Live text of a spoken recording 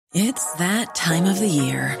It's that time of the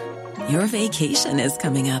year. Your vacation is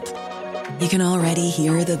coming up. You can already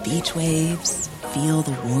hear the beach waves, feel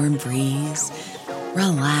the warm breeze,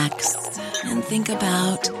 relax, and think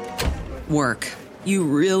about work. You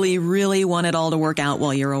really, really want it all to work out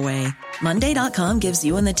while you're away. Monday.com gives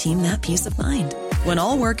you and the team that peace of mind. When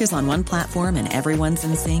all work is on one platform and everyone's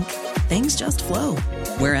in sync, things just flow.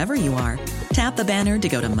 Wherever you are, tap the banner to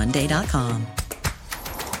go to Monday.com.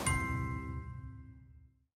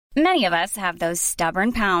 Many of us have those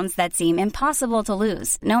stubborn pounds that seem impossible to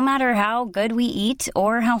lose, no matter how good we eat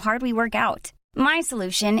or how hard we work out. My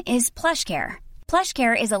solution is PlushCare.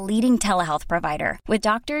 PlushCare is a leading telehealth provider with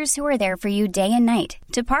doctors who are there for you day and night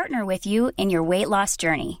to partner with you in your weight loss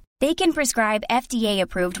journey. They can prescribe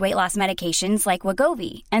FDA-approved weight loss medications like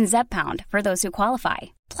Wegovy and Zepbound for those who qualify.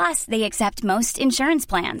 Plus, they accept most insurance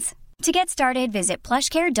plans. To get started, visit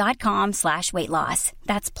plushcare.com/weightloss.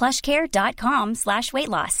 That's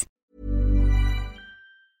plushcare.com/weightloss.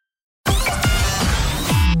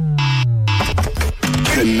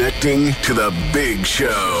 Connecting to the big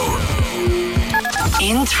show.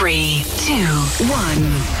 In 3, 2, 1.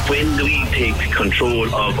 When do we take control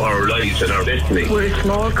of our lives and our destiny? We're a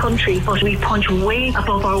small country, but we punch way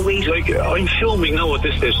above our weight. Like, I'm filming now at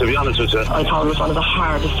this stage, to be honest with you. I thought it was one of the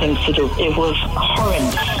hardest things to do. It was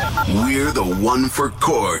horrendous. We're the one for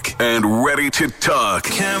Cork and ready to talk.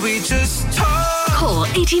 Can we just talk? Call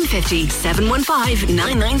 1850 715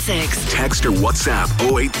 996. Text or WhatsApp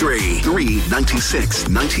 083 396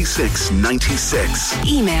 96 96.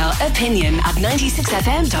 Email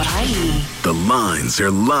opinion@96fm.ie. The lines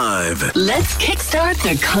are live. Let's kickstart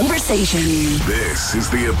the conversation. This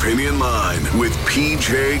is the Opinion Line with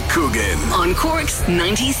PJ Coogan On Cork's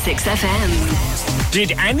 96FM.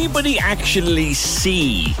 Did anybody actually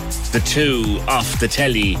see the two off the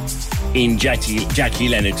telly in Jackie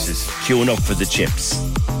Lennox's queuing up for the chips?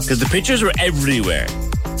 Because the pictures were everywhere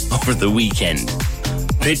over the weekend.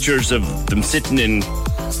 Pictures of them sitting in,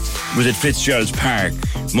 was it Fitzgerald's Park,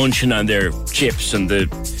 munching on their chips and the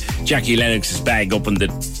Jackie Lennox's bag up on the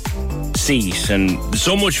seat, and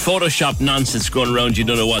so much Photoshop nonsense going around you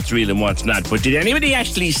don't know what's real and what's not. But did anybody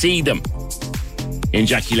actually see them in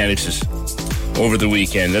Jackie Lennox's over the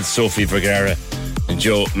weekend? That's Sophie Vergara and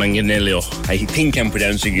Joe Manganiello. I think I'm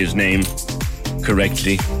pronouncing his name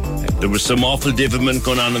correctly. There was some awful development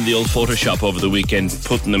going on in the old Photoshop over the weekend,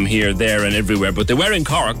 putting them here, there and everywhere, but they were in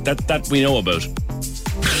Cork. That we know about.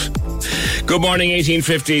 Good morning,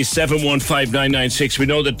 1850 715 996. We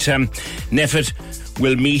know that NPHET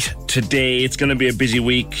will meet today. It's going to be a busy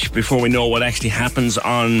week before we know what actually happens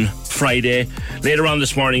on Friday. Later on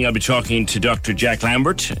this morning, I'll be talking to Dr. Jack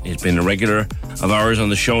Lambert. He's been a regular of ours on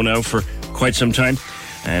the show now for quite some time,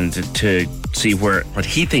 and to see what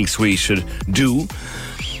he thinks we should do.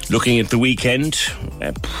 Looking at the weekend,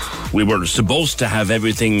 we were supposed to have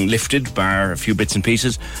everything lifted, bar a few bits and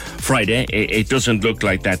pieces. Friday, it doesn't look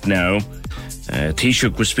like that now.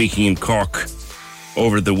 Taoiseach was speaking in Cork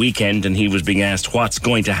over the weekend, and he was being asked what's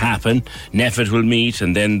going to happen. NPHET will meet,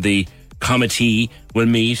 and then the committee will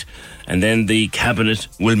meet, and then the cabinet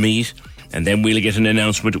will meet, and then we'll get an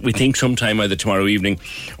announcement. We think sometime either tomorrow evening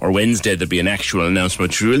or Wednesday there'll be an actual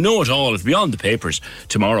announcement. We'll know it all. It'll be on the papers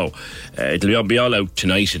tomorrow. It'll be all out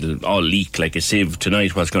tonight. It'll all leak like a sieve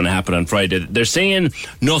tonight what's going to happen on Friday. They're saying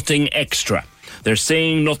nothing extra. They're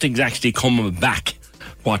saying nothing's actually coming back.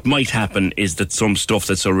 What might happen is that some stuff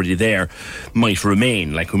that's already there might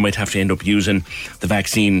remain. Like we might have to end up using the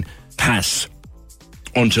vaccine pass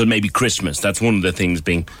until maybe Christmas. That's one of the things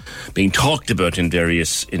being talked about in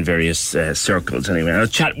various circles. Anyway, I'll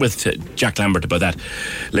chat with Jack Lambert about that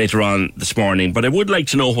later on this morning. But I would like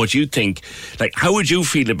to know what you think. Like, how would you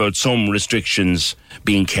feel about some restrictions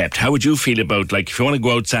being kept? How would you feel about, like, if you want to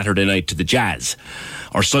go out Saturday night to the Jazz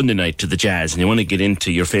or Sunday night to the Jazz and you want to get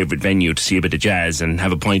into your favourite venue to see a bit of jazz and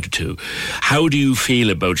have a pint or two, how do you feel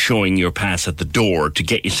about showing your pass at the door to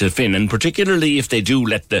get yourself in? And particularly if they do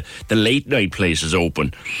let the late night places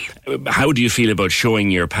open, how do you feel about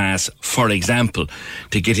showing your pass, for example,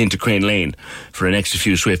 to get into Crane Lane for an extra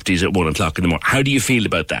few Swifties at 1 o'clock in the morning? How do you feel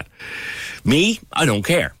about that? Me, I don't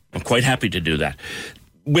care. I'm quite happy to do that.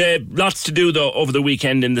 Lots to do, though, over the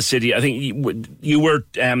weekend in the city. I think you were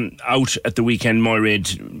out at the weekend,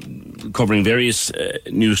 Moiraid, covering various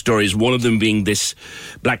news stories, one of them being this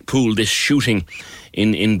shooting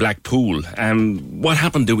in Blackpool. What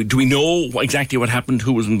happened? Do we know exactly what happened?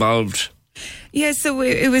 Who was involved? Yeah, so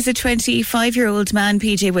it was a 25-year-old man,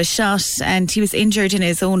 PJ, was shot and he was injured in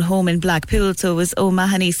his own home in Blackpool. So it was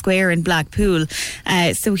O'Mahony Square in Blackpool.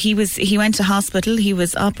 So he went to hospital. He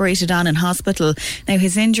was operated on in hospital. Now,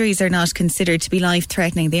 his injuries are not considered to be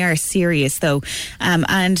life-threatening. They are serious, though.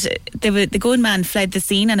 And the gunman fled the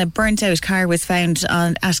scene, and a burnt-out car was found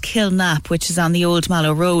at Kilnap, which is on the Old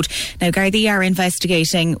Mallow Road. Now, Gardaí are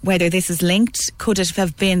investigating whether this is linked. Could it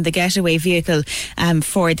have been the getaway vehicle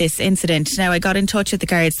for this incident? Now, I got in touch with the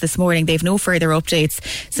guards this morning. They've no further updates,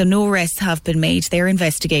 so no arrests have been made. Their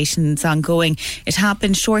investigation's ongoing. It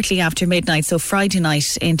happened shortly after midnight, so Friday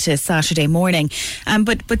night into Saturday morning.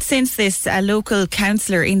 But since this local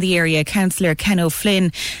councillor in the area, Councillor Ken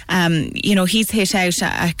O'Flynn, he's hit out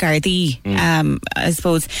at Gardaí, I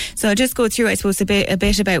suppose. So I'll just go through, I suppose, a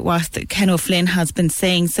bit about what Ken O'Flynn has been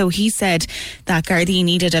saying. So he said that Gardaí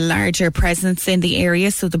needed a larger presence in the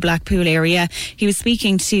area, so the Blackpool area. He was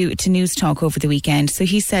speaking to News Talk over the weekend. So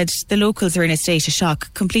he said the locals are in a state of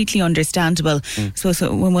shock, completely understandable. So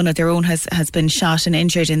when one of their own has been shot and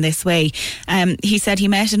injured in this way. He said he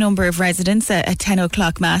met a number of residents at 10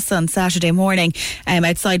 o'clock mass on Saturday morning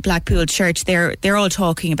outside Blackpool Church. They're all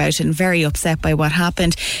talking about it and very upset by what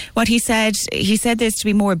happened. What he said there's to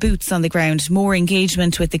be more boots on the ground, more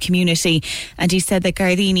engagement with the community, and he said that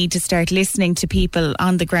Gardaí need to start listening to people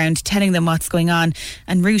on the ground, telling them what's going on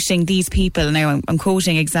and routing these people. Now I'm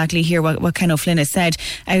quoting exactly here what Ken O'Flynn has said,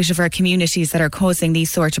 out of our communities that are causing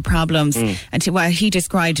these sort of problems, and to what he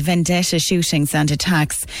described vendetta shootings and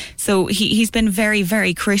attacks. So he's been very,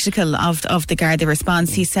 very critical of the Garda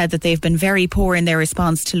response. He said that they've been very poor in their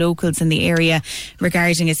response to locals in the area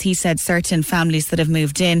regarding, as he said, certain families that have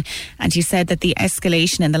moved in, and he said that the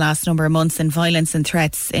escalation in the last number of months in violence and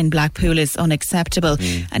threats in Blackpool is unacceptable.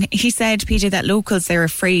 And he said, PJ, that locals are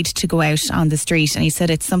afraid to go out on the street, and he said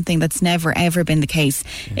it's something that's never ever been the case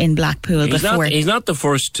in Blackpool before. He's not the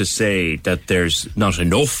first to say that there's not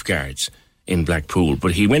enough guards in Blackpool,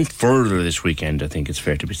 but he went further this weekend, I think it's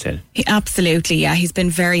fair to be said. Absolutely, yeah. He's been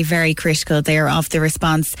very, very critical there of the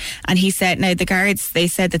response. And he said, now the guards, they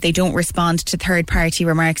said that they don't respond to third-party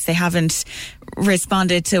remarks. They haven't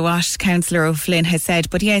responded to what Councillor O'Flynn has said.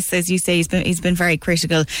 But yes, as you say, he's been very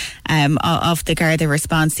critical of the Garda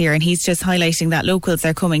response here. And he's just highlighting that locals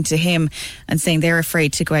are coming to him and saying they're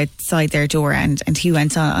afraid to go outside their door. And he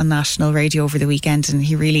went on national radio over the weekend and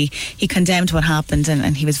he condemned what happened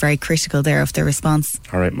and he was very critical there of the response.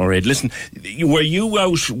 All right, Mairead, listen, were you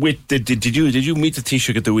out with did you meet the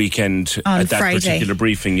Taoiseach at the weekend on at that Friday. Particular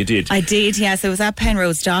briefing? You did? I did, yes. I was at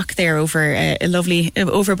Penrose Dock there over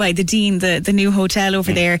over by the Dean, the new hotel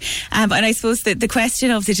over there. And I suppose the question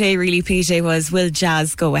of the day really, PJ, was, will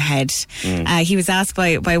Jazz go ahead? He was asked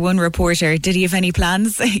by one reporter, did he have any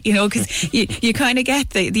plans? Because you kind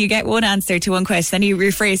of you get one answer to one question, then you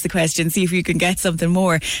rephrase the question, see if you can get something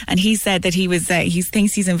more. And he said that he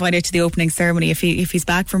thinks he's invited to the opening ceremony. If he's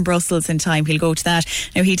back from Brussels in time, he'll go to that.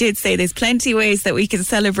 Now, he did say there's plenty of ways that we can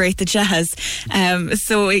celebrate the Jazz.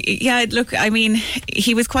 So yeah, look, I mean,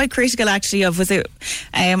 he was quite critical actually of, was it,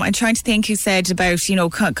 I'm trying to think who said about,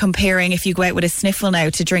 comparing if you go out with a sniffle now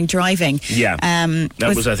to drink driving. Yeah.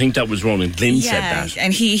 I think that was Ronan Glynn said that.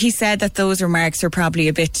 And he said that those remarks were probably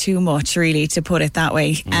a bit too much, really, to put it that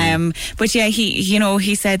way. But yeah,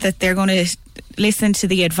 he said that they're going to listen to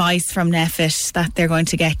the advice from NPHET that they're going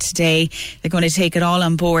to get today. They're going to take it all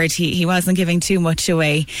on board. He wasn't giving too much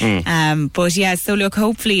away. But yeah, so look,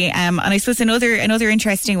 hopefully, and I suppose another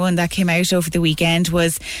interesting one that came out over the weekend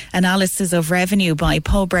was analysis of revenue by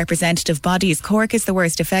pub representative bodies. Cork is the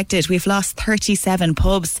worst affected. We've lost 37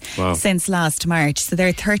 pubs since last March. So there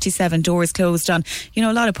are 37 doors closed on.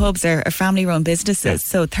 A lot of pubs are family run businesses.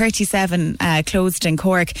 Yeah. So 37 closed in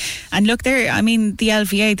Cork. And look, the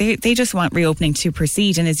LVA, they just want reopening to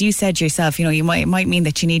proceed, and as you said yourself, you might mean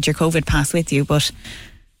that you need your COVID pass with you, but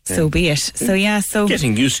so be it. So yeah, so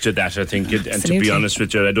getting used to that, I think, and to be honest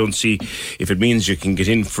with you, I don't see if it means you can get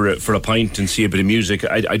in for a pint and see a bit of music.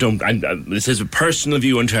 I don't. This is a personal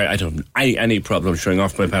view, and I don't any problem showing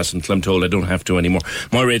off my pass until I'm told I don't have to anymore.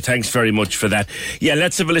 Mairead, thanks very much for that. Yeah,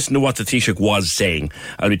 let's have a listen to what the Taoiseach was saying.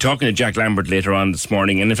 I'll be talking to Jack Lambert later on this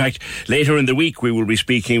morning, and in fact, later in the week we will be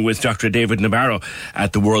speaking with Dr. David Nabarro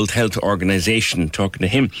at the World Health Organization, talking to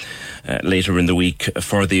him later in the week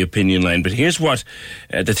for the opinion line. But here's what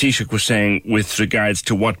the Taoiseach was saying with regards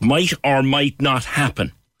to what might or might not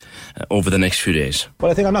happen over the next few days. Well,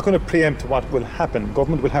 I think I'm not going to preempt what will happen.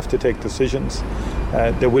 Government will have to take decisions.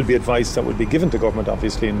 There will be advice that will be given to government,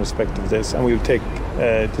 obviously, in respect of this, and we will take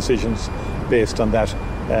decisions based on that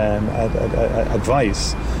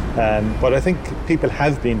advice. But I think people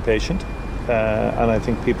have been patient, and I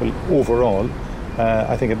think people overall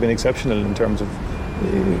I think have been exceptional in terms of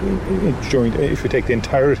if we take the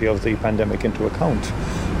entirety of the pandemic into account.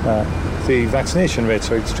 The vaccination rates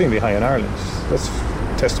are extremely high in Ireland. That's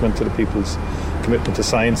testament to the people's commitment to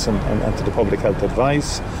science and to the public health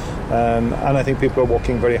advice. And I think people are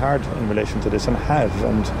working very hard in relation to this and have.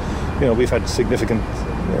 And, we've had significant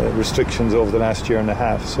restrictions over the last year and a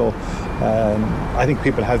half. So I think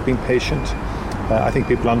people have been patient. I think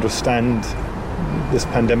people understand this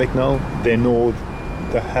pandemic now. They know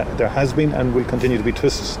there has been and will continue to be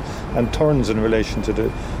twists and turns in relation to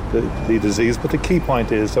the disease. But the key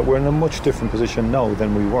point is that we're in a much different position now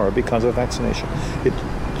than we were because of vaccination. It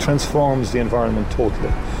transforms the environment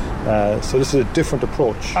totally. So this is a different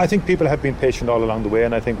approach. I think people have been patient all along the way,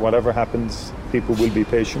 and I think whatever happens, people will be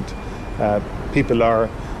patient.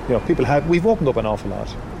 We've opened up an awful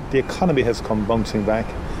lot. The economy has come bouncing back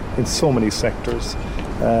in so many sectors.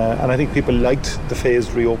 And I think people liked the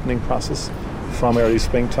phased reopening process from early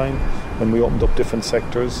springtime when we opened up different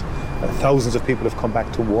sectors. Thousands of people have come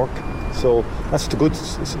back to work. So that's the good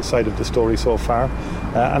side of the story so far.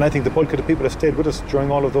 And I think the bulk of the people have stayed with us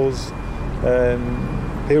during all of those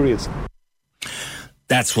periods.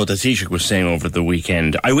 That's what the Taoiseach was saying over the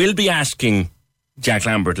weekend. I will be asking Jack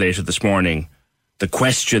Lambert later this morning the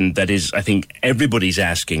question that is, I think, everybody's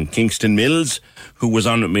asking. Kingston Mills, who was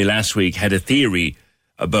on with me last week, had a theory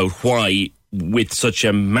about why, with such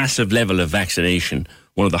a massive level of vaccination,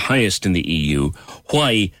 one of the highest in the EU,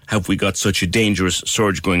 why have we got such a dangerous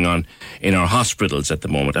surge going on in our hospitals at the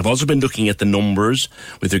moment? I've also been looking at the numbers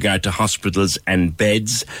with regard to hospitals and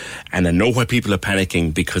beds, and I know why people are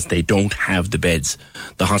panicking, because they don't have the beds.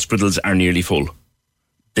 The hospitals are nearly full.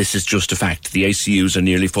 This is just a fact. The ICUs are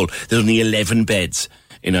nearly full. There's only 11 beds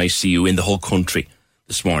in ICU in the whole country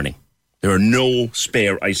this morning. There are no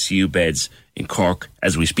spare ICU beds in Cork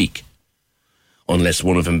as we speak, unless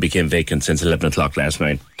one of them became vacant since 11 o'clock last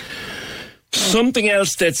night. Something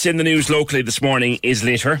else that's in the news locally this morning is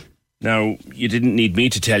litter. Now, you didn't need me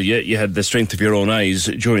to tell you. You had the strength of your own eyes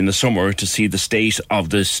during the summer to see the state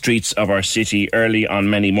of the streets of our city early on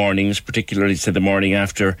many mornings, particularly to the morning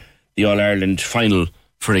after the All-Ireland final,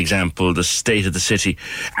 for example. The state of the city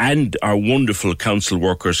and our wonderful council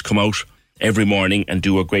workers come out every morning and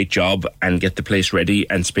do a great job and get the place ready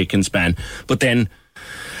and spick and span. But then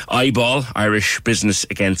Eyeball, Irish Business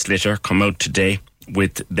Against Litter, come out today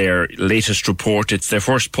with their latest report. It's their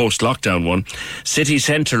first post-lockdown one. City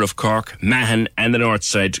centre of Cork, Mahon and the North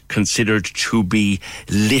Side considered to be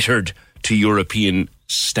littered to European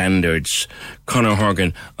standards. Conor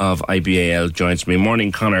Horgan of IBAL joins me.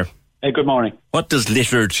 Morning, Conor. Hey, good morning. What does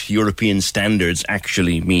littered European standards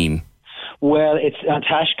actually mean? Well, it's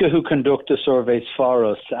Antashka who conduct the surveys for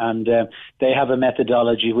us, and they have a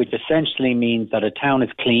methodology which essentially means that a town is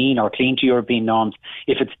clean or clean to European norms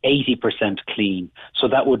if it's 80% clean. So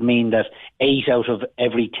that would mean that 8 out of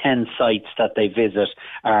every 10 sites that they visit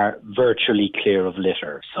are virtually clear of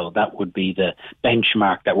litter. So that would be the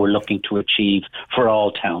benchmark that we're looking to achieve for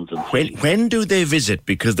all towns. When do they visit?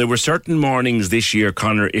 Because there were certain mornings this year,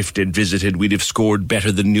 Conor, if they'd visited, we'd have scored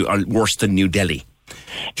better than worse than New Delhi.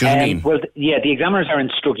 Do you know what I mean? Well, yeah, the examiners are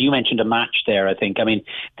instructed. You mentioned a match there, I think. I mean,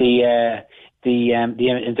 the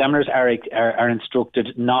examiners are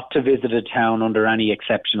instructed not to visit a town under any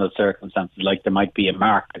exceptional circumstances, like there might be a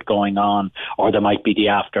market going on, or there might be the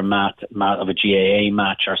aftermath of a GAA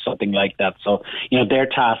match or something like that. So, their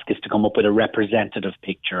task is to come up with a representative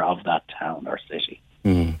picture of that town or city.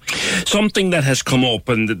 Something that has come up,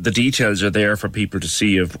 and the details are there for people to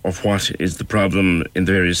see of what is the problem in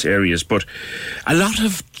various areas, but a lot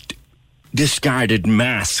of discarded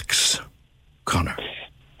masks, Conor.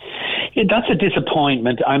 Yeah, that's a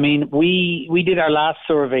disappointment. I mean, we did our last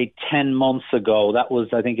survey 10 months ago. That was,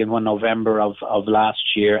 I think, in November of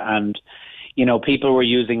last year, and people were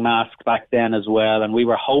using masks back then as well, and we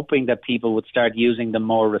were hoping that people would start using them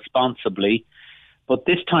more responsibly. But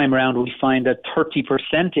this time around, we find a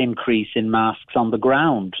 30% increase in masks on the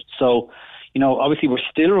ground. So, obviously we're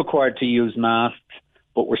still required to use masks,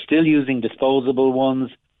 but we're still using disposable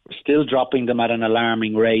ones. We're still dropping them at an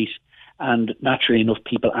alarming rate. And naturally enough,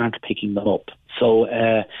 people aren't picking them up. So,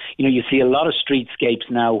 you see a lot of streetscapes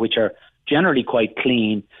now which are generally quite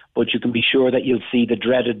clean, but you can be sure that you'll see the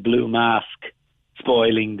dreaded blue mask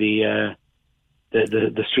spoiling the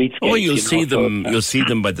streetscape. Oh, you'll see them. You'll see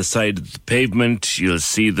them by the side of the pavement. You'll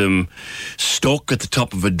see them stuck at the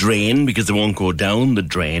top of a drain because they won't go down the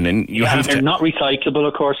drain. And they're not recyclable,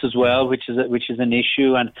 of course, as well, which is an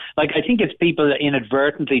issue. And I think it's people that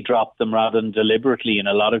inadvertently drop them rather than deliberately in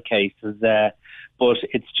a lot of cases. But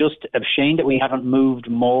it's just a shame that we haven't moved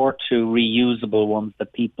more to reusable ones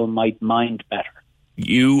that people might mind better.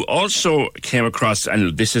 you also came across,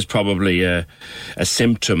 and this is probably a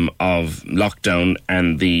symptom of lockdown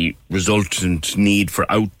and the resultant need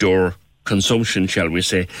for outdoor consumption, shall we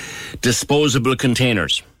say, disposable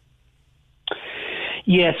containers.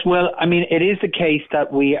 Yes, well, I mean, it is the case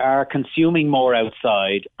that we are consuming more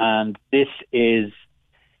outside, and this is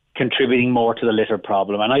contributing more to the litter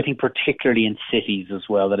problem. And I think particularly in cities as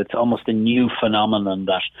well, that it's almost a new phenomenon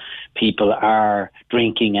that people are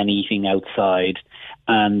drinking and eating outside,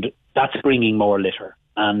 and that's bringing more litter.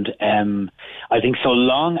 And I think so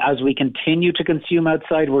long as we continue to consume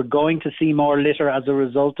outside, we're going to see more litter as a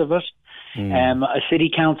result of it.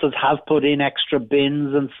 City councils have put in extra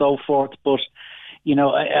bins and so forth, but you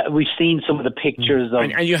know, we've seen some of the pictures of...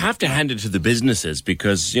 And you have to hand it to the businesses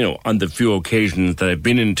because, you know, on the few occasions that I've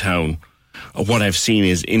been in town, what I've seen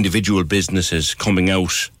is individual businesses coming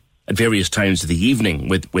out at various times of the evening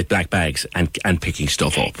with black bags and picking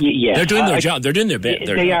stuff up. Yeah. They're doing their job. They're doing their bit.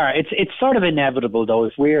 They are. It's sort of inevitable, though,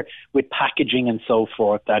 if we're with packaging and so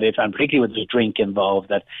forth, that if, and particularly with the drink involved,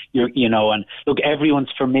 that you know, and look,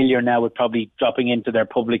 everyone's familiar now with probably dropping into their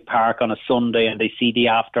public park on a Sunday and they see the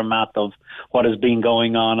aftermath of what has been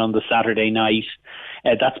going on the Saturday night.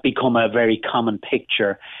 That's become a very common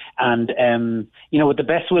picture. And, you know, with the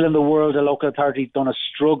best will in the world, the local authorities done a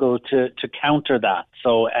struggle to counter that.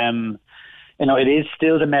 So, you know, it is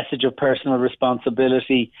still the message of personal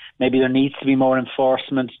responsibility. Maybe there needs to be more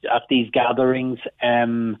enforcement at these gatherings.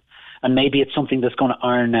 And maybe it's something that's going to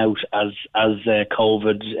iron out as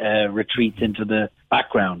COVID retreats into the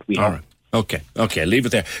background. All right. Okay, leave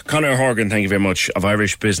it there. Conor Horgan, thank you very much, of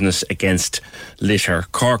Irish Business Against Litter.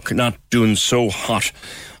 Cork not doing so hot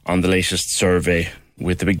on the latest survey,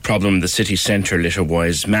 with the big problem in the city centre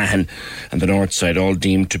litter-wise. Mahon and the north side all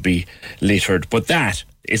deemed to be littered. But that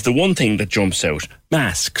is the one thing that jumps out.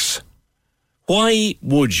 Masks. Why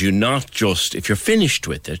would you not just, if you're finished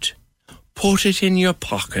with it, put it in your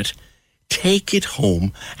pocket, take it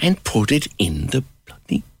home and put it in the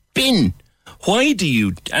bloody bin? Why do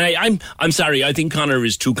you... And I'm sorry, I think Conor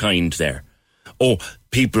is too kind there. Oh,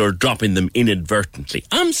 people are dropping them inadvertently.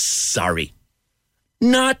 I'm sorry.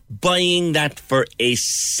 Not buying that for a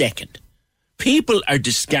second. People are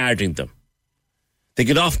discarding them. They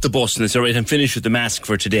get off the bus and they say, right, I'm finished with the mask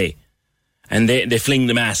for today. And they fling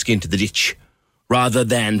the mask into the ditch rather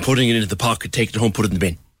than putting it into the pocket, take it home, put it in the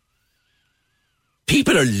bin.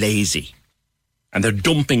 People are lazy and they're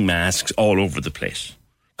dumping masks all over the place.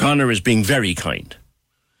 Conor is being very kind.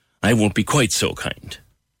 I won't be quite so kind.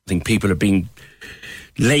 I think people are being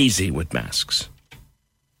lazy with masks.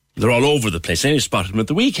 They're all over the place. I only spotted them at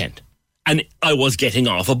the weekend. And I was getting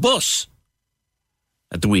off a bus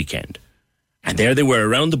at the weekend. And there they were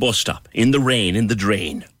around the bus stop, in the rain, in the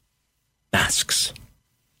drain. Masks.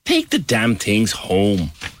 Take the damn things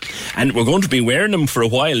home. And we're going to be wearing them for a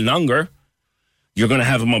while longer. You're going to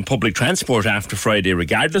have them on public transport after Friday,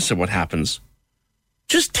 regardless of what happens.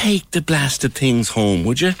 Just take the blasted things home,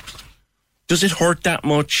 would you? Does it hurt that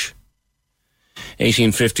much?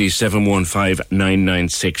 1850 715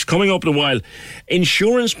 996. Coming up in a while,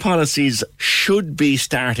 insurance policies should be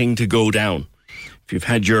starting to go down. If you've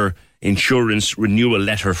had your insurance renewal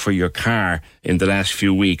letter for your car in the last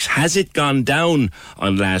few weeks, has it gone down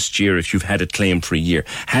on last year if you've had a claim for a year?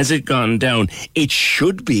 Has it gone down? It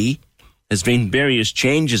should be. There's been various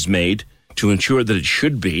changes made to ensure that it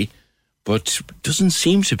should be, but doesn't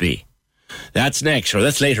seem to be. That's next, or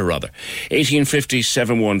that's later rather. 1850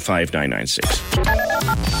 715 996.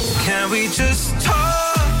 Can we just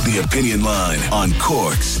talk? The Opinion Line on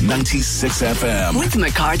Cork's 96 FM. With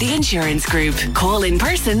McCarthy Insurance Group. Call in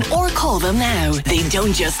person or call them now. They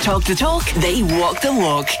don't just talk the talk, they walk the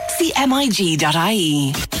walk. See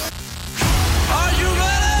mig.ie.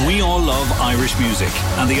 We all love Irish music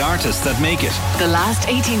and the artists that make it. The last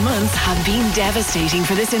 18 months have been devastating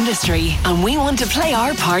for this industry, and we want to play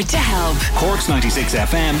our part to help. Cork's 96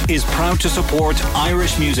 FM is proud to support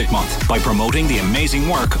Irish Music Month by promoting the amazing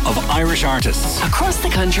work of Irish artists. Across the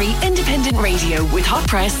country, independent radio with Hot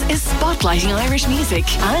Press is spotlighting Irish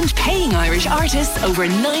music and paying Irish artists over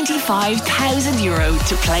 €95,000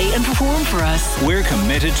 to play and perform for us. We're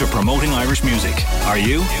committed to promoting Irish music. Are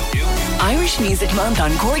you? Irish Music Month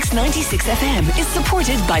on Cork's 96 FM is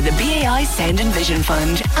supported by the BAI Sound and Vision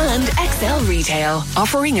Fund and XL Retail,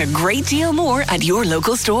 offering a great deal more at your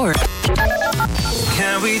local store.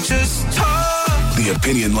 Can we just talk? The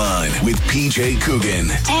Opinion Line with PJ Coogan.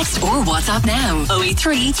 Text or WhatsApp now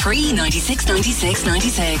 083 396 96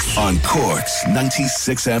 96 on Cork's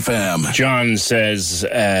 96 FM. John says,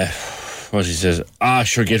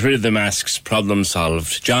 sure, get rid of the masks, problem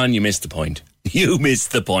solved. John, you missed the point. You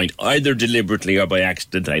missed the point, either deliberately or by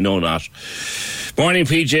accident, I know not. Morning,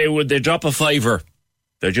 PJ. Would they drop a fiver?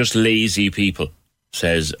 They're just lazy people,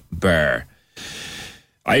 says Burr.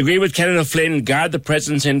 I agree with Kenneth O'Flynn. Guard the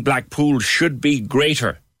presence in Blackpool should be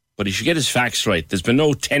greater, but he should get his facts right. There's been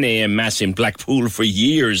no 10 a.m. mass in Blackpool for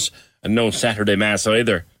years, and no Saturday mass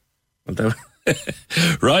either.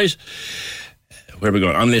 Right? Where are we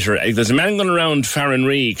going? On litter. There's a man going around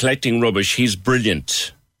Farranree collecting rubbish. He's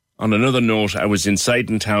brilliant. On another note, I was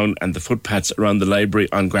inside in town and the footpaths around the library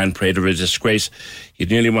on Grand Parade are a disgrace.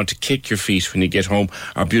 You'd nearly want to kick your feet when you get home.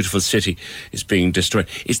 Our beautiful city is being destroyed.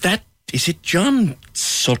 Is it John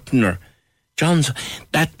Sutton or John's?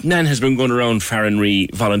 That man has been going around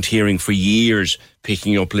Farranree volunteering for years,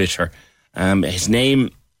 picking up litter. His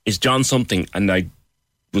name is John something, and I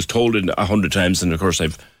was told it 100 times, and of course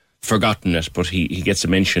I've forgotten it, but he gets a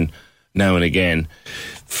mention now and again.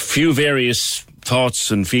 Few various thoughts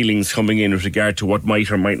and feelings coming in with regard to what might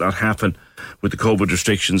or might not happen with the COVID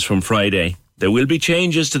restrictions from Friday. There will be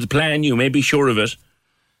changes to the plan, you may be sure of it.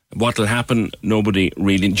 What will happen, nobody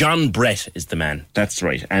really... John Brett is the man, that's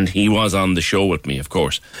right, and he was on the show with me, of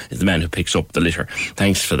course, is the man who picks up the litter.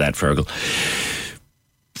 Thanks for that, Fergal.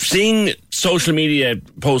 Seeing social media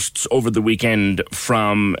posts over the weekend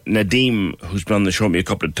from Nadeem, who's been on the show with me a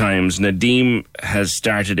couple of times. Nadeem has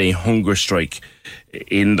started a hunger strike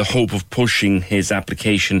in the hope of pushing his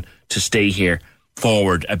application to stay here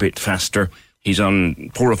forward a bit faster. He's on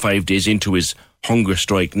 4 or 5 days into his hunger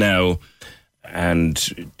strike now,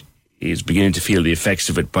 and is beginning to feel the effects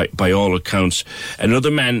of it by all accounts. Another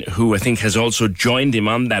man who I think has also joined him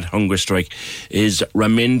on that hunger strike is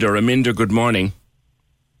Raminder. Raminder, good morning.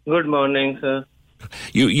 Good morning, sir.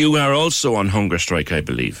 You are also on hunger strike, I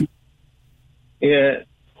believe. Yeah.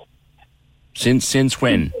 Since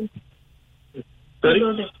when?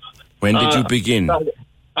 Sorry? When did you begin?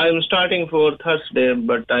 I'm starting for Thursday,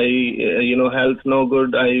 but health no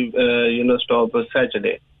good. I, stop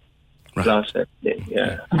Saturday. Right. Last Saturday,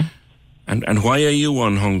 yeah. And why are you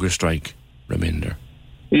on hunger strike, Raminder?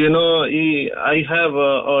 I have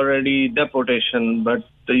already deportation, but,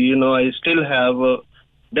 I still have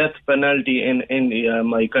death penalty in India,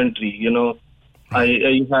 my country,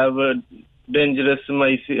 I have dangerous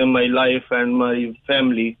my life and my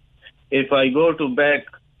family. If I go to back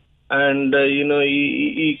and,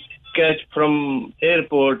 he catch from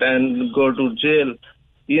airport and go to jail,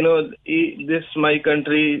 this my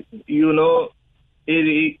country,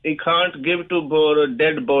 he can't give to for a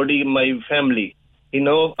dead body my family.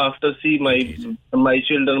 After see my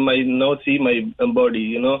children, see my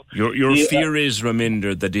body, Your fear is,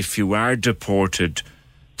 Raminder, that if you are deported,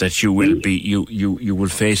 that you will be you will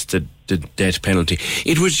face the death penalty.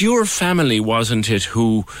 It was your family, wasn't it,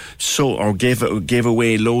 who gave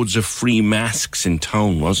away loads of free masks in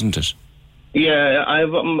town, wasn't it? Yeah,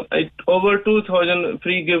 I've over 2,000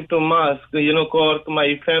 free gift to mask. Cork,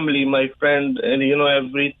 my family, my friend, and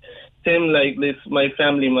every. Same like this, my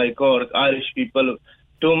family, my Cork, Irish people,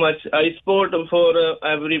 too much. I support for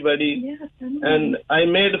everybody, and I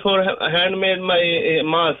made handmade my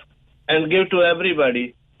mask and give to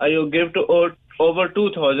everybody. I give to over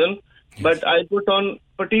 2,000, but I put on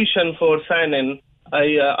petition for sign-in.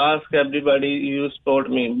 I ask everybody, you support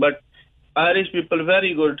me. But Irish people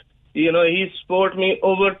very good. He support me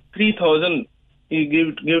over 3,000. He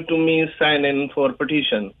give to me sign-in for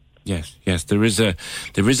petition. Yes. There is a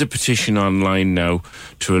petition online now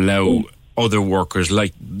to allow other workers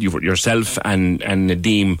like yourself and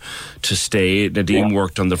Nadeem to stay. Nadeem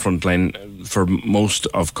worked on the front line for most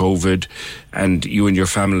of COVID, and you and your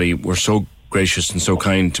family were so gracious and so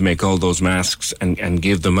kind to make all those masks and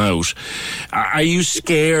give them out. Are you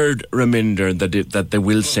scared, Raminder, that they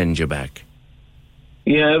will send you back?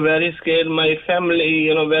 Yeah, very scared. My family,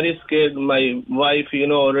 very scared. My wife,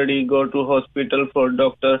 already go to hospital for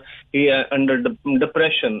doctor. He under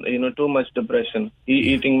depression, too much depression. He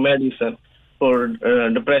eating medicine for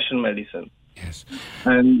depression medicine. Yes.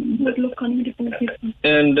 And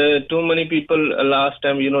too many people last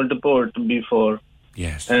time, deport before.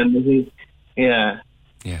 Yes. And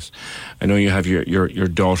Yes, I know you have your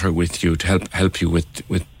daughter with you to help you with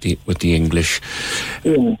the English.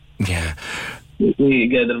 Yeah. He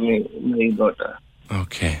gathered my daughter.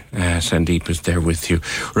 Okay, Sandeep is there with you.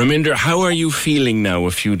 Raminder, how are you feeling now,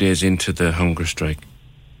 a few days into the hunger strike?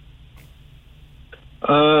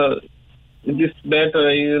 It's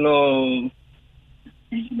better,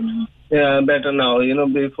 Yeah, better now.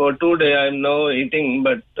 Before 2 days I'm now eating,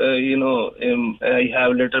 but, I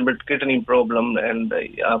have a little bit kidney problem, and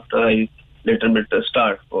after I little bit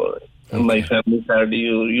start for my family said,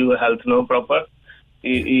 you health no proper,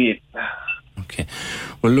 eat. Okay.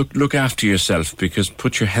 Well, look after yourself, because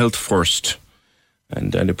put your health first.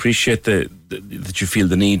 And appreciate that you feel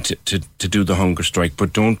the need to do the hunger strike,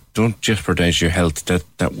 but don't jeopardise your health.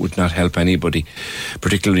 That would not help anybody,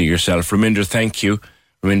 particularly yourself. Raminder, thank you.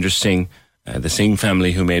 Raminder Singh, the Singh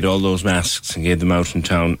family who made all those masks and gave them out in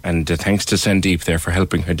town. And thanks to Sandeep there for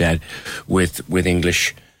helping her dad with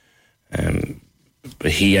English.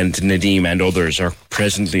 He and Nadeem and others are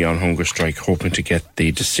presently on hunger strike, hoping to get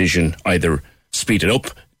the decision either speeded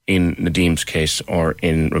up in Nadeem's case or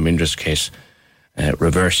in Raminder's case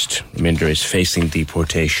reversed. Raminder is facing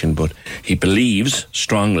deportation, but he believes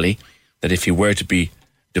strongly that if he were to be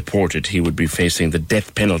deported, he would be facing the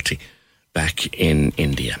death penalty back in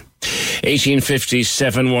India.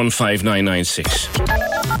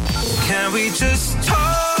 1850-715-996. Can we just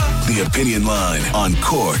talk? The Opinion Line on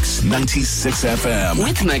Cork's 96 FM.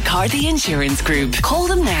 With McCarthy Insurance Group. Call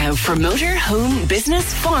them now for motor, home,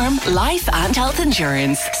 business, farm, life and health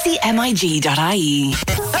insurance. See mig.ie.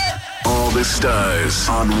 All the stars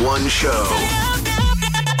on one show.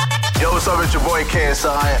 Yo, what's up? It's your boy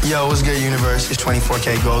KSI. Yo, what's good, Universe? It's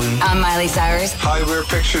 24K Golden. I'm Miley Cyrus. Hi, we're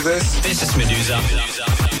Picture This. This is Medusa.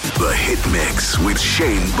 The Hit Mix with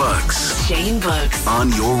Shane Bucks. Shane Bucks.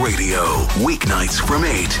 On your radio, weeknights from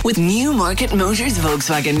 8. With Newmarket Motors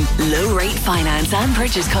Volkswagen. Low rate finance and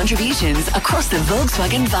purchase contributions across the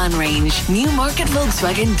Volkswagen van range.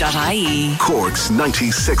 Newmarketvolkswagen.ie. Cork's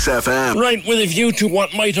 96 FM. Right, with a view to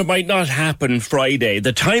what might or might not happen Friday,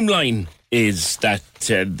 the timeline is that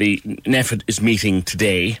the NPHET is meeting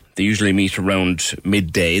today. They usually meet around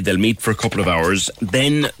midday. They'll meet for a couple of hours.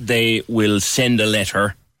 Then they will send a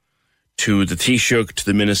letter to the Taoiseach, to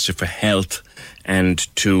the Minister for Health, and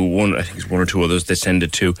to one or two others. They send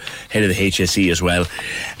it to head of the HSE as well.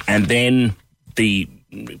 And then the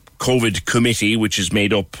COVID committee, which is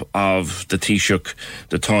made up of the Taoiseach,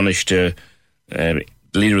 the Taoiseach, the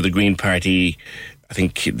leader of the Green Party, I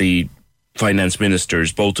think the finance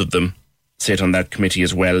ministers, both of them, sit on that committee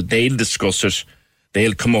as well. They'll discuss it.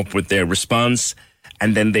 They'll come up with their response,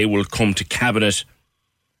 and then they will come to Cabinet,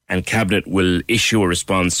 and Cabinet will issue a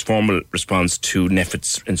response, formal response to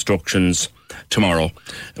NPHET's instructions tomorrow.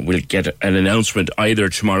 And we'll get an announcement either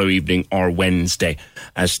tomorrow evening or Wednesday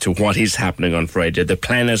as to what is happening on Friday. The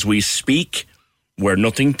plan as we speak, were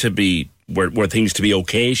things to be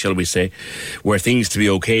okay, shall we say, were things to be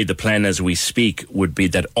okay, the plan as we speak would be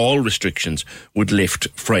that all restrictions would lift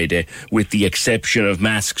Friday, with the exception of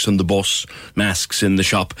masks on the bus, masks in the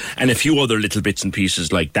shop, and a few other little bits and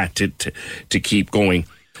pieces like that to keep going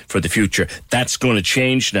for the future. That's going to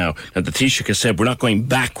change now. Now, the Taoiseach has said we're not going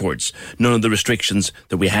backwards. None of the restrictions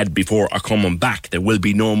that we had before are coming back. There will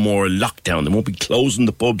be no more lockdown. They won't be closing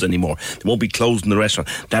the pubs anymore. They won't be closing the restaurant.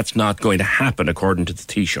 That's not going to happen, according to the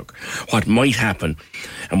Taoiseach. What might happen,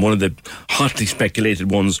 and one of the hotly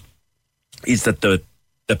speculated ones, is that the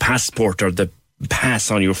passport or the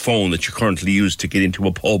pass on your phone that you currently use to get into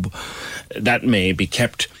a pub, that may be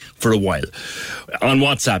kept for a while. On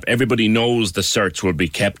WhatsApp, everybody knows the certs will be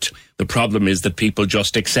kept. The problem is that people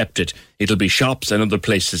just accept it. It'll be shops and other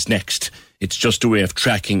places next. It's just a way of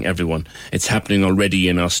tracking everyone. It's happening already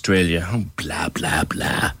in Australia. Oh, blah, blah,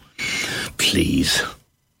 blah. Please.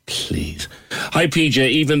 Hi, PJ.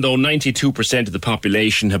 Even though 92% of the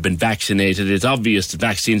population have been vaccinated, it's obvious that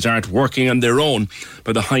vaccines aren't working on their own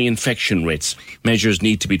by the high infection rates. Measures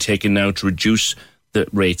need to be taken now to reduce the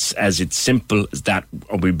rates, as it's simple as that,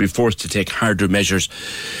 or we'll be forced to take harder measures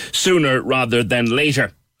sooner rather than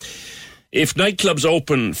later. If nightclubs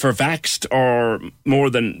open for vaxxed, or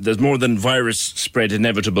there's more than virus spread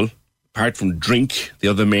inevitable, apart from drink, the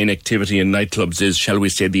other main activity in nightclubs is, shall we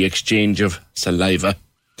say, the exchange of saliva.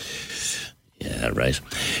 Yeah, right.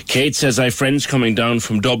 Kate says, I have friends coming down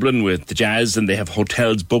from Dublin with the jazz and they have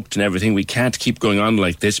hotels booked and everything. We can't keep going on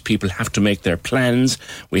like this. People have to make their plans.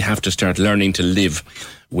 We have to start learning to live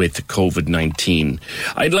with COVID-19.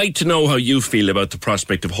 I'd like to know how you feel about the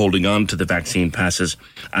prospect of holding on to the vaccine passes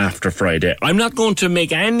after Friday. I'm not going to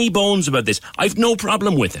make any bones about this. I've no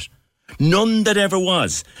problem with it. None that ever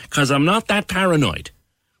was, because I'm not that paranoid.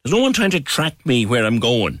 There's no one trying to track me where I'm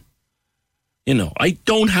going. You know, I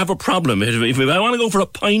don't have a problem. If I want to go for a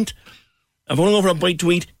pint, if I want to go for a bite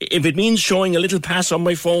to eat, if it means showing a little pass on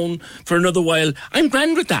my phone for another while, I'm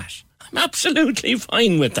grand with that. I'm absolutely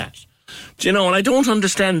fine with that. Do you know, and I don't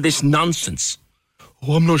understand this nonsense.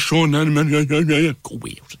 Oh, I'm not showing that. Go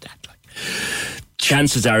way out of that.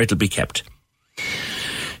 Chances are it'll be kept.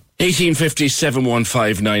 1850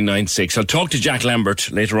 715 996. I'll talk to Jack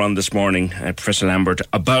Lambert later on this morning, Professor Lambert,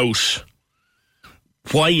 about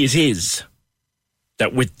why it is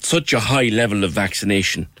that with such a high level of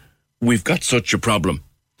vaccination, we've got such a problem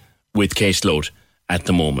with caseload at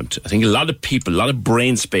the moment. I think a lot of people, a lot of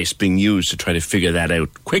brain space being used to try to figure that out.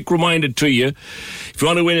 Quick reminder to you, if you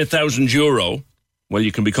want to win €1,000, well,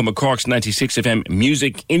 you can become a Cork's 96 FM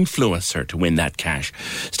music influencer to win that cash.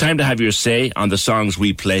 It's time to have your say on the songs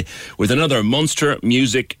we play with another Munster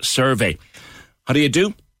Music Survey. How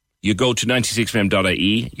do? You go to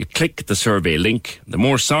 96fm.ie, you click the survey link. The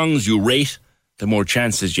more songs you rate, the more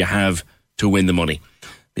chances you have to win the money.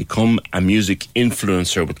 Become a music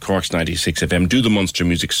influencer with Cork's 96 FM. Do the Munster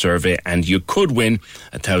Music Survey and you could win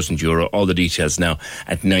 €1,000. All the details now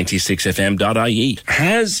at 96fm.ie.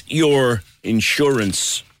 Has your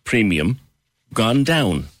insurance premium gone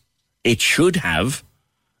down? It should have.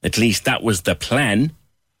 At least that was the plan.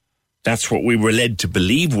 That's what we were led to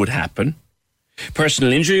believe would happen.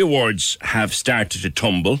 Personal injury awards have started to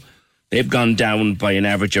tumble. They've gone down by an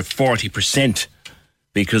average of 40%.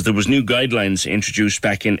 Because there was new guidelines introduced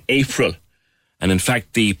back in April. And in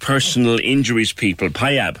fact, the personal injuries people,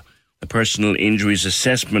 PIAB, the Personal Injuries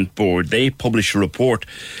Assessment Board, they published a report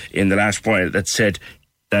in the last while that said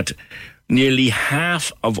that nearly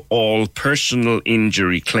half of all personal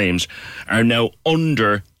injury claims are now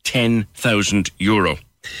under €10,000.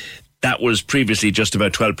 That was previously just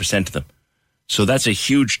about 12% of them. So that's a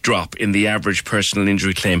huge drop in the average personal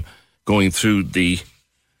injury claim going through the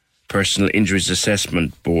Personal Injuries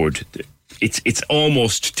Assessment Board. It's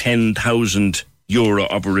almost €10,000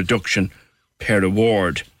 of a reduction per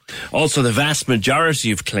award. Also, the vast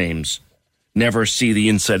majority of claims never see the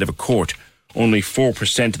inside of a court. Only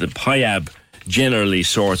 4% of the PIAB generally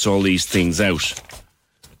sorts all these things out.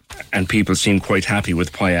 And people seem quite happy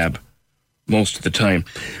with PIAB most of the time.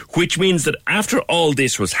 Which means that after all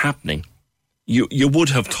this was happening, you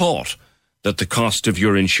would have thought that the cost of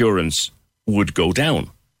your insurance would go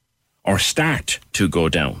down. Or start to go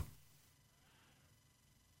down.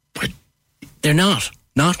 But they're not.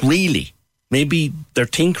 Not really. Maybe they're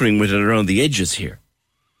tinkering with it around the edges here.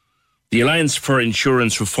 The Alliance for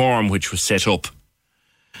Insurance Reform, which was set up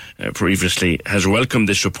previously, has welcomed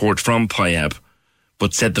this report from PIAB,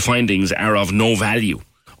 but said the findings are of no value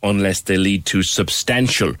unless they lead to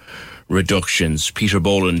substantial reductions. Peter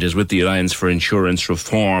Boland is with the Alliance for Insurance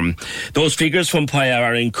Reform. Those figures from PIAB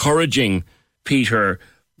are encouraging, Peter,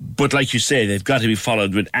 but like you say, they've got to be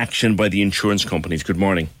followed with action by the insurance companies. Good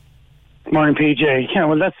morning. Good morning, PJ. Yeah,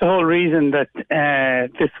 well, that's the whole reason that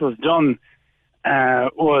this was done,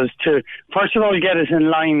 was to, first of all, get us in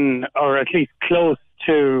line, or at least close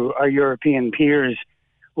to our European peers.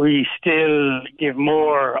 We still give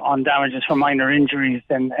more on damages for minor injuries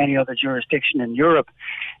than any other jurisdiction in Europe.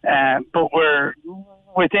 But we're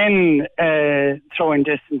within throwing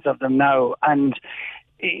distance of them now. And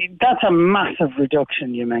that's a massive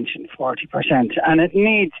reduction. You mentioned 40%, and it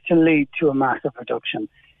needs to lead to a massive reduction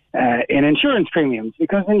in insurance premiums,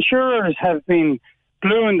 because insurers have been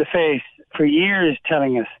blue in the face for years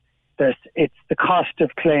telling us that it's the cost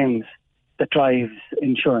of claims that drives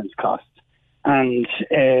insurance costs. And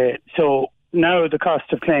so now the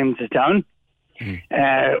cost of claims is down.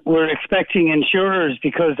 We're expecting insurers,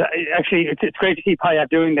 because actually it's great to see PIAB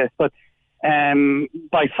doing this, but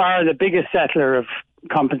by far the biggest settler of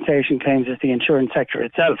compensation claims is the insurance sector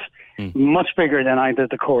itself, much bigger than either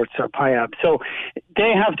the courts or PIAB. So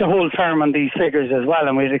they have to hold firm on these figures as well,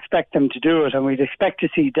 and we'd expect them to do it, and we'd expect to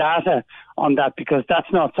see data on that, because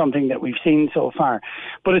that's not something that we've seen so far.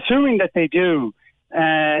 But assuming that they do,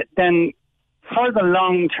 then for the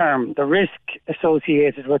long term, the risk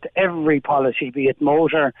associated with every policy, be it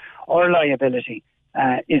motor or liability,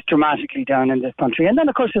 is dramatically down in this country. And then,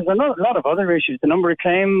 of course, there's a lot of other issues. The number of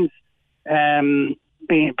claims,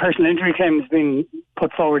 personal injury claims being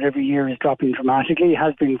put forward every year is dropping dramatically. It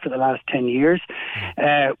has been for the last 10 years.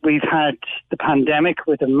 We've had the pandemic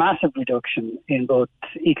with a massive reduction in both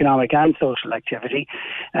economic and social activity.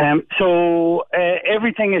 So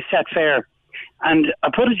everything is set fair. And I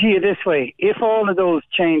put it to you this way: if all of those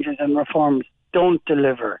changes and reforms don't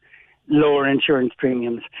deliver lower insurance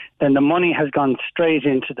premiums, then the money has gone straight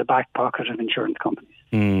into the back pocket of insurance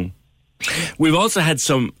companies. We've also had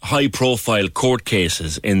some high-profile court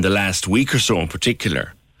cases in the last week or so in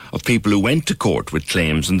particular, of people who went to court with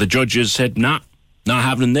claims and the judges said, not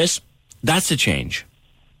having this. That's a change.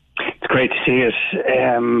 It's great to see it.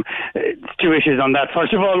 It's two issues on that.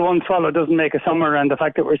 First of all, one swallow doesn't make a summer, and the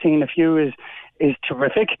fact that we're seeing a few is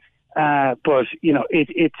terrific. But, you know,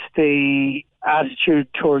 it's the attitude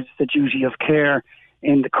towards the duty of care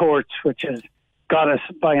in the courts which has got us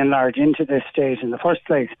by and large into this stage in the first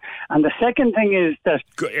place. And the second thing is that...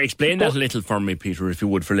 Explain that a little for me, Peter, if you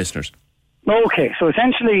would, for listeners. Okay, so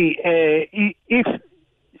essentially, if,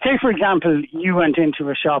 say for example, you went into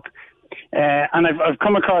a shop And I've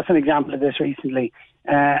come across an example of this recently.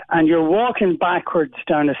 And you're walking backwards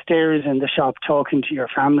down the stairs in the shop talking to your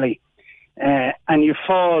family, and you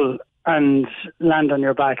fall and land on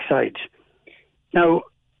your backside. Now,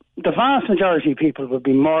 the vast majority of people would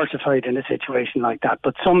be mortified in a situation like that,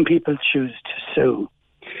 but some people choose to sue.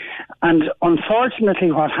 And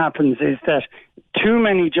unfortunately what happens is that too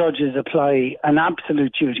many judges apply an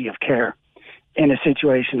absolute duty of care in a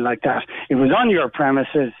situation like that. It was on your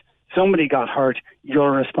premises, somebody got hurt,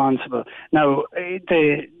 you're responsible. Now,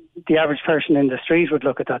 the average person in the street would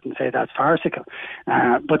look at that and say that's farcical.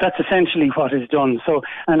 But that's essentially what is done. So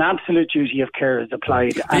an absolute duty of care is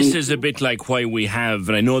applied. This is a bit like why we have,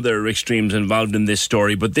 and I know there are extremes involved in this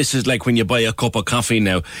story, but this is like when you buy a cup of coffee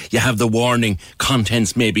now, you have the warning,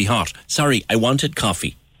 contents may be hot. Sorry, I wanted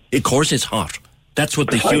coffee. Of course it's hot. That's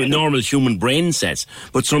what the normal human brain says.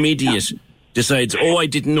 But some idiot decides, I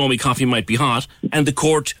didn't know my coffee might be hot, and the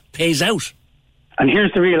court pays out. And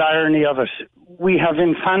here's the real irony of it. We have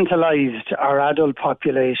infantilized our adult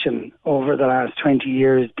population over the last 20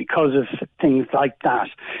 years because of things like that.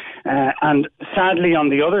 And sadly, on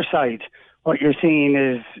the other side, what you're seeing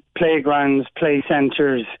is playgrounds, play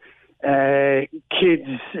centres, kids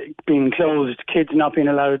being closed, kids not being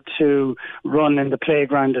allowed to run in the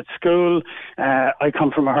playground at school. I come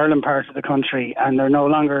from a hurling part of the country, and they're no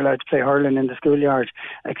longer allowed to play hurling in the schoolyard,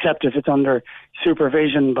 except if it's under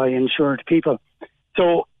supervision by insured people.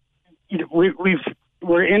 So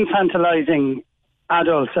we're infantilizing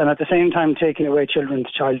adults and at the same time taking away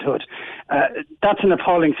children's childhood. That's an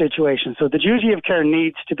appalling situation. So the duty of care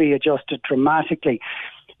needs to be adjusted dramatically.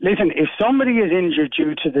 Listen, if somebody is injured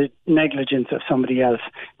due to the negligence of somebody else,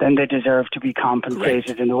 then they deserve to be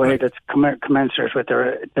compensated in a way that's commensurate with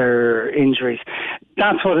their injuries.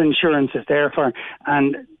 That's what insurance is there for,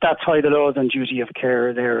 and that's why the laws on duty of care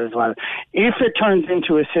are there as well. If it turns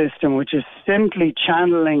into a system which is simply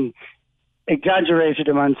channeling exaggerated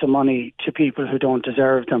amounts of money to people who don't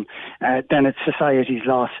deserve them, then it's society's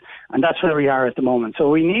loss. And that's where we are at the moment. So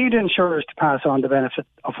we need insurers to pass on the benefit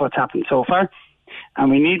of what's happened so far.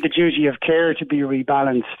 And we need the duty of care to be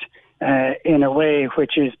rebalanced in a way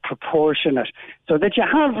which is proportionate, so that you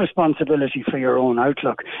have responsibility for your own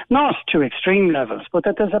outlook, not to extreme levels, but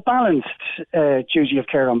that there's a balanced duty of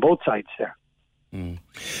care on both sides there.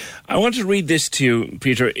 I want to read this to you,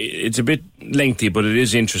 Peter. It's a bit lengthy, but it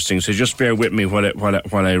is interesting, so just bear with me while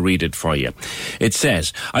I read it for you. It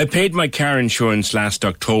says, I paid my car insurance last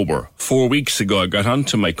October. 4 weeks ago, I got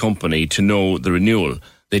onto my company to know the renewal.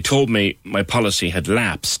 They told me my policy had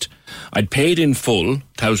lapsed. I'd paid in full,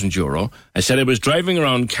 €1,000. I said I was driving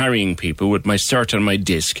around carrying people with my cert and my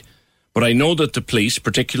disc, but I know that the police,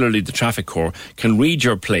 particularly the traffic corps, can read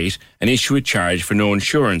your plate and issue a charge for no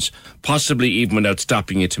insurance, possibly even without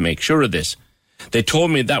stopping you to make sure of this. They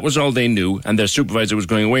told me that was all they knew and their supervisor was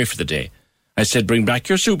going away for the day. I said, bring back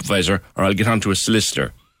your supervisor or I'll get onto a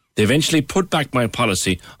solicitor. They eventually put back my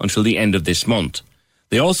policy until the end of this month.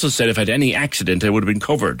 They also said if I had any accident, I would have been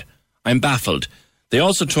covered. I'm baffled. They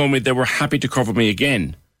also told me they were happy to cover me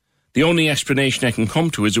again. The only explanation I can come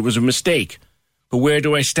to is it was a mistake. But where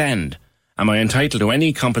do I stand? Am I entitled to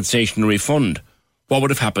any compensation or refund? What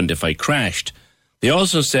would have happened if I crashed? They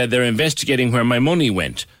also said they're investigating where my money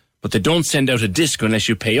went, but they don't send out a disc unless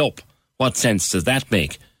you pay up. What sense does that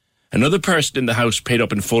make? Another person in the house paid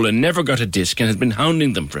up in full and never got a disc and has been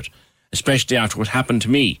hounding them for it, especially after what happened to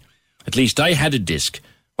me. At least I had a disc.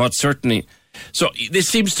 So this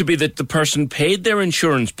seems to be that the person paid their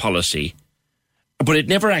insurance policy, but it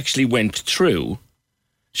never actually went through.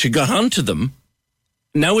 She got onto them.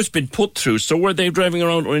 Now it's been put through, so were they driving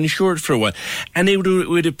around uninsured for a while? And it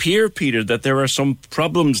would appear, Peter, that there are some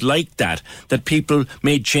problems like that people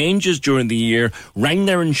made changes during the year, rang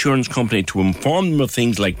their insurance company to inform them of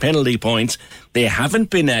things like penalty points. They haven't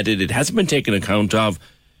been added. It hasn't been taken account of.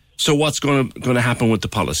 So what's going to happen with the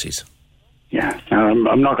policies? Yeah,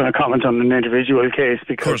 I'm not going to comment on an individual case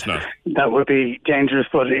because that would be dangerous,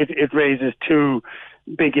 but it raises two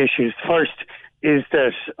big issues. First is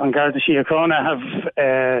that An Garda Síochána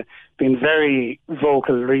have been very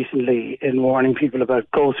vocal recently in warning people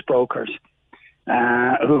about ghost brokers,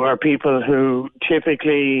 who are people who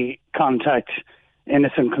typically contact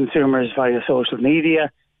innocent consumers via social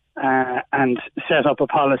media and set up a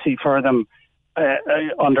policy for them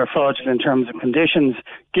under fraudulent terms and conditions,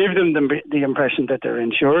 give them the impression that they're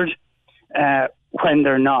insured when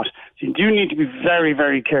they're not. So you do need to be very,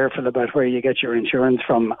 very careful about where you get your insurance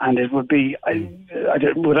from, and it would be,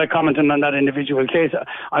 would I comment on that individual case?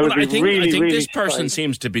 I think this person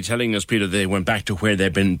seems to be telling us, Peter, they went back to where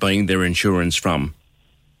they've been buying their insurance from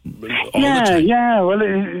all the time. Yeah, well,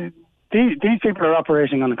 these people are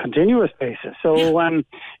operating on a continuous basis. So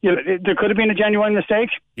there could have been a genuine mistake.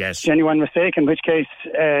 Yes. Genuine mistake, in which case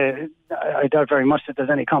I doubt very much that there's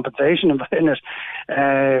any compensation in it.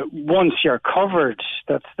 Once you're covered,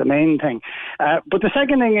 that's the main thing. But the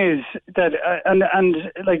second thing is that,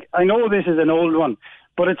 and like, I know this is an old one,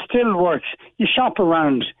 but it still works. You shop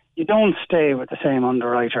around. You don't stay with the same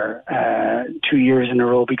underwriter 2 years in a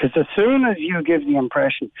row, because as soon as you give the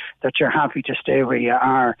impression that you're happy to stay where you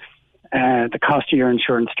are, the cost of your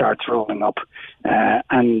insurance starts rolling up.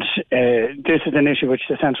 And this is an issue which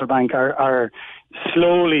the central bank are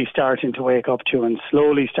slowly starting to wake up to and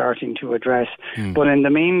slowly starting to address. But in the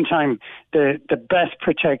meantime, the best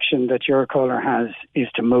protection that your caller has is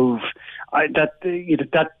to move.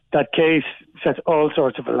 That case sets all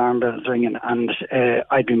sorts of alarm bells ringing, and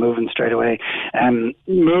I'd be moving straight away.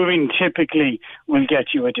 Moving typically will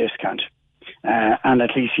get you a discount. And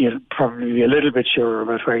at least you'll probably be a little bit sure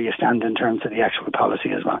about where you stand in terms of the actual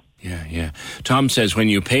policy as well. Yeah. Tom says, when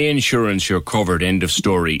you pay insurance, you're covered, end of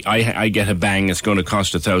story. I get a bang, it's going to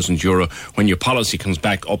cost €1,000. When your policy comes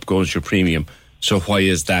back, up goes your premium. So why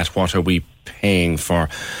is that? What are we paying for?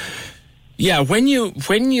 Yeah, when you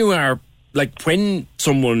are, like, when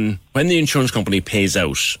the insurance company pays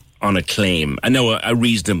out on a claim, I know a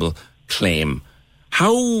reasonable claim,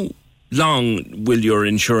 how long will your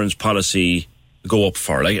insurance policy go up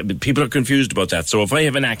for? Like, people are confused about that. So if I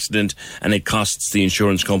have an accident and it costs the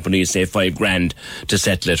insurance company, say, $5,000 to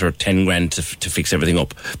settle it, or $10,000 to fix everything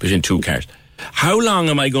up between two cars, how long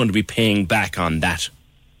am I going to be paying back on that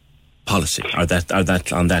policy, or that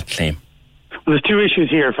on that claim? Well, there's two issues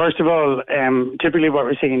here. First of all, typically what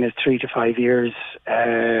we're seeing is 3 to 5 years.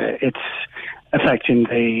 It's affecting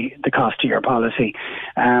the cost of your policy.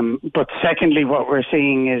 But secondly, what we're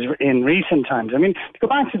seeing is in recent times, I mean, to go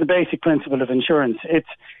back to the basic principle of insurance, it's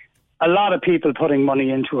a lot of people putting money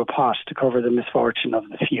into a pot to cover the misfortune of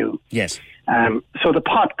the few. Yes. So the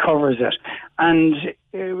pot covers it. And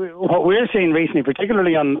what we're seeing recently,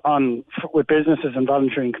 particularly with businesses and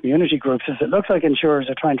voluntary and community groups, is it looks like insurers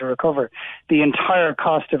are trying to recover the entire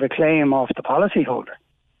cost of a claim off the policyholder.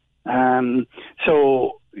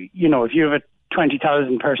 So, you know, if you have a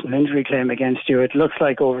 20,000 personal injury claim against you, it looks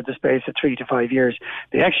like over the space of 3 to 5 years,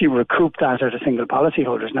 they actually recoup that out of single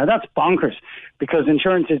policyholders. Now, that's bonkers, because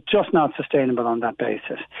insurance is just not sustainable on that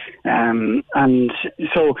basis. And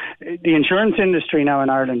so the insurance industry now in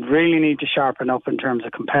Ireland really need to sharpen up in terms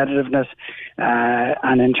of competitiveness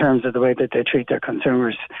and in terms of the way that they treat their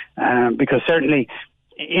consumers. Because certainly,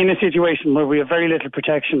 in a situation where we have very little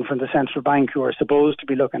protection from the central bank, who are supposed to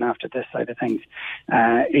be looking after this side of things,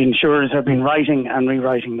 insurers have been writing and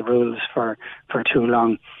rewriting the rules for too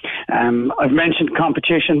long. I've mentioned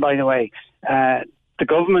competition, by the way. The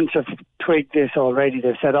government have twigged this already.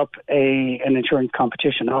 They've set up an insurance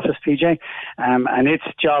competition office, PJ, and its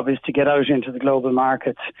job is to get out into the global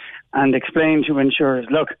markets and explain to insurers,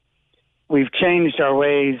 look, we've changed our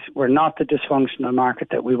ways. We're not the dysfunctional market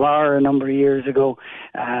that we were a number of years ago.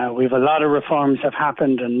 We've a lot of reforms have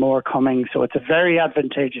happened and more coming. So it's a very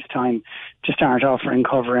advantageous time to start offering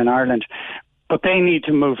cover in Ireland. But they need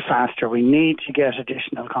to move faster. We need to get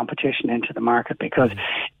additional competition into the market, because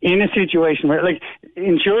in a situation where, like,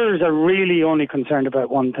 insurers are really only concerned about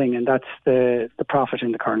one thing, and that's the profit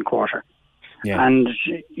in the current quarter. Yeah. And,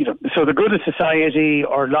 you know, so the good of society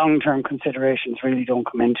or long-term considerations really don't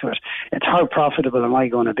come into it. It's how profitable am I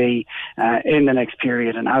going to be in the next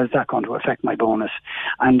period, and how is that going to affect my bonus?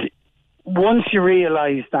 And once you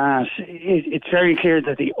realise that, it's very clear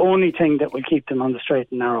that the only thing that will keep them on the straight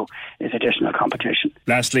and narrow is additional competition.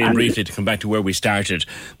 Lastly, and briefly, to come back to where we started,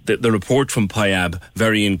 the report from PIAB,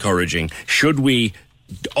 very encouraging. Should we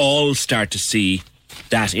all start to see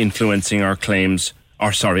that influencing our claims,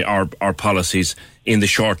 our policies in the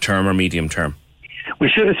short term or medium term? We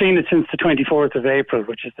should have seen it since the 24th of April,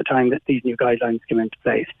 which is the time that these new guidelines came into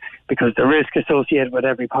place, because the risk associated with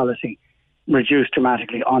every policy reduced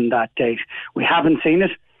dramatically on that date. We haven't seen it,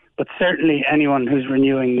 but certainly anyone who's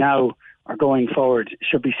renewing now or going forward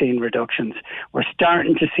should be seeing reductions. We're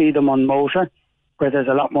starting to see them on motor, where there's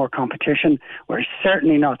a lot more competition. We're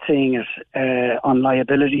certainly not seeing it on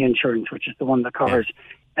liability insurance, which is the one that covers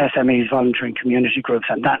SMEs, voluntary and community groups,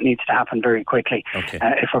 and that needs to happen very quickly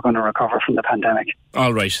if we're going to recover from the pandemic.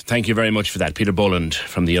 All right, thank you very much for that. Peter Boland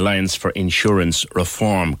from the Alliance for Insurance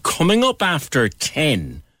Reform. Coming up after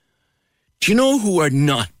 10, do you know who are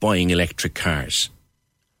not buying electric cars?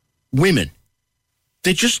 Women.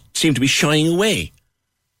 They just seem to be shying away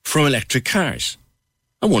from electric cars.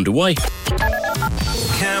 I wonder why.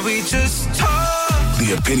 Can we just talk?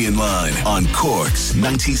 The Opinion Line on Cork's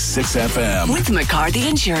 96 FM. With McCarthy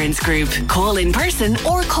Insurance Group. Call in person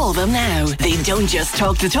or call them now. They don't just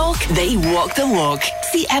talk the talk, they walk the walk.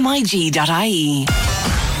 See MIG.ie.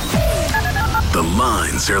 The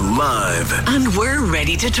lines are live. And we're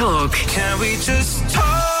ready to talk. Can we just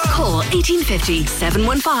talk? Call 1850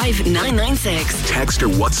 715 996. Text or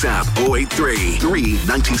WhatsApp 083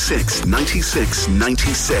 396 96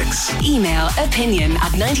 96. Email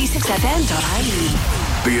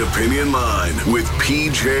opinion@96fm.ie. The Opinion Line with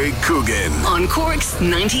PJ Coogan. On Cork's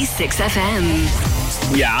 96 FM.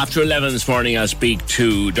 Yeah, after 11 this morning, I'll speak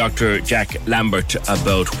to Dr. Jack Lambert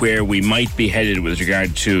about where we might be headed with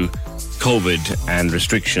regard to COVID and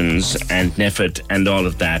restrictions and NPHET and all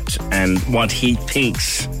of that, and what he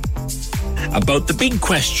thinks about the big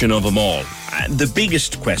question of them all, the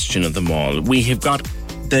biggest question of them all. We have got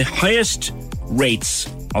the highest rates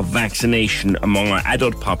of vaccination among our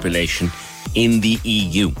adult population in the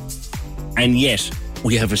EU, and yet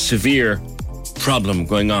we have a severe problem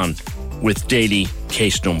going on with daily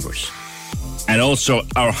case numbers, and also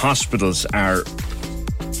our hospitals are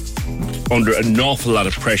under an awful lot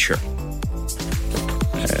of pressure.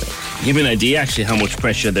 Give you an idea actually how much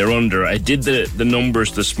pressure they're under. I did the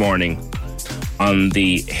numbers this morning on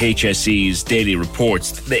the HSE's daily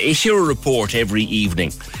reports. They issue a report every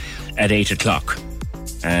evening at 8 o'clock,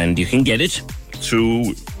 and you can get it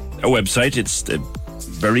through a website. It's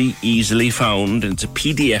very easily found. It's a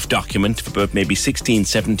PDF document of about maybe 16,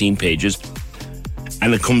 17 pages,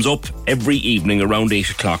 and it comes up every evening around 8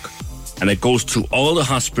 o'clock, and it goes through all the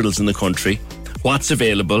hospitals in the country, what's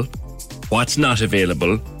available, what's not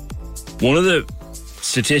available. One of the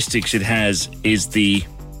statistics it has is the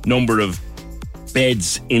number of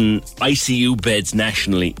beds in ICU beds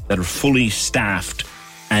nationally that are fully staffed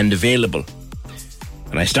and available.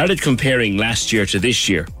 And I started comparing last year to this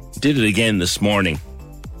year. Did it again this morning.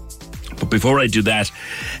 But before I do that,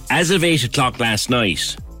 as of 8 o'clock last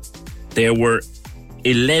night, there were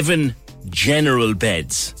 11 general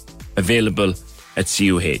beds available at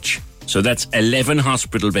CUH. So that's 11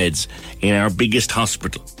 hospital beds in our biggest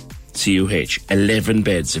hospital, CUH. 11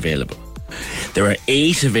 beds available. There are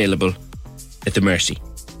 8 available at the Mercy.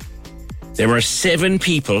 There are 7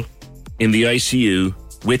 people in the ICU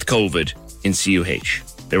with COVID in CUH.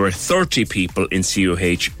 There are 30 people in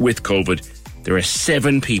CUH with COVID. There are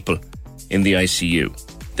 7 people in the ICU.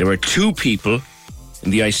 There are 2 people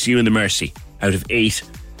in the ICU in the Mercy out of 8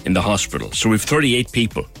 in the hospital. So we have 38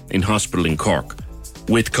 people in hospital in Cork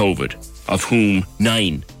with COVID, of whom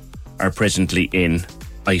 9 are presently in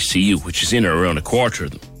ICU, which is in or around a quarter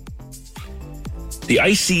of them. The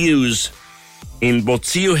ICUs in both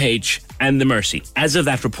CUH and the Mercy, as of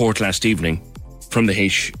that report last evening from the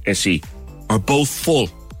HSE, are both full.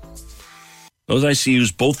 Those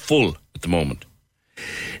ICUs both full at the moment.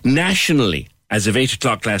 Nationally, as of 8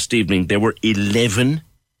 o'clock last evening, there were 11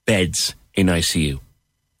 beds in ICU.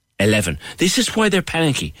 11. This is why they're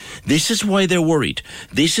panicky. This is why they're worried.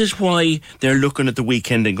 This is why they're looking at the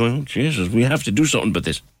weekend and going, Jesus, we have to do something about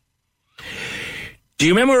this. Do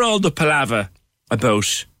you remember all the palaver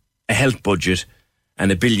about a health budget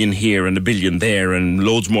and $1 billion here and $1 billion there and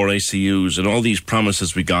loads more ICUs and all these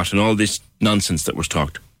promises we got and all this nonsense that was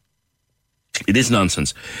talked? It is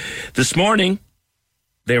nonsense. This morning,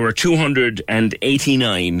 there were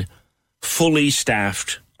 289 fully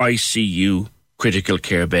staffed ICU critical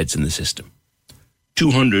care beds in the system.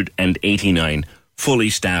 289 fully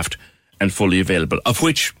staffed and fully available, of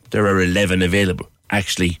which there are 11 available,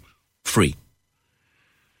 actually free.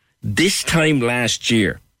 This time last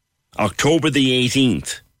year, October the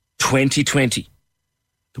 18th, 2020,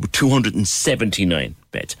 there were 279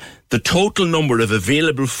 beds. The total number of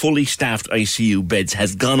available fully staffed ICU beds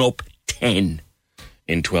has gone up 10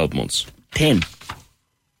 in 12 months. 10.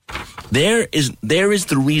 There is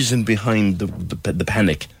the reason behind the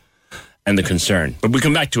panic and the concern. But we'll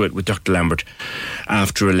come back to it with Dr. Lambert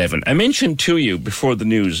after 11. I mentioned to you before the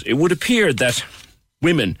news, it would appear that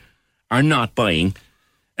women are not buying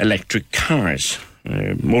electric cars.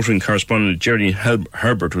 Motoring correspondent Jerry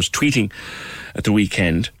Herbert was tweeting at the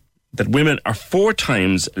weekend that women are 4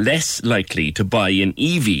 times less likely to buy an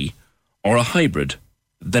EV or a hybrid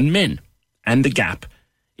than men. And the gap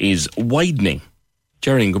is widening.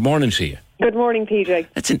 Jerry, good morning to you. Good morning, PJ.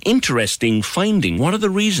 That's an interesting finding. What are the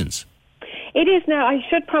reasons? It is now. I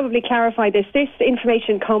should probably clarify this. This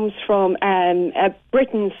information comes from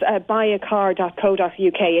Britain's buyacar.co.uk.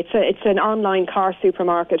 It's an online car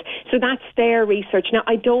supermarket. So that's their research. Now,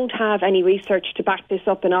 I don't have any research to back this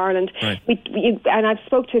up in Ireland. Right. And I've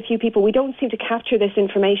spoke to a few people. We don't seem to capture this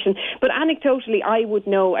information. But anecdotally, I would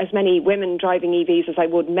know as many women driving EVs as I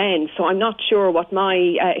would men. So I'm not sure what my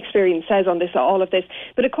experience says on all of this.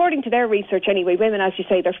 But according to their research anyway, women, as you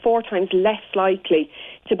say, they're 4 times less likely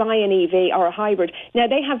to buy an EV or a hybrid. Now,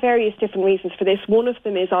 they have various different reasons for this. One of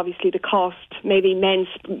them is obviously the cost. Maybe men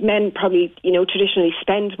probably, traditionally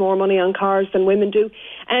spend more money on cars than women do.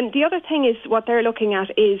 And the other thing is what they're looking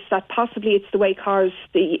at is that possibly it's the way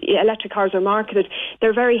the electric cars are marketed.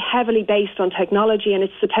 They're very heavily based on technology, and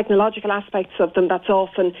it's the technological aspects of them that's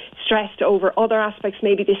often stressed over other aspects.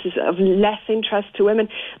 Maybe this is of less interest to women.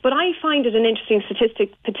 But I find it an interesting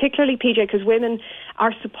statistic, particularly, PJ, because women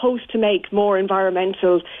are supposed to make more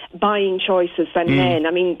environmental buying choices than men.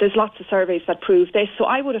 I mean, there's lots of surveys that prove this. So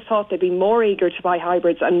I would have thought they'd be more eager to buy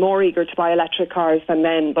hybrids and more eager to buy electric cars than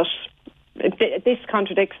men. But this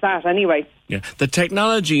contradicts that anyway. Yeah, the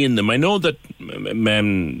technology in them. I know that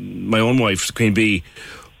my own wife, Queen Bee,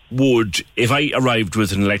 would, if I arrived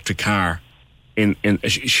with an electric car,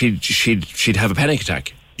 she'd have a panic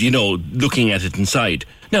attack. Looking at it inside.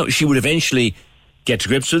 Now, she would eventually get to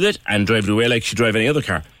grips with it and drive it away like she'd drive any other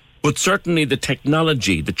car. But certainly the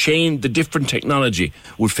technology, the different technology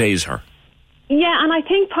would faze her. Yeah, and I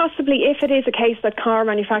think possibly if it is a case that car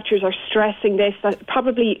manufacturers are stressing this, that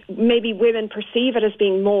probably maybe women perceive it as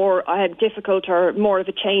being more difficult or more of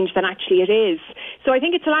a change than actually it is. So I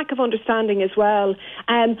think it's a lack of understanding as well.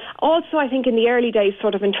 Also, I think in the early days,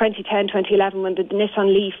 sort of in 2010, 2011, when the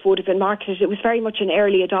Nissan Leaf would have been marketed, it was very much an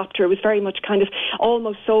early adopter. It was very much kind of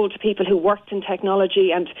almost sold to people who worked in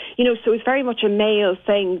technology. And, so it was very much a male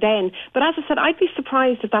thing then. But as I said, I'd be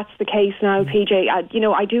surprised if that's the case now, PJ. I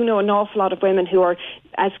do know an awful lot of women who are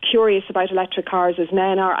as curious about electric cars as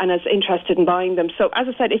men are and as interested in buying them. So, as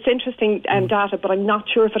I said, it's interesting data, but I'm not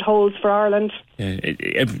sure if it holds for Ireland. Yeah,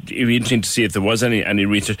 it'd be interesting to see if there was any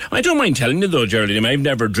research. I don't mind telling you, though, Geraldine, I've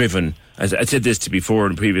never driven, as I said this to before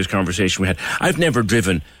in a previous conversation we had, I've never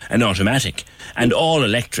driven an automatic, and all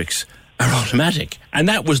electrics are automatic. And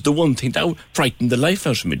that was the one thing that frightened the life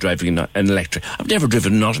out of me, driving an electric. I've never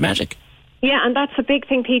driven an automatic. Yeah, and that's a big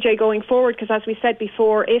thing, PJ, going forward, because as we said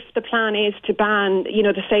before, if the plan is to ban,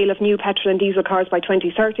 the sale of new petrol and diesel cars by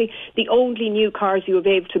 2030, the only new cars you will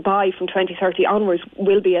be able to buy from 2030 onwards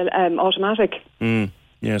will be automatic.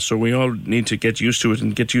 Yeah, so we all need to get used to it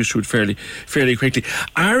and get used to it fairly quickly.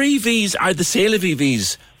 Are the sale of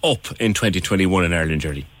EVs up in 2021 in Ireland,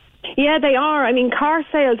 Geraldine? Yeah, they are. I mean, car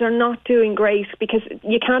sales are not doing great because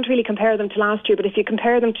you can't really compare them to last year. But if you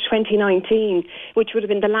compare them to 2019, which would have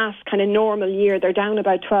been the last kind of normal year, they're down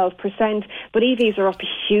about 12%. But EVs are up a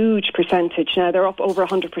huge percentage now. They're up over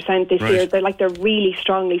 100% this year. They're really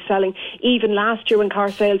strongly selling. Even last year when car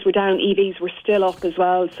sales were down, EVs were still up as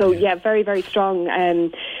well. So, yeah, very, very strong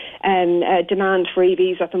demand for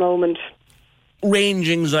EVs at the moment. Range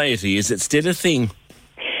anxiety, is it still a thing?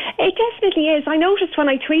 It definitely is. I noticed when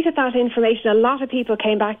I tweeted that information, a lot of people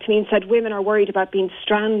came back to me and said women are worried about being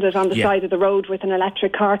stranded on the side of the road with an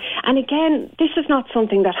electric car. And again, this is not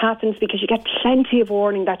something that happens because you get plenty of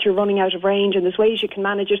warning that you're running out of range, and there's ways you can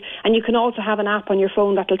manage it. And you can also have an app on your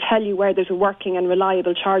phone that will tell you where there's a working and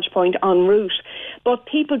reliable charge point en route. But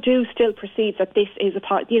people do still perceive that this is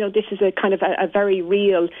this is a kind of a very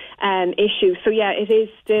real issue. So yeah, it is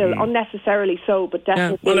still unnecessarily so, but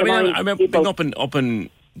definitely. Yeah. Well, I remember being up in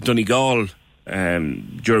Donegal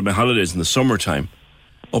during my holidays in the summertime,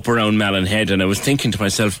 up around Malin Head, and I was thinking to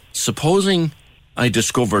myself, supposing I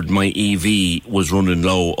discovered my EV was running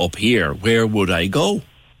low up here, where would I go?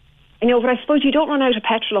 But I suppose you don't run out of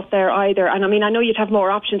petrol up there either. And I mean, I know you'd have more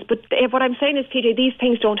options, but what I'm saying is, PJ, these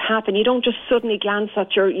things don't happen. You don't just suddenly glance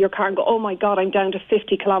at your car and go, oh my God, I'm down to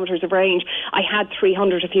 50 kilometres of range. I had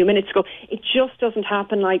 300 a few minutes ago. It just doesn't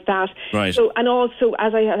happen like that. Right. So, and also,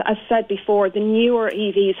 as I said before, the newer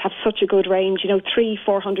EVs have such a good range.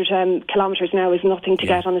 300-400 kilometres now is nothing to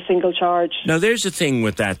get on a single charge. Now, there's the thing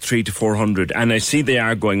with that 300 to 400, and I see they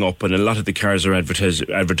are going up, and a lot of the cars are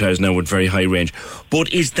advertised now with very high range.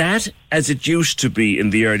 But is that as it used to be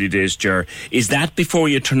in the early days, Ger? Is that before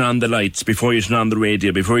you turn on the lights, before you turn on the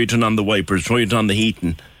radio, before you turn on the wipers, before you turn on the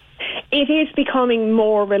heating? It is becoming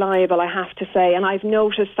more reliable, I have to say, and I've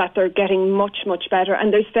noticed that they're getting much, much better.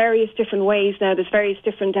 And there's various different ways now. There's various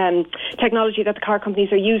different technology that the car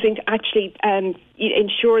companies are using to actually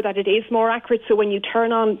ensure that it is more accurate. So when you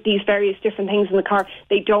turn on these various different things in the car,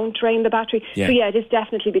 they don't drain the battery. Yeah. So it is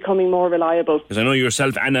definitely becoming more reliable. Because I know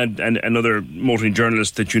yourself and another motoring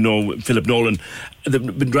journalist that you know, Philip Nolan,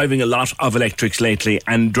 they've been driving a lot of electrics lately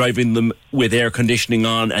and driving them with air conditioning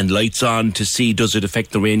on and lights on to see does it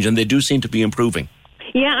affect the range, and they do seem to be improving.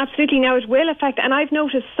 Yeah, absolutely. Now, it will affect, and I've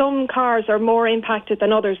noticed some cars are more impacted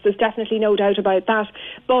than others. There's definitely no doubt about that.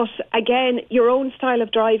 But again, your own style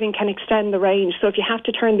of driving can extend the range. So if you have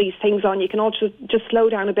to turn these things on, you can also just slow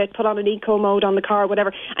down a bit, put on an eco mode on the car,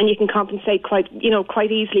 whatever, and you can compensate quite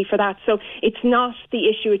easily for that. So it's not the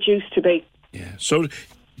issue it used to be. Yeah. So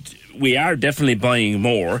we are definitely buying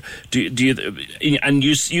more. Do you? And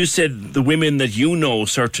you said the women that you know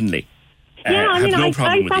certainly. That's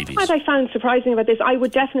what I found surprising about this. I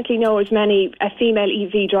would definitely know as many female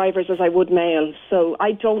EV drivers as I would male, so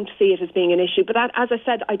I don't see it as being an issue. But that, as I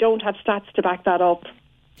said, I don't have stats to back that up.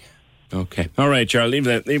 Okay. All right,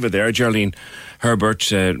 Geraldine, leave it there. Geraldine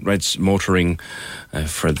Herbert writes motoring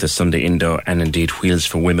for the Sunday Indo, and indeed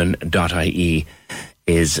wheelsforwomen.ie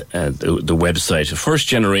is the website. The first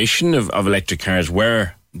generation of electric cars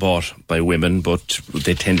were bought by women, but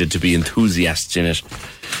they tended to be enthusiasts in it.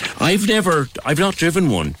 I've not driven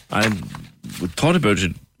one. I've thought about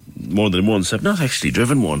it more than once. I've not actually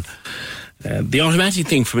driven one. The automatic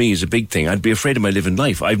thing for me is a big thing. I'd be afraid of my living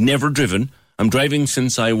life. I've never driven. I'm driving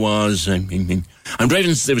since I was 20,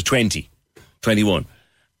 21,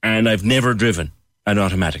 and I've never driven an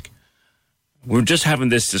automatic. We were just having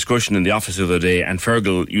this discussion in the office the other day, and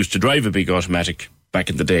Fergal used to drive a big automatic back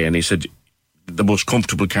in the day, and he said the most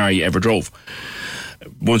comfortable car you ever drove.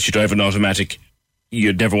 Once you drive an automatic,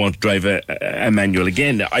 you'd never want to drive a manual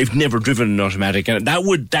again. I've never driven an automatic, and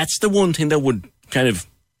that's the one thing that would kind of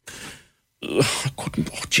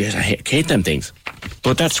I hate them things.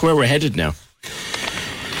 But that's where we're headed now.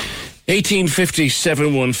 1850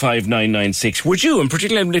 715 996. Would you, and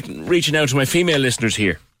particularly I'm reaching out to my female listeners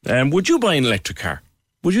here, would you buy an electric car?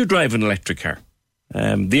 Would you drive an electric car?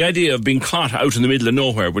 The idea of being caught out in the middle of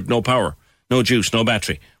nowhere with no power, no juice, no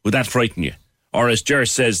battery, would that frighten you? Or as Ger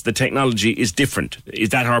says, the technology is different. Is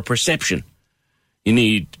that our perception?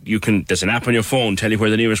 There's an app on your phone tell you where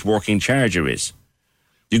the nearest working charger is.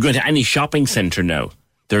 You go into any shopping centre now,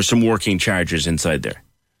 there's some working chargers inside there.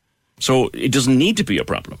 So it doesn't need to be a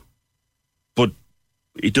problem. But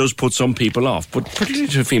it does put some people off, but particularly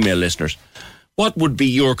to female listeners. What would be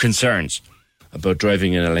your concerns about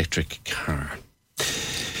driving an electric car?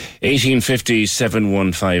 1850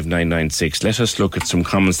 715 996. Let us look at some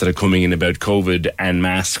comments that are coming in about COVID and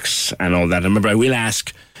masks and all that. And remember, I will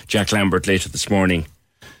ask Jack Lambert later this morning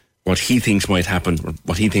what he thinks might happen, or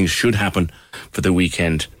what he thinks should happen for the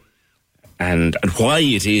weekend, and why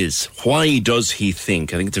it is. Why does he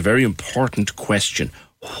think? I think it's a very important question.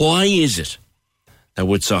 Why is it that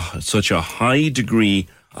with such a high degree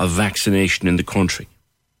of vaccination in the country,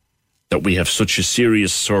 that we have such a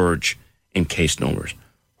serious surge in case numbers?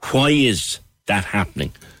 Why is that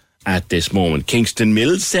happening at this moment? Kingston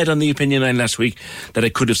Mills said on the Opinion Line last week that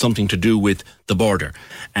it could have something to do with the border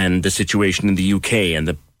and the situation in the UK and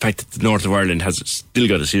the fact that the north of Ireland has still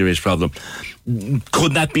got a serious problem.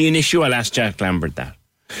 Could that be an issue? I'll ask Jack Lambert that.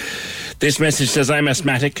 This message says, I'm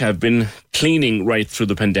asthmatic. I've been cleaning right through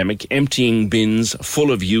the pandemic, emptying bins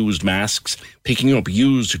full of used masks, picking up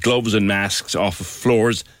used gloves and masks off of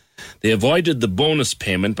floors. They avoided the bonus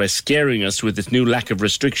payment by scaring us with this new lack of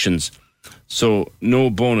restrictions. So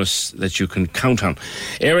no bonus that you can count on.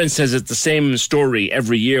 Aaron says it's the same story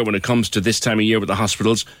every year when it comes to this time of year with the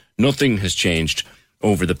hospitals. Nothing has changed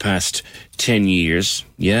over the past 10 years.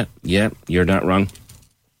 Yeah, you're not wrong.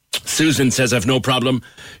 Susan says I've no problem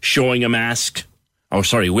wearing a mask or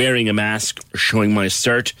showing my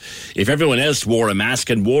cert. If everyone else wore a mask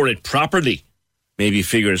and wore it properly, maybe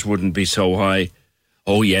figures wouldn't be so high.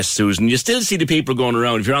 Oh yes, Susan, you still see the people going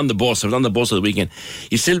around. If you're on the bus, I was on the bus at the weekend,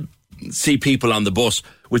 you still see people on the bus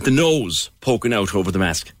with the nose poking out over the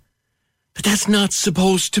mask. But that's not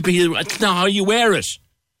supposed to be, that's not how you wear it.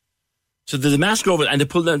 So the mask over, and they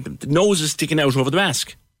pull the nose is sticking out over the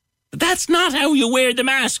mask. But that's not how you wear the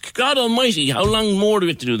mask. God almighty, how long more do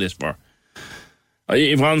we have to do this for?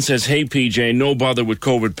 Yvonne says, hey PJ, no bother with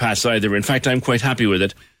COVID pass either. In fact, I'm quite happy with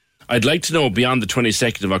it. I'd like to know, beyond the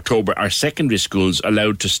 22nd of October, are secondary schools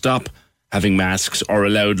allowed to stop having masks or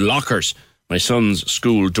allowed lockers? My son's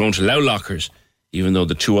school don't allow lockers, even though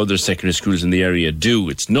the two other secondary schools in the area do.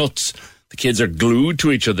 It's nuts. The kids are glued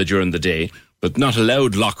to each other during the day, but not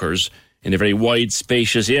allowed lockers in a very wide,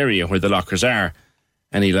 spacious area where the lockers are.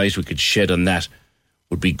 Any light we could shed on that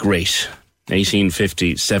would be great.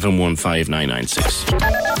 1850 715 996.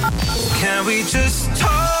 Can we just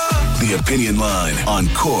talk? The Opinion Line on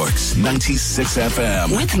Cork's 96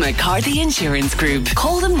 FM. With McCarthy Insurance Group.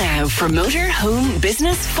 Call them now for motor, home,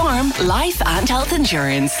 business, farm, life and health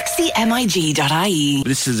insurance. See mig.ie.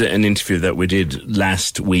 This is an interview that we did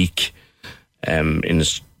last week in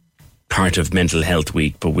part of Mental Health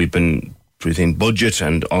Week, but we've been within budget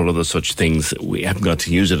and all of those such things. We haven't got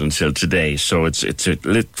to use it until today, so it's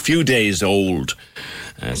a few days old.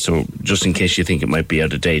 So just in case you think it might be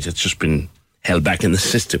out of date, it's just been held back in the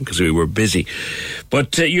system because we were busy.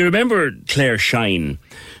 But you remember Claire Shine?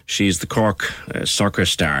 She's the Cork soccer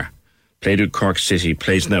star. Played with Cork City,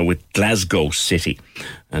 plays now with Glasgow City.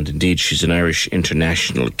 And indeed, she's an Irish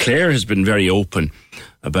international. Claire has been very open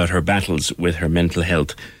about her battles with her mental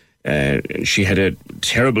health. She had a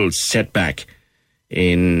terrible setback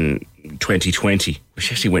in 2020.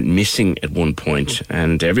 She actually went missing at one point,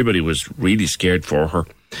 and everybody was really scared for her.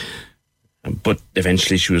 But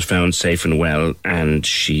eventually she was found safe and well, and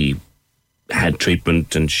she had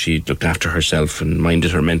treatment, and she looked after herself and minded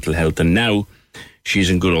her mental health, and now she's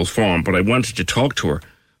in good old form. But I wanted to talk to her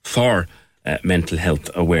for Mental Health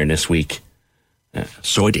Awareness Week.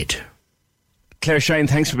 So I did. Claire Shine,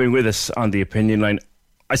 thanks for being with us on the Opinion Line.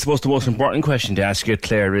 I suppose the most important question to ask you,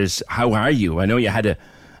 Claire, is how are you? I know you had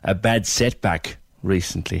a bad setback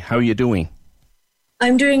recently. How are you doing?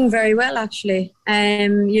 I'm doing very well, actually.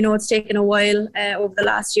 It's taken a while over the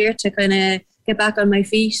last year to kind of get back on my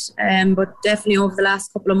feet, but definitely over the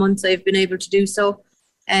last couple of months I've been able to do so.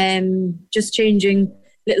 Just changing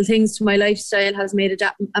little things to my lifestyle has made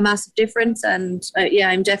a massive difference, and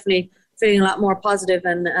I'm definitely feeling a lot more positive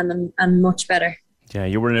and much better. Yeah,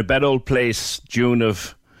 you were in a bad old place June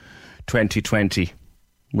of 2020.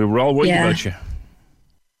 We were all worried about you.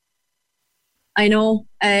 I know.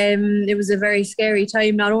 It was a very scary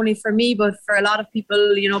time, not only for me, but for a lot of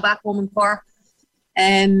people, back home in Cork.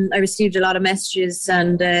 I received a lot of messages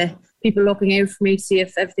and people looking out for me to see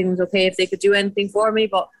if everything was okay, if they could do anything for me.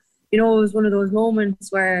 But, it was one of those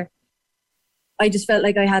moments where I just felt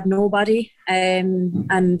like I had nobody.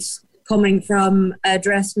 And coming from a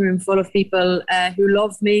dressing room full of people who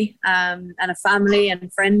love me and a family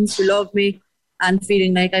and friends who love me, and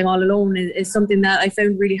feeling like I'm all alone is something that I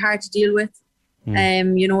found really hard to deal with.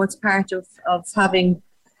 It's part of having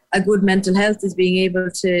a good mental health is being able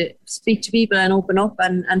to speak to people and open up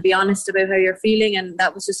and be honest about how you're feeling, and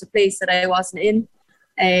that was just a place that I wasn't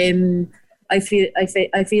in. I feel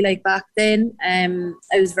like back then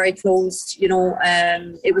I was very closed.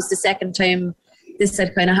 It was the second time this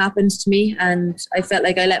had kind of happened to me, and I felt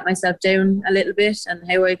like I let myself down a little bit,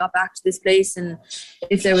 and how I got back to this place, and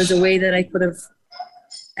if there was a way that I could have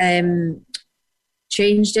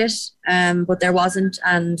changed it, but there wasn't.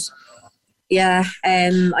 And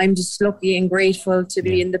I'm just lucky and grateful to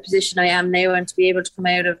be in the position I am now and to be able to come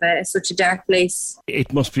out of such a dark place.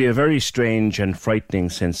 It must be a very strange and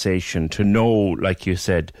frightening sensation to know, like you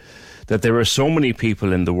said, that there are so many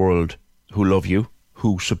people in the world who love you,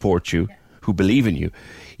 who support you, who believe in you,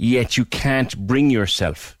 yet you can't bring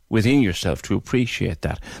yourself within yourself to appreciate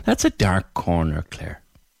that. That's a dark corner, Claire.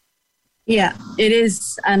 Yeah, it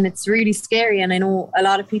is, and it's really scary, and I know a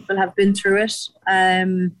lot of people have been through it.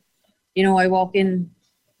 I walk in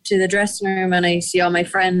to the dressing room and I see all my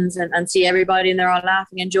friends and see everybody, and they're all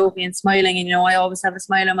laughing and joking and smiling, and I always have a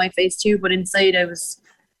smile on my face too, but inside I was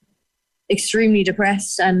extremely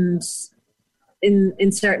depressed, and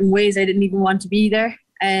in certain ways I didn't even want to be there,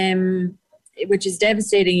 which is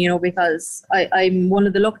devastating, because I'm one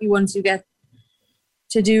of the lucky ones who get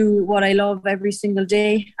to do what I love every single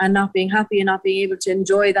day, and not being happy and not being able to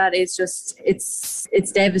enjoy that is just, it's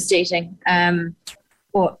devastating.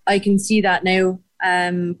 But I can see that now.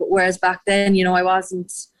 But whereas back then, I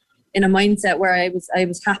wasn't in a mindset where I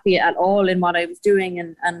was happy at all in what I was doing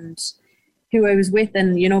and who I was with,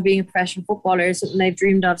 and being a professional footballer is something I've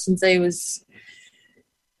dreamed of since I was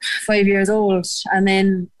 5 years old. And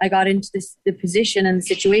then I got into the position and the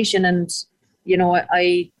situation, and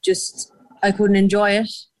I couldn't enjoy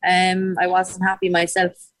it. I wasn't happy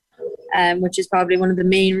myself, which is probably one of the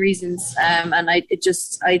main reasons. And I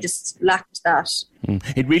just lacked that.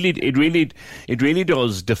 It really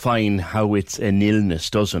does define how it's an illness,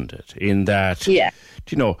 doesn't it? In that,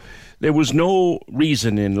 there was no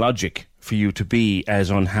reason in logic for you to be as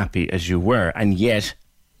unhappy as you were, and yet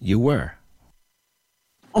you were.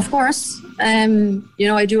 Of course. I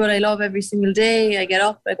do what I love every single day. I get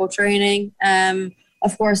up, I go training.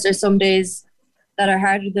 Of course, there's some days that are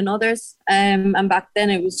harder than others. And back then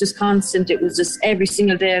it was just constant. It was just every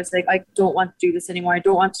single day I was like, I don't want to do this anymore. I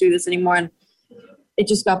don't want to do this anymore. And it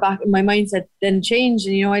just got back, my mindset then changed,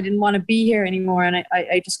 and I didn't want to be here anymore, and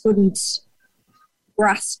I just couldn't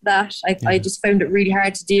grasp that. I just found it really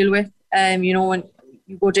hard to deal with. When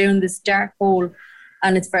you go down this dark hole,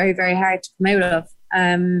 and it's very, very hard to come out of.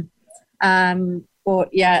 But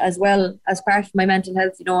yeah, as well as part of my mental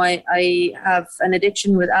health, I have an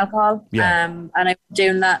addiction with alcohol, and I'm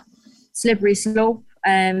down that slippery slope.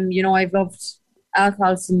 I've loved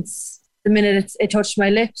alcohol since the minute it touched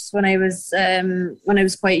my lips when I was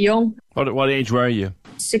quite young. What age were you?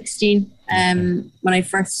 16. When I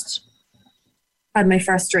first had my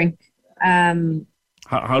first drink.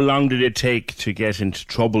 How long did it take to get into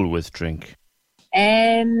trouble with drink?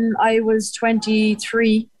 I was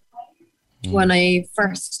 23 when I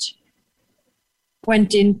first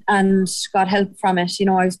went in and got help from it.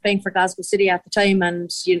 I was playing for Glasgow City at the time,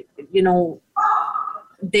 and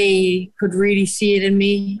they could really see it in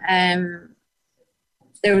me.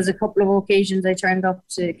 There was a couple of occasions I turned up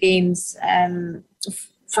to games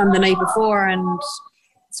from the night before and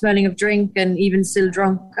smelling of drink and even still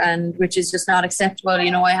drunk, and which is just not acceptable.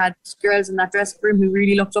 I had girls in that dressing room who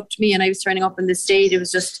really looked up to me, and I was turning up in this stage. It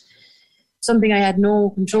was just something I had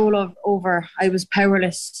no control over. I was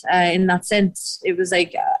powerless in that sense. It was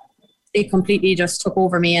like it completely just took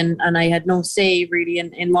over me, and I had no say really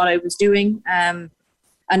in what I was doing. And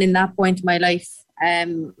in that point in my life,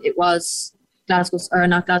 it was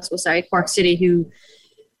Cork City who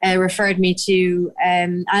referred me to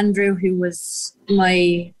Andrew, who was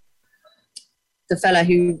the fella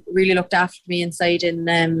who really looked after me inside in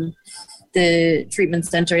the treatment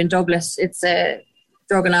centre in Douglas. It's a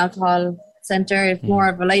drug and alcohol centre. It's more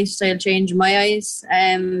of a lifestyle change in my eyes.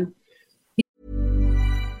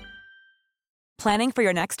 Planning for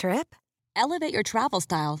your next trip? Elevate your travel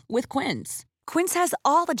style with Quince. Quince has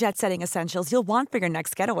all the jet-setting essentials you'll want for your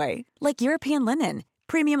next getaway, like European linen,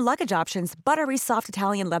 premium luggage options, buttery soft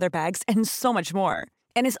Italian leather bags, and so much more.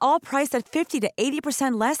 And is all priced at 50 to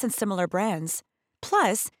 80% less than similar brands.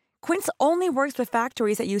 Plus, Quince only works with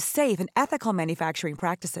factories that use safe and ethical manufacturing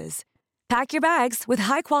practices. Pack your bags with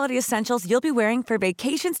high-quality essentials you'll be wearing for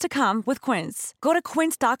vacations to come with Quince. Go to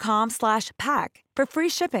quince.com/pack for free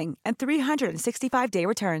shipping and 365-day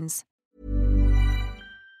returns.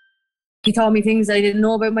 He taught me things I didn't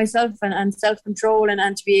know about myself, and self-control,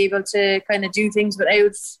 and to be able to kind of do things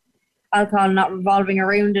without alcohol, not revolving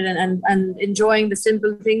around it, and enjoying the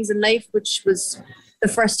simple things in life, which was the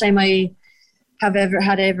first time I have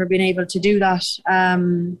ever been able to do that.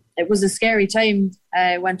 It was a scary time.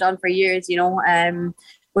 It went on for years,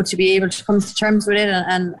 but to be able to come to terms with it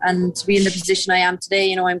and to be in the position I am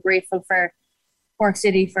today, I'm grateful for Cork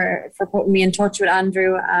City for putting me in touch with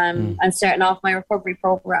Andrew and starting off my recovery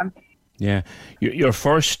program. Yeah. Your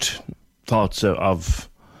first thoughts of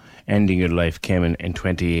ending your life came in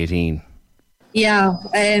 2018. Yeah.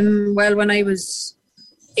 Well, when I was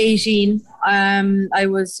 18, I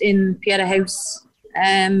was in Pieta House.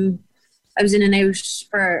 I was in and out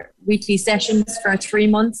for weekly sessions for 3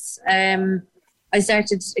 months. I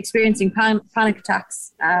started experiencing panic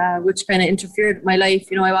attacks, which kind of interfered with my life.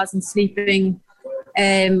 I wasn't sleeping.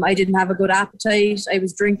 I didn't have a good appetite. I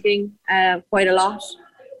was drinking quite a lot.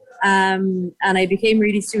 And I became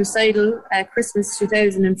really suicidal at Christmas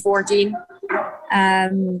 2014.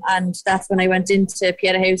 And that's when I went into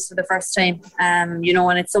Pieta House for the first time. And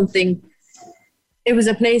it's something, it was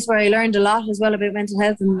a place where I learned a lot as well about mental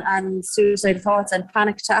health and suicidal thoughts and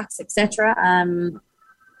panic attacks, etc.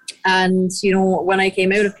 And when I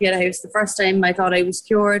came out of Pieta House the first time, I thought I was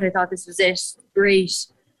cured. I thought this was it. Great.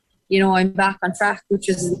 I'm back on track, which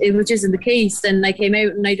isn't the case. And I came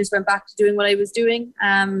out and I just went back to doing what I was doing.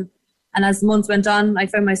 And as the months went on, I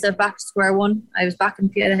found myself back to square one. I was back in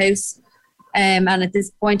Pieta House. And at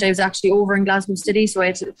this point, I was actually over in Glasgow City. So I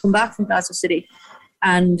had to come back from Glasgow City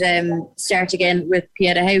and start again with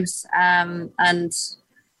Pieta House.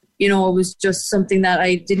 It was just something that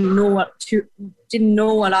I didn't know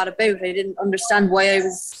a lot about. I didn't understand why I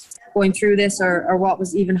was going through this or what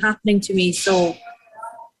was even happening to me. So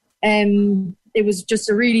it was just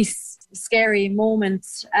a really scary moment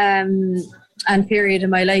and period in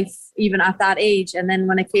my life, even at that age. And then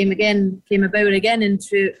when it came about again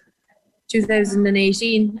into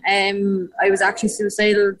 2018, I was actually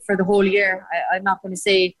suicidal for the whole year. I'm not going to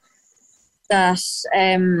say that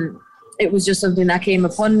it was just something that came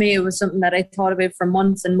upon me. It was something that I thought about for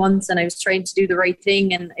months and months, and I was trying to do the right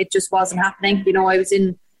thing, and it just wasn't happening. I was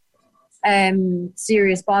in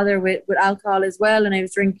serious bother with alcohol as well, and I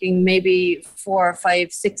was drinking maybe 4,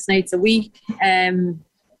 5, 6 nights a week.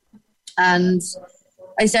 And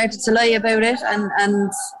I started to lie about it,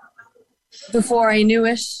 and before I knew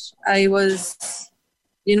it, I was,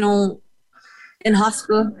 in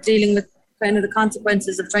hospital dealing with kind of the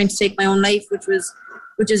consequences of trying to take my own life, which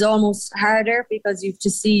is almost harder because you have to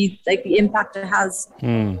see like the impact it has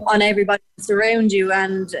on everybody that's around you,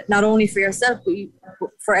 and not only for yourself but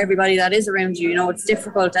for everybody that is around you. It's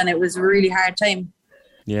difficult, and it was a really hard time.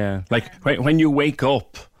 Yeah, like when you wake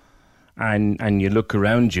up and you look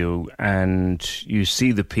around you and you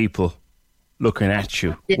see the people looking at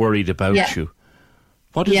you, worried about you,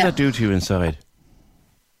 what does that do to you inside?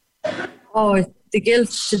 Oh, the guilt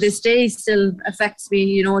to this day still affects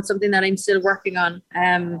me. It's something that I'm still working on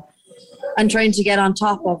and trying to get on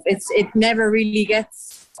top of. It never really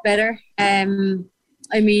gets better. I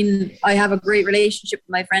have a great relationship with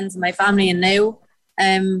my friends and my family and now,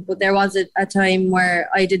 but there was a time where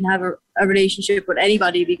I didn't have a relationship with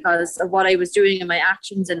anybody because of what I was doing and my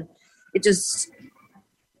actions, and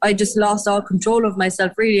I just lost all control of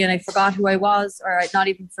myself really, and I forgot who I was, or I not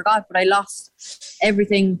even forgot, but I lost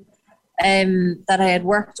everything that I had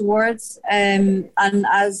worked towards, and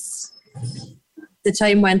as the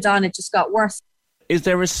time went on, it just got worse. Is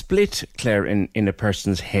there a split, Claire, in a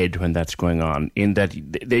person's head when that's going on, in that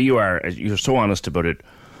there you are, you're so honest about it,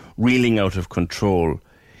 reeling out of control?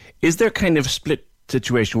 Is there kind of split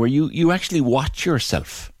situation where you actually watch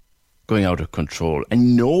yourself going out of control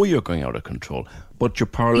and know you're going out of control, but you're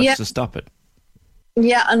powerless to stop it?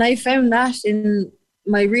 Yeah, and I found that in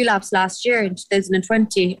my relapse last year in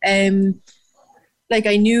 2020. I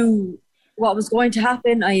knew what was going to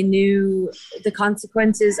happen. I knew the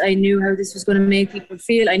consequences. I knew how this was going to make people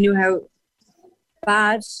feel. I knew how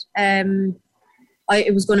bad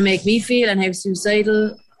it was going to make me feel and how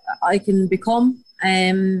suicidal I can become.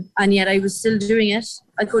 And yet I was still doing it.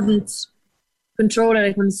 I couldn't control it.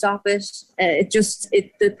 I couldn't stop it.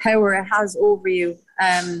 The power it has over you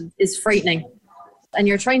is frightening. And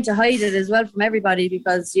you're trying to hide it as well from everybody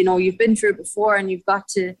because, you've been through it before and you've got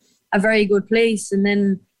to a very good place. And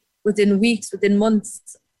then within weeks, within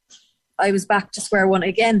months, I was back to square one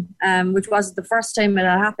again, which wasn't the first time that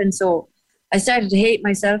happened. So I started to hate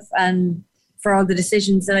myself and for all the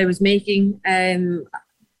decisions that I was making.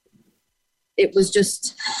 It was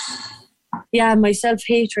just, my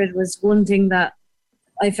self-hatred was one thing that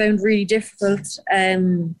I found really difficult.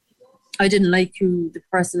 I didn't like the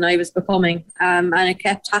person I was becoming, and it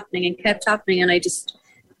kept happening, and I just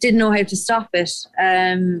didn't know how to stop it.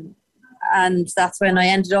 And that's when I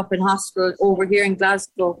ended up in hospital over here in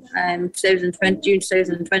Glasgow, June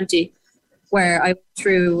 2020, where I went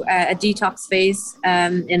through a detox phase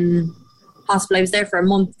in hospital. I was there for a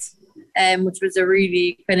month, which was a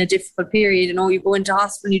really kind of difficult period. You go into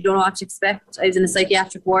hospital, you don't know what to expect. I was in a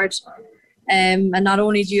psychiatric ward. And not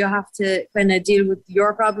only do you have to kind of deal with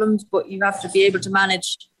your problems, but you have to be able to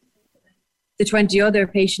manage the 20 other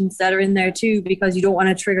patients that are in there too, because you don't want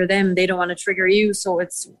to trigger them. They don't want to trigger you. So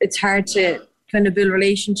it's hard to kind of build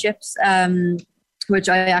relationships, which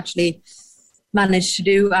I actually managed to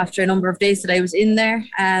do after a number of days that I was in there,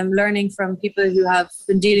 learning from people who have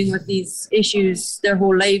been dealing with these issues their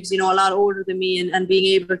whole lives, a lot older than me, and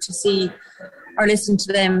being able to see or listen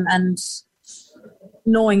to them and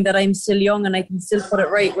knowing that I'm still young and I can still put it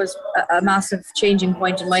right was a massive changing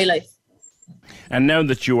point in my life. And now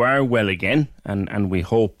that you are well again, and we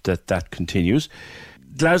hope that continues,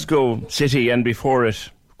 Glasgow City and before it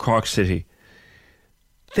Cork City,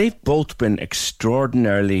 they've both been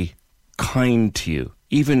extraordinarily kind to you,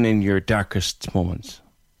 even in your darkest moments.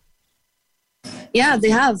 Yeah, they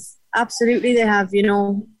have. Absolutely, they have,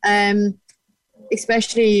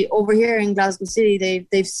 especially over here in Glasgow City,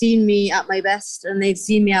 they've seen me at my best and they've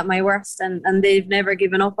seen me at my worst, and they've never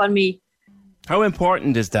given up on me. How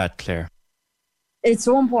important is that, Claire? It's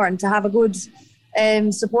so important to have a good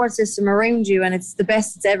support system around you, and it's the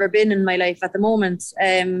best it's ever been in my life at the moment.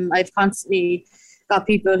 I've constantly got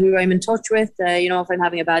people who I'm in touch with, if I'm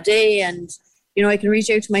having a bad day, and, I can reach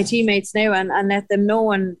out to my teammates now and let them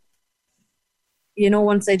know. And,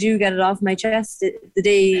 once I do get it off my chest, the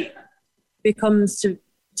day becomes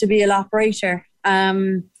to be a lot brighter,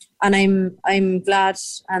 and I'm glad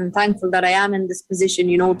and thankful that I am in this position,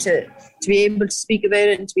 to be able to speak about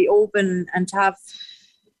it and to be open and to have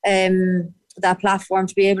that platform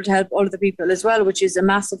to be able to help other people as well, which is a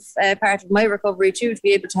massive part of my recovery too, to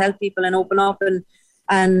be able to help people and open up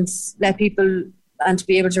and let people, and to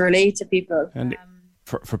be able to relate to people. And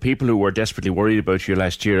for people who were desperately worried about you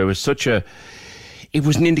last year, it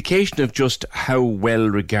was an indication of just how well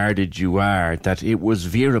regarded you are, that it was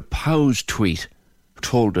Vera Pauw's tweet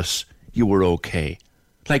told us you were okay.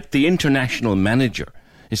 Like the international manager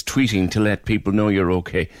is tweeting to let people know you're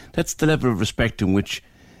okay. That's the level of respect in which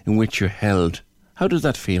you're held. How does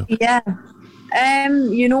that feel? Yeah.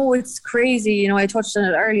 It's crazy. I touched on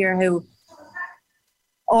it earlier, how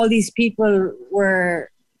all these people were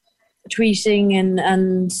tweeting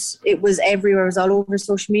and it was everywhere. It was all over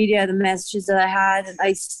social media, the messages that I had, and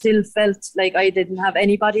I still felt like I didn't have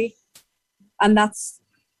anybody. And that's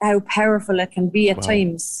how powerful it can be at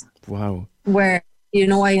times. Wow. Where,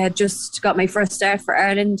 I had just got my first start for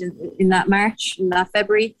Ireland in that March, in that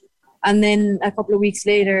February. And then a couple of weeks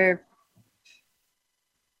later,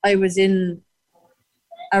 I was in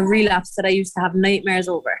a relapse that I used to have nightmares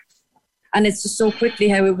over. And it's just so quickly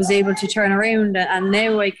how it was able to turn around. And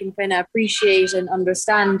now I can kind of appreciate and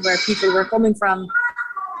understand where people were coming from,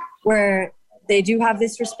 where they do have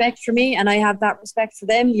this respect for me and I have that respect for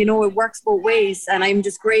them. It works both ways. And I'm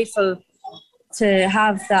just grateful to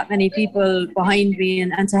have that many people behind me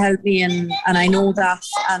and to help me. And I know that,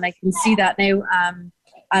 and I can see that now.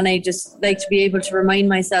 And I just like to be able to remind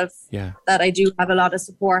myself that I do have a lot of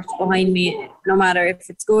support behind me, no matter if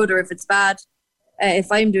it's good or if it's bad.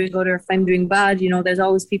 If I'm doing good or if I'm doing bad, there's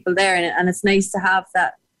always people there. And it's nice to have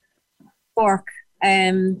that Cork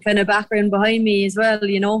kind of background behind me as well,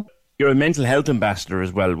 You're a mental health ambassador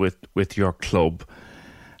as well with your club.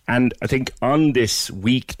 And I think on this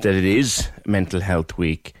week that it is Mental Health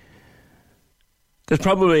Week, there's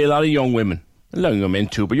probably a lot of young women, a lot of young men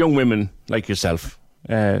too, but young women like yourself.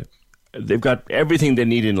 They've got everything they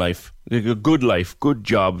need in life. They've got a good life, good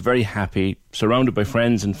job, very happy, surrounded by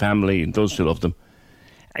friends and family and those who love them.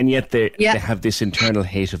 And yet they have this internal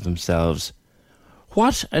hate of themselves.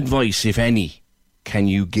 What advice, if any, can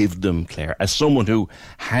you give them, Claire, as someone who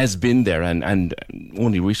has been there and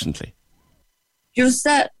only recently? Just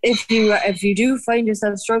that if you do find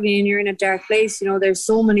yourself struggling and you're in a dark place, there's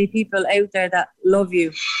so many people out there that love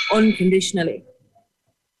you unconditionally.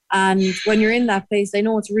 And when you're in that place, I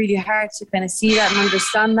know it's really hard to kind of see that and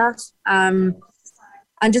understand that.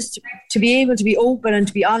 And just to be able to be open and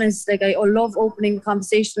to be honest, like I love opening the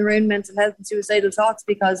conversation around mental health and suicidal thoughts,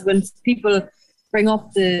 because when people bring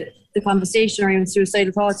up the conversation around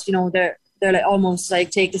suicidal thoughts, they're like almost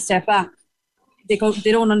like take a step back. They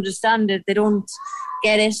don't understand it. They don't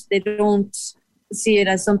get it. They don't see it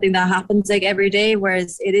as something that happens like every day,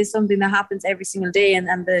 whereas it is something that happens every single day. And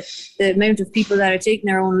the amount of people that are taking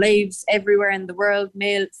their own lives everywhere in the world,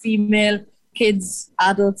 male, female, kids,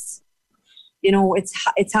 adults,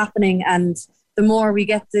 it's happening. And the more we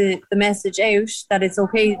get the message out that it's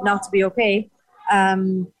okay not to be okay,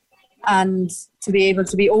 and to be able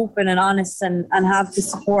to be open and honest and have the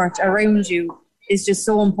support around you is just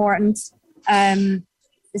so important.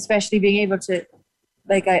 Especially being able to,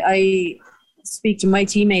 like I speak to my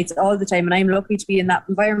teammates all the time, and I'm lucky to be in that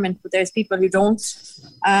environment, but there's people who don't,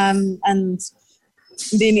 and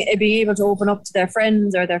being able to open up to their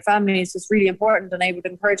friends or their family is just really important. And I would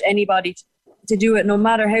encourage anybody to do it, no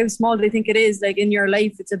matter how small they think it is. Like in your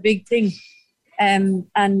life, it's a big thing, and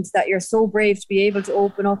that you're so brave to be able to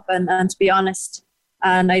open up and to be honest.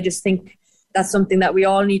 And I just think that's something that we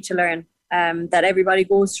all need to learn, that everybody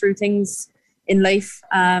goes through things in life,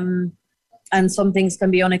 and some things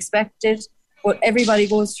can be unexpected, but everybody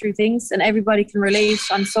goes through things and everybody can relate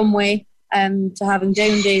on some way to having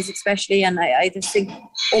down days especially. And I just think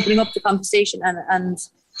opening up the conversation and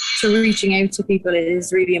to reaching out to people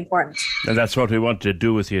is really important. And that's what we wanted to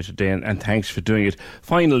do with you today, and thanks for doing it.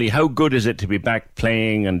 Finally, how good is it to be back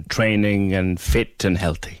playing and training and fit and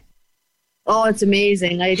healthy? Oh, it's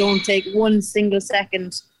amazing. I don't take one single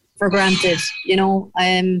second for granted.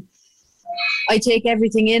 I take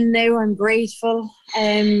everything in now. I'm grateful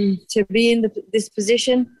to be in this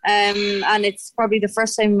position, and it's probably the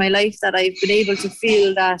first time in my life that I've been able to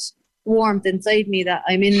feel that warmth inside me, that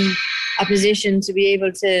I'm in a position to be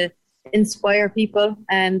able to inspire people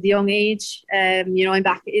and the young age. I'm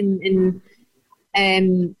back in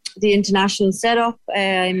the international setup.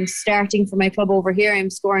 I'm starting for my club over here. I'm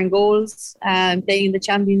scoring goals, playing in the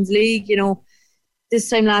Champions League. This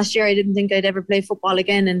time last year I didn't think I'd ever play football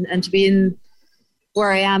again, and to be in where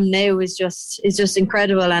I am now is just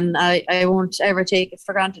incredible, and I won't ever take it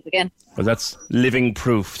for granted again. Well, that's living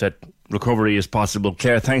proof that recovery is possible.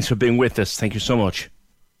 Claire, thanks for being with us. Thank you so much.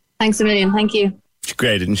 Thanks a million. Thank you. It's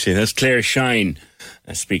great, didn't she? That's Claire Shine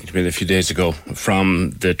speaking to me a few days ago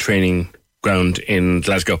from the training ground in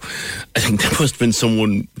Glasgow. I think there must have been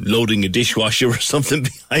someone loading a dishwasher or something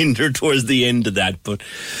behind her towards the end of that, but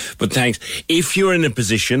thanks. If you're in a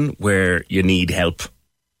position where you need help,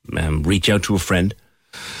 reach out to a friend,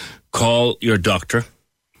 call your doctor,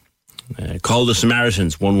 call the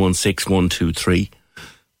Samaritans 116 123,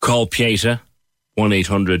 call Pieta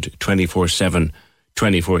 1-800-24-7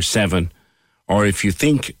 24/7, or if you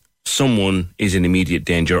think someone is in immediate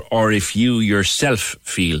danger, or if you yourself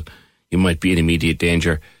feel you might be in immediate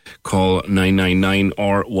danger, call 999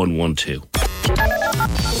 or 112.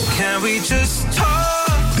 Can we just talk?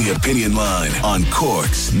 The Opinion Line on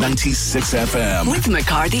Cork's 96 FM. With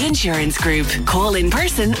McCarthy Insurance Group. Call in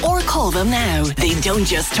person or call them now. They don't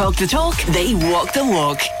just talk the talk, they walk the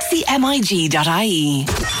walk. See MIG.ie.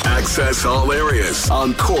 Access all areas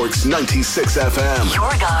on Cork's 96 FM. Your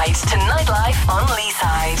guide to nightlife on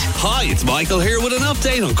Leeside. Hi, it's Michael here with an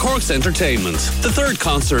update on Cork's entertainment. The third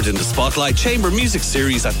concert in the Spotlight Chamber Music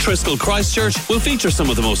Series at Triskel Christchurch will feature some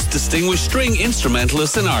of the most distinguished string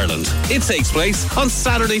instrumentalists in Ireland. It takes place on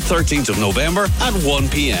Saturday 13th of November at 1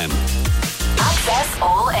 p.m. Access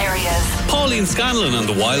all areas. Pauline Scanlon and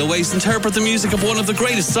the Whileaways interpret the music of one of the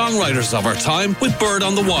greatest songwriters of our time with Bird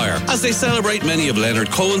on the Wire as they celebrate many of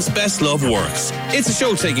Leonard Cohen's best-loved works. It's a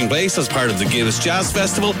show taking place as part of the Guinness Jazz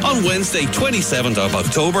Festival on Wednesday 27th of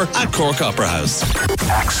October at Cork Opera House.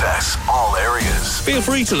 Access all areas. Feel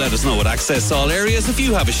free to let us know at Access All Areas if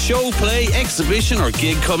you have a show, play, exhibition or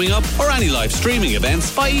gig coming up, or any live streaming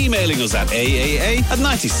events by emailing us at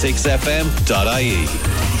aaa@96fm.ie.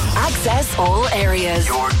 Access all areas.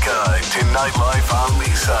 Your guide to nightlife on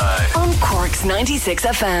Leeside. On Cork's 96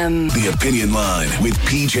 FM. The Opinion Line with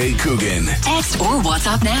PJ Coogan. Text or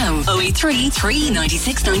WhatsApp now. 083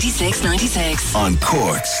 396 96 96. On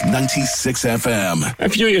Cork's 96 FM. A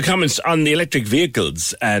few of your comments on the electric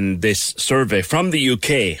vehicles and this survey from the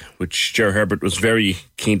UK, which Ger Herbert was very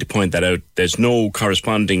keen to point that out. There's no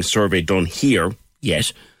corresponding survey done here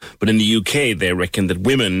yet, but in the UK they reckon that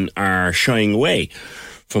women are shying away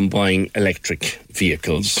from buying electric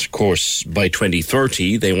vehicles. Of course, by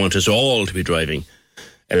 2030, they want us all to be driving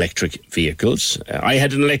electric vehicles. I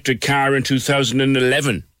had an electric car in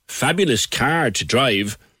 2011. Fabulous car to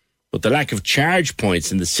drive, but the lack of charge points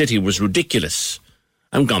in the city was ridiculous.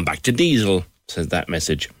 I'm gone back to diesel, says that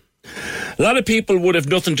message. A lot of people would have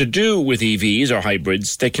nothing to do with EVs or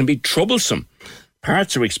hybrids. They can be troublesome.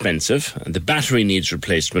 Parts are expensive and the battery needs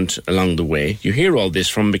replacement along the way. You hear all this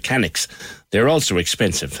from mechanics. They're also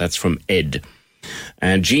expensive. That's from Ed.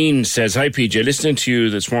 And Jean says, hi PJ, listening to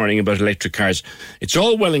you this morning about electric cars. It's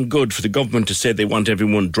all well and good for the government to say they want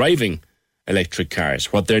everyone driving electric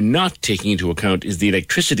cars. What they're not taking into account is the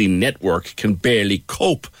electricity network can barely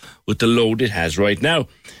cope with the load it has right now.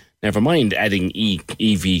 Never mind adding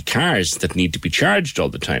EV cars that need to be charged all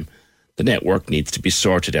the time. The network needs to be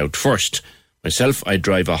sorted out first. Myself, I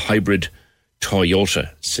drive a hybrid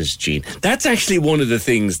Toyota, says Jean. That's actually one of the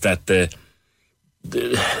things that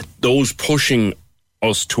those pushing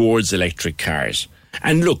us towards electric cars.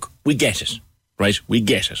 And look, we get it, right? We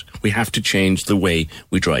get it. We have to change the way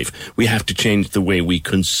we drive. We have to change the way we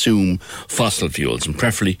consume fossil fuels and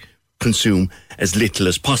preferably consume as little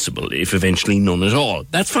as possible, if eventually none at all.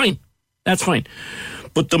 That's fine. That's fine.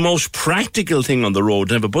 But the most practical thing on the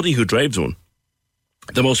road, I have a buddy who drives one,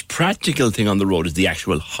 the most practical thing on the road is the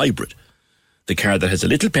actual hybrid. The car that has a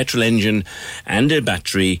little petrol engine and a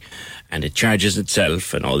battery and it charges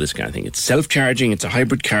itself and all this kind of thing. It's self-charging, it's a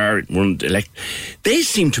hybrid car, it runs They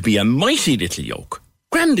seem to be a mighty little yoke.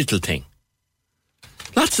 Grand little thing.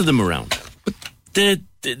 Lots of them around. But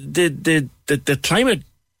the climate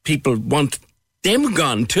people want them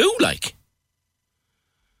gone too, like.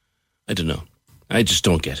 I don't know. I just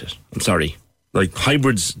don't get it. I'm sorry. Like,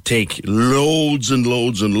 hybrids take loads and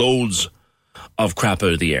loads and loads of crap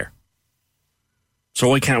out of the air. So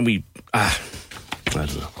why can't we... I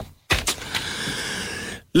don't know.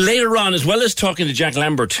 Later on, as well as talking to Jack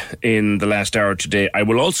Lambert in the last hour today, I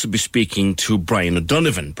will also be speaking to Brian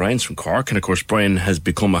O'Donovan. Brian's from Cork, and of course Brian has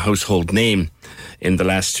become a household name in the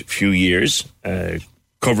last few years,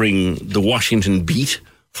 covering the Washington beat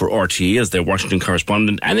for RTE as their Washington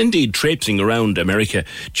correspondent, and indeed traipsing around America,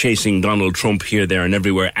 chasing Donald Trump here, there and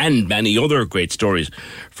everywhere, and many other great stories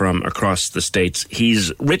from across the States.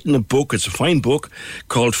 He's written a book, it's a fine book,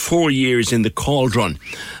 called 4 Years in the Cauldron,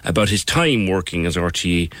 about his time working as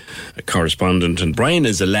RTE correspondent. And Brian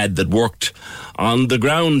is a lad that worked on the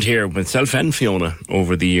ground here with myself and Fiona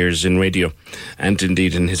over the years in radio, and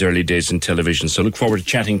indeed in his early days in television. So look forward to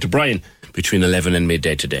chatting to Brian between 11 and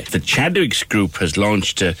midday today. The Chadwicks Group has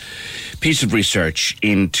launched a piece of research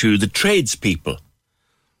into the tradespeople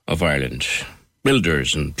of Ireland.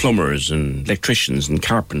 Builders and plumbers and electricians and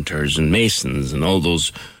carpenters and masons and all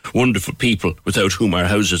those wonderful people without whom our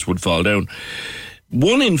houses would fall down.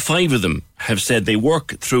 1 in 5 of them have said they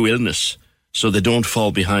work through illness so they don't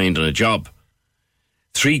fall behind on a job.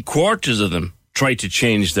 3/4 of them tried to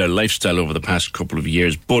change their lifestyle over the past couple of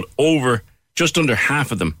years, but just under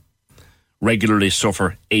half of them regularly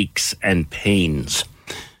suffer aches and pains.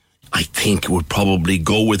 I think it would probably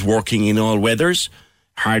go with working in all weathers.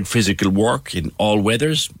 Hard physical work in all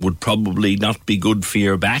weathers would probably not be good for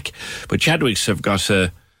your back. But Chadwicks have got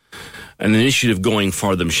an initiative going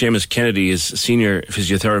for them. Seamus Kennedy is senior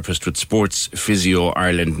physiotherapist with Sports Physio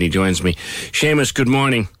Ireland, and he joins me. Seamus, good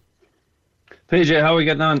morning. PJ, how are we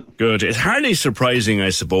getting on? Good. It's hardly surprising,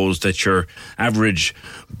 I suppose, that your average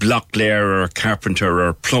block layer or carpenter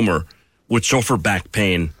or plumber would suffer back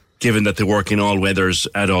pain, given that they work in all weathers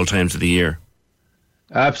at all times of the year.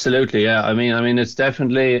 Absolutely, yeah. I mean, it's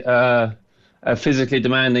definitely a physically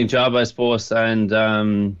demanding job, I suppose,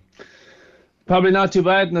 and probably not too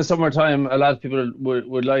bad in the summertime. A lot of people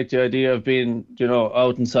would like the idea of being,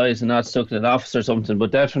 out inside and not stuck in an office or something,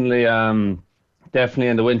 but definitely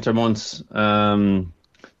in the winter months,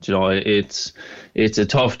 it's a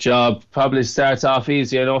tough job. Probably starts off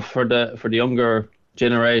easy enough for the younger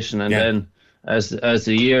generation, and then as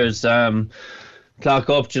the years clock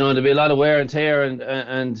up, there'll be a lot of wear and tear,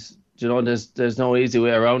 and there's no easy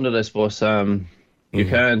way around it, I suppose. You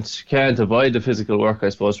can't avoid the physical work, I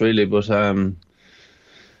suppose, really, but there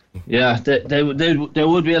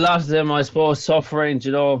would be a lot of them, I suppose, suffering,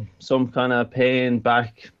 some kind of pain,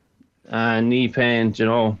 back, knee pain,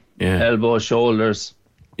 elbows, shoulders.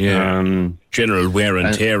 General wear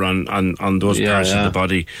and tear on those parts of the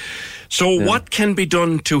body. So what can be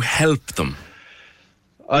done to help them?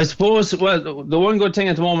 I suppose, well, the one good thing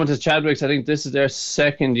at the moment is Chadwicks. I think this is their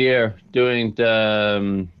second year doing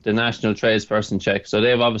the national tradesperson check. So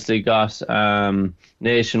they've obviously got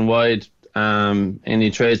nationwide,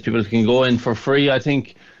 any tradespeople can go in for free. I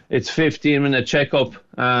think it's 15-minute checkup.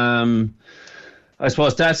 I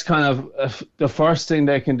suppose that's kind of the first thing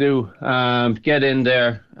they can do. Get in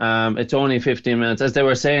there. It's only 15 minutes. As they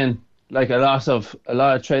were saying, like a lot of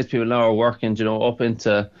tradespeople now are working, up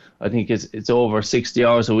into, I think it's over 60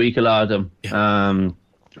 hours a week, a lot of them.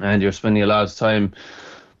 And you're spending a lot of time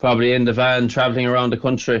probably in the van traveling around the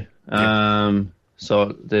country.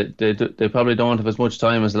 So they probably don't have as much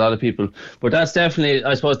time as a lot of people. But that's definitely,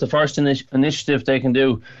 I suppose, the first initiative they can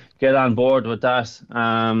do, get on board with that.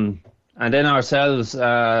 And then ourselves,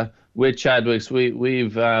 with Chadwicks,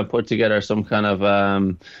 we've put together some kind of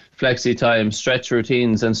flexi time stretch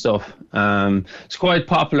routines and stuff. It's quite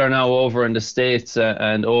popular now over in the States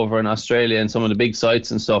and over in Australia and some of the big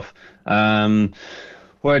sites and stuff,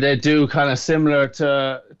 where they do kind of similar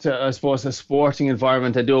to I suppose a sporting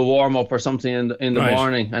environment. They do a warm up or something in the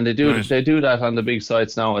morning, and they do that on the big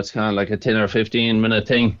sites now. It's kind of like a 10 or 15 minute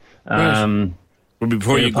thing. Well,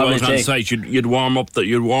 before you go out on site, you'd warm up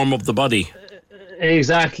the body.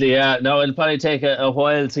 Exactly, yeah. No, it'll probably take a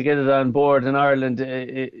while to get it on board in Ireland.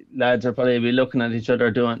 Lads are probably be looking at each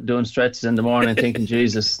other doing stretches in the morning, thinking,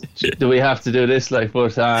 "Jesus, do we have to do this?" Like,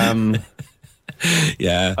 but I'd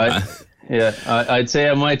say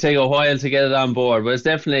it might take a while to get it on board, but it's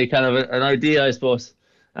definitely kind of an idea, I suppose.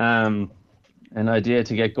 An idea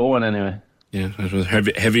to get going anyway. Yeah,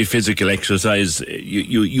 heavy physical exercise.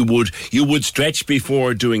 You would stretch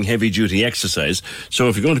before doing heavy duty exercise. So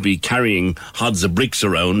if you're going to be carrying hods of bricks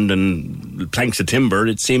around and planks of timber,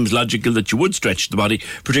 it seems logical that you would stretch the body,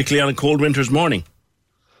 particularly on a cold winter's morning.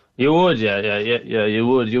 You would, yeah.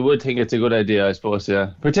 You would think it's a good idea, I suppose, yeah.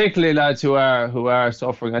 Particularly lads who are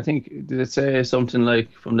suffering. I think they say something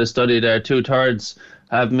like from the study there, 2/3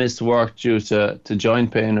 have missed work due to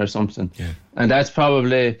joint pain or something. Yeah. And that's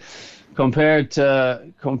probably compared to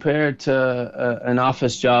an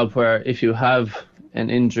office job where if you have an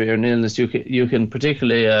injury or an illness, you can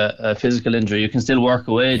particularly a physical injury, you can still work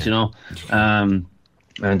away, and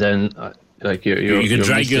then you can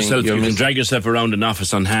drag yourself around an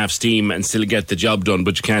office on half steam and still get the job done,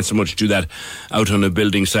 but you can't so much do that out on a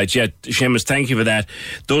building site. Yeah, Seamus, thank you for that.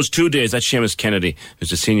 Those 2 days, that's Seamus Kennedy,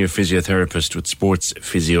 who's a senior physiotherapist with Sports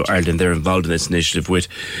Physio Ireland. They're involved in this initiative with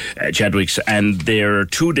Chadwicks, and there are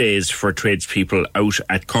 2 days for tradespeople out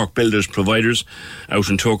at Cork Builders Providers out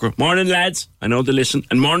in Togher. Morning, lads. I know they listen.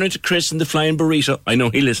 And morning to Chris and the Flying Burrito. I know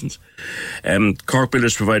he listens. Cork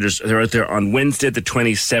Builders Providers, they're out there on Wednesday the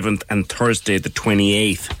 27th and Thursday the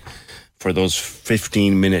 28th for those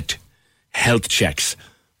 15-minute health checks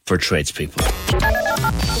for tradespeople.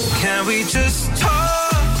 Can we just talk?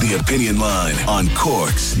 The Opinion Line on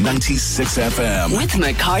Cork's 96 FM. With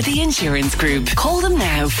McCarthy Insurance Group. Call them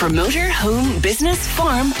now for motor, home, business,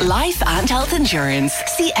 farm, life and health insurance.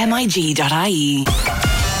 See MIG.ie.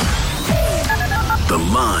 The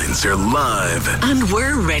lines are live. And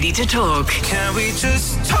we're ready to talk. Can we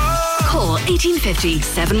just talk? Call 1850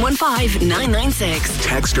 715 996.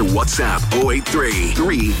 Text or WhatsApp 083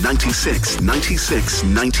 396 96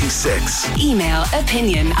 96. Email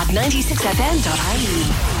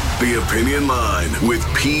opinion@96fm.ie. The Opinion Line with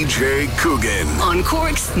PJ Coogan on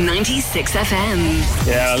Cork's 96 FM.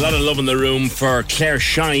 Yeah, a lot of love in the room for Claire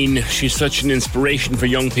Shine. She's such an inspiration for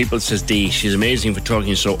young people, says Dee. She's amazing for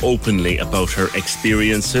talking so openly about her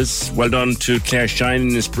experiences. Well done to Claire Shine,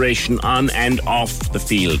 an inspiration on and off the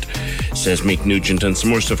field, says Mick Nugent, and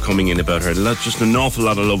some more stuff coming in about her. Just an awful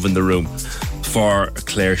lot of love in the room for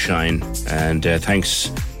Claire Shine, and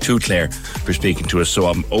thanks to Claire for speaking to us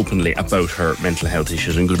so openly about her mental health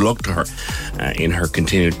issues, and good luck to her in her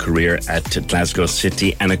continued career at Glasgow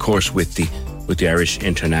City and of course with the Irish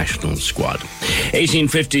international squad.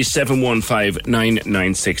 1850 715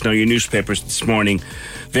 996. Now, your newspapers this morning,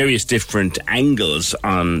 various different angles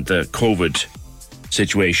on the COVID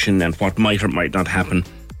situation and what might or might not happen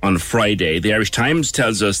on Friday. The Irish Times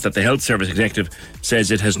tells us that the Health Service executive says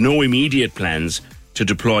it has no immediate plans to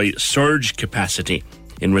deploy surge capacity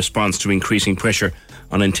in response to increasing pressure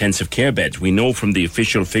on intensive care beds. We know from the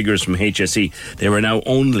official figures from HSE there were now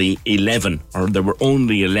only 11, or there were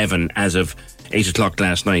only 11 as of 8 o'clock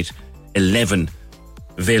last night, 11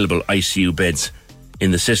 available ICU beds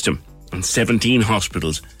in the system. And 17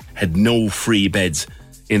 hospitals had no free beds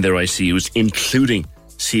in their ICUs, including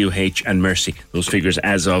CUH and Mercy. Those figures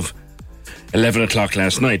as of 11 o'clock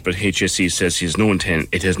last night, but HSE says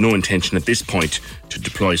it has no intention at this point to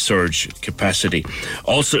deploy surge capacity.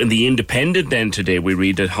 Also in the Independent then today, we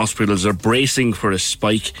read that hospitals are bracing for a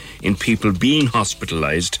spike in people being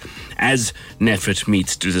hospitalised as NPHET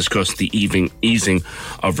meets to discuss the easing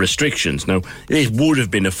of restrictions. Now, it would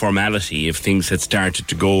have been a formality if things had started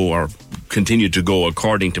to go or continued to go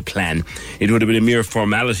according to plan. It would have been a mere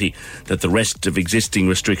formality that the rest of existing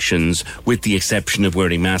restrictions, with the exception of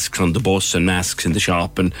wearing masks on the bus and masks in the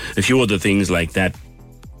shop and a few other things like that,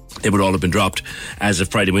 they would all have been dropped as of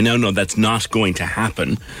Friday. We now know that's not going to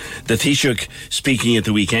happen. The Taoiseach, speaking at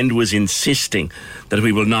the weekend, was insisting that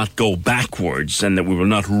we will not go backwards and that we will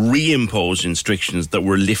not reimpose restrictions that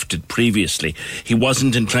were lifted previously. He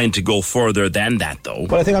wasn't inclined to go further than that, though.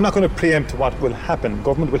 Well, I think I'm not going to preempt what will happen.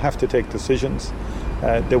 Government will have to take decisions.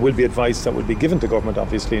 There will be advice that will be given to government,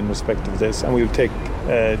 obviously, in respect of this, and we will take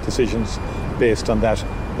decisions based on that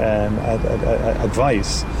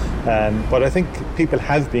advice. But I think people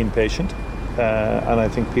have been patient, and I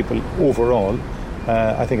think people overall,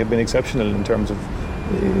 I think have been exceptional in terms of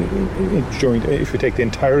if we take the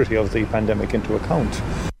entirety of the pandemic into account.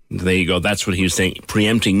 There you go. That's what he was saying,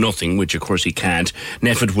 preempting nothing, which of course he can't.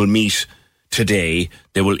 NPHET will meet today.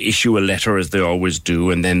 They will issue a letter, as they always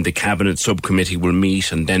do, and then the Cabinet subcommittee will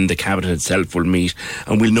meet, and then the Cabinet itself will meet,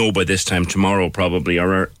 and we'll know by this time tomorrow probably,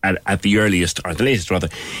 or at the earliest, or the latest rather,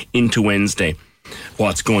 into Wednesday,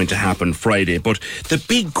 what's going to happen Friday. But the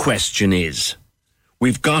big question is,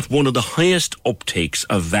 we've got one of the highest uptakes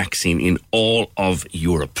of vaccine in all of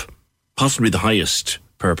Europe, possibly the highest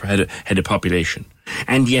per head of population,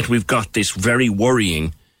 and yet we've got this very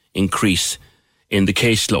worrying increase in the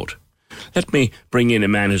caseload. Let me bring in a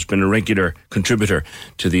man who's been a regular contributor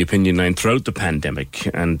to the Opinion Line throughout the pandemic,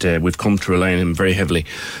 and we've come to rely on him very heavily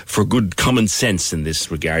for good common sense in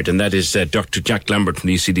this regard, and that is Dr. Jack Lambert from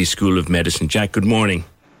the UCD School of Medicine. Jack, good morning.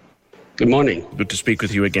 Good morning. Good to speak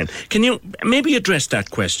with you again. Can you maybe address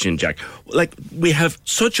that question, Jack? Like, we have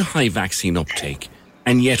such a high vaccine uptake,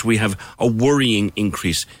 and yet we have a worrying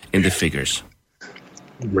increase in the figures.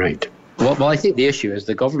 Right. Well, I think the issue is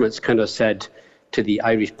the government's kind of said to the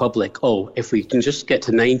Irish public, if we can just get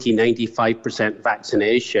to 95%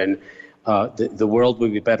 vaccination, the world will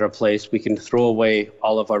be a better place. We can throw away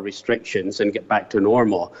all of our restrictions and get back to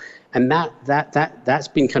normal. And that's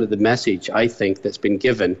been kind of the message, I think, that's been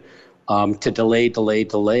given to delay,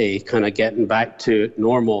 kind of getting back to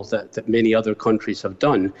normal that many other countries have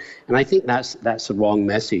done. And I think that's the wrong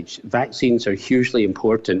message. Vaccines are hugely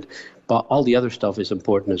important, but all the other stuff is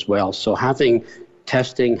important as well. So having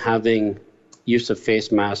testing, having use of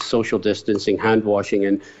face masks, social distancing, hand washing,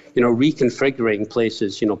 and reconfiguring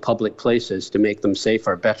places, public places to make them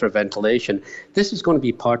safer, better ventilation. This is going to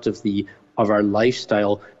be part of our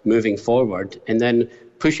lifestyle moving forward. And then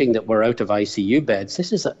pushing that we're out of ICU beds.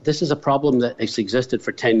 This is a problem that has existed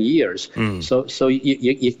for 10 years. So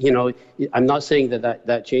I'm not saying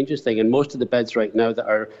that changes things. And most of the beds right now that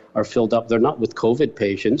are filled up, they're not with COVID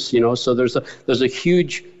patients. So there's a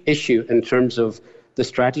huge issue in terms of the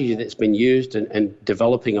strategy that's been used and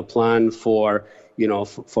developing a plan for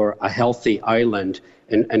a healthy island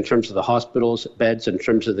in terms of the hospitals, beds, in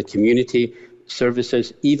terms of the community,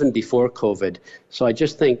 services even before COVID. So I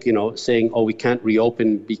just think, saying, we can't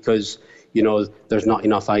reopen because, there's not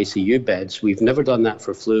enough ICU beds. We've never done that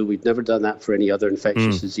for flu. We've never done that for any other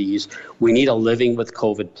infectious disease. We need a living with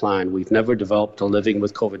COVID plan. We've never developed a living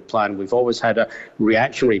with COVID plan. We've always had a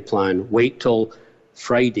reactionary plan. Wait till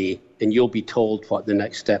Friday and you'll be told what the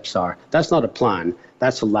next steps are. That's not a plan.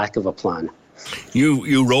 That's a lack of a plan.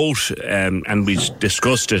 You wrote, and we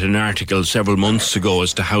discussed it in an article several months ago,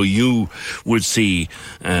 as to how you would see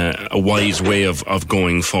a wise way of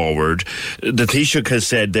going forward. The Taoiseach has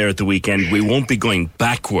said there at the weekend, we won't be going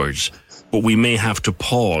backwards, but we may have to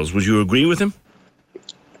pause. Would you agree with him?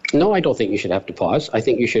 No, I don't think you should have to pause. I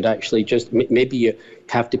think you should actually just, maybe you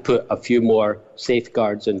have to put a few more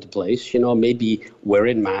safeguards into place. Maybe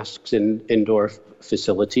wearing masks in indoor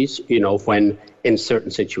facilities, when in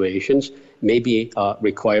certain situations. Maybe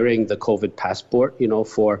requiring the COVID passport,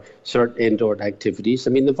 for certain indoor activities. I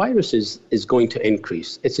mean, the virus is going to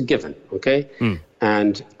increase. It's a given, okay?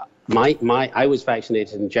 And I was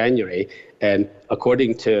vaccinated in January, and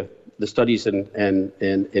according to the studies in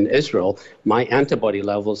Israel, my antibody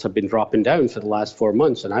levels have been dropping down for the last 4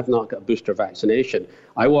 months, and I've not got a booster vaccination.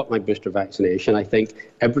 I want my booster vaccination. I think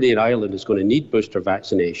everybody in Ireland is going to need booster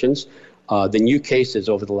vaccinations. The new cases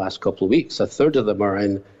over the last couple of weeks, a third of them are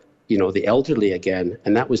in the elderly again,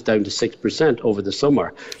 and that was down to 6% over the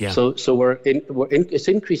summer. Yeah. So it's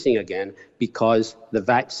increasing again because the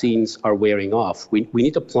vaccines are wearing off. We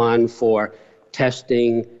need a plan for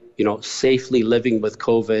testing, safely living with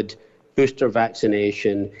COVID, booster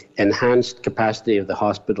vaccination, enhanced capacity of the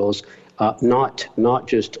hospitals, not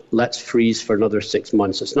just let's freeze for another 6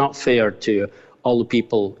 months. It's not fair to all the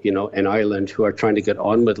people, in Ireland who are trying to get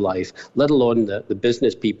on with life, let alone the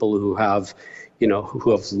business people who have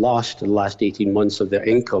lost the last 18 months of their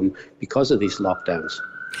income because of these lockdowns.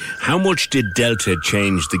 How much did Delta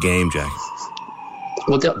change the game, Jack?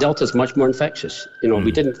 Well, Delta is much more infectious.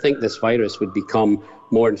 We didn't think this virus would become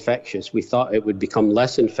more infectious. We thought it would become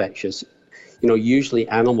less infectious. Usually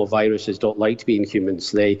animal viruses don't like to be in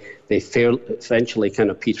humans. They eventually kind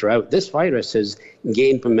of peter out. This virus has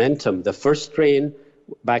gained momentum. The first strain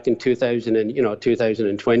back in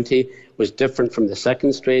 2020 was different from the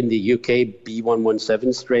second strain, the UK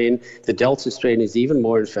B117 strain. The Delta strain is even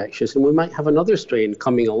more infectious, and we might have another strain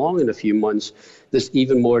coming along in a few months that's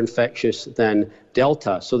even more infectious than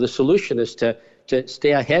Delta. So the solution is to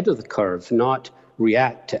stay ahead of the curve, not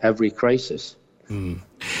react to every crisis.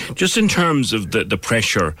 Just in terms of the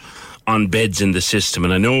pressure on beds in the system,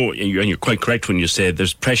 and I know, and you're quite correct when you say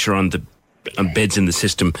there's pressure on beds in the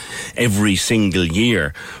system every single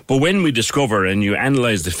year. But when we discover, and you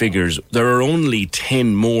analyse the figures, there are only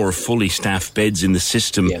 10 more fully staffed beds in the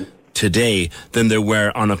system today than there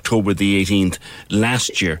were on October the 18th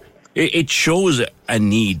last year. It shows a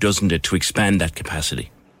need, doesn't it, to expand that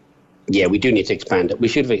capacity? Yeah, we do need to expand it. We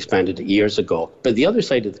should have expanded it years ago. But the other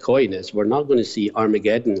side of the coin is we're not going to see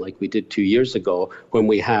Armageddon like we did 2 years ago when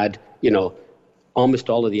we had, almost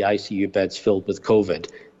all of the ICU beds filled with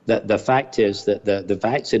COVID. The fact is that the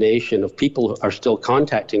vaccination of people who are still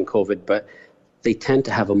contacting COVID, but they tend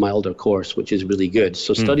to have a milder course, which is really good.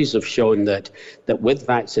 So studies have shown that with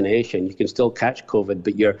vaccination, you can still catch COVID,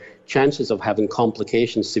 but your chances of having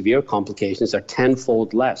complications, severe complications, are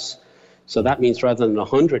tenfold less. So that means rather than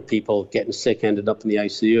 100 people getting sick ended up in the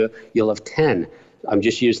ICU, you'll have 10. I'm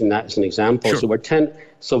just using that as an example. Sure.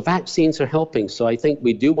 So vaccines are helping. So I think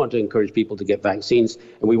we do want to encourage people to get vaccines,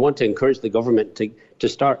 and we want to encourage the government to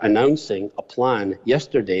start announcing a plan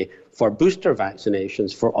yesterday for booster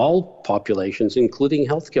vaccinations for all populations, including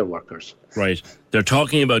healthcare workers. Right. They're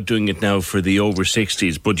talking about doing it now for the over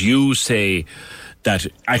 60s, but you say that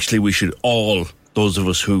actually we should all, those of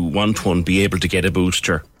us who want one, be able to get a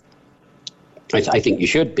booster. I think you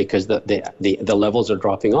should, because the levels are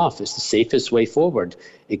dropping off. It's the safest way forward.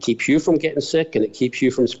 It keeps you from getting sick, and it keeps you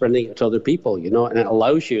from spreading it to other people, and it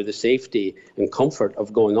allows you the safety and comfort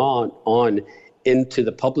of going on into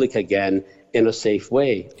the public again in a safe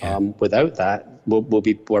way. Yeah. Without that,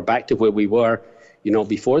 we're back to where we were,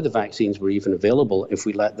 before the vaccines were even available. If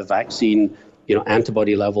we let the vaccine,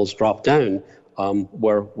 antibody levels drop down,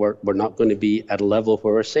 we're not going to be at a level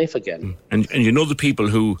where we're safe again. And the people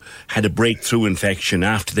who had a breakthrough infection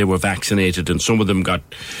after they were vaccinated, and some of them got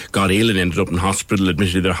ill and ended up in hospital.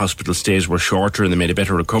 Admittedly, their hospital stays were shorter and they made a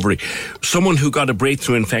better recovery. Someone who got a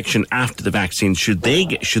breakthrough infection after the vaccine, should they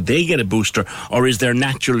get a booster, or is their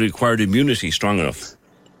naturally acquired immunity strong enough?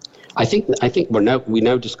 I think we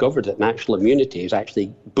now discovered that natural immunity is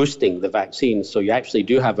actually boosting the vaccine. So you actually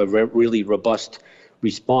do have a really robust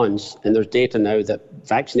response. And there's data now that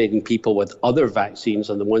vaccinating people with other vaccines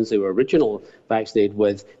than the ones they were originally vaccinated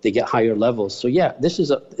with, they get higher levels. So yeah,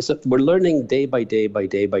 we're learning day by day by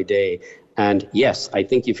day by day. And yes, I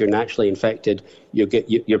think if you're naturally infected,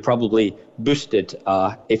 you're probably boosted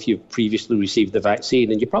if you've previously received the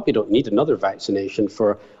vaccine, and you probably don't need another vaccination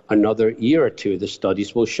for another year or two. The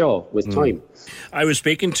studies will show with time. I was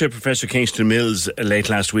speaking to Professor Kingston Mills late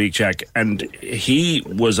last week, Jack, and he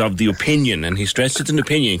was of the opinion, and he stressed it's an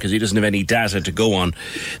opinion because he doesn't have any data to go on,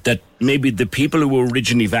 that maybe the people who were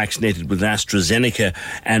originally vaccinated with AstraZeneca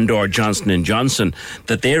and or Johnson & Johnson,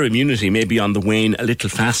 that their immunity may be on the wane a little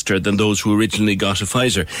faster than those who originally got a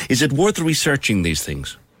Pfizer. Is it worth researching these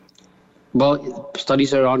things? Well,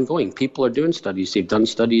 studies are ongoing. People are doing studies. They've done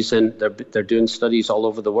studies, and they're doing studies all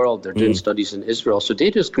over the world. They're doing studies in Israel. So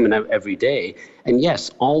data is coming out every day. And yes,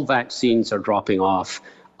 all vaccines are dropping off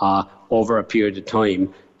over a period of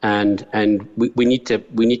time. And we need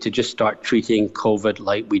to just start treating COVID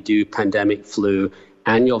like we do pandemic flu.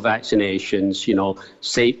 Annual vaccinations,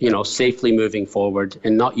 safely moving forward,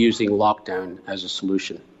 and not using lockdown as a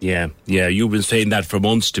solution. Yeah, you've been saying that for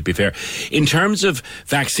months, to be fair. In terms of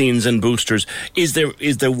vaccines and boosters, is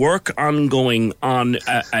there work ongoing on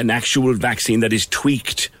an actual vaccine that is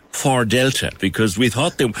tweaked for Delta? Because we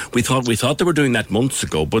thought they were doing that months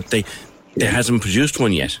ago, but they hasn't produced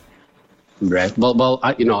one yet. Right. Well,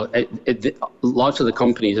 lots of the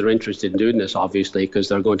companies are interested in doing this, obviously, because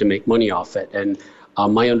they're going to make money off it. And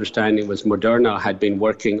my understanding was Moderna had been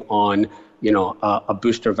working on, a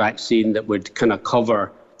booster vaccine that would kind of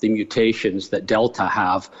cover the mutations that Delta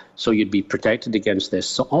have, so you'd be protected against this.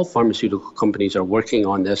 So all pharmaceutical companies are working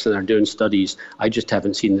on this and are doing studies. I just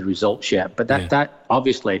haven't seen the results yet. But that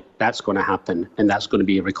obviously, that's going to happen, and that's going to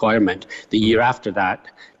be a requirement. The year after that,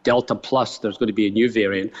 Delta Plus, there's going to be a new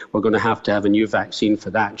variant. We're going to have a new vaccine for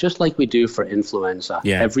that, just like we do for influenza.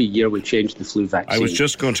 Yeah. Every year we change the flu vaccine. I was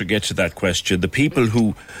just going to get to that question. The people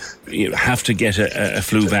who have to get a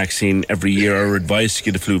flu vaccine every year, or are advised to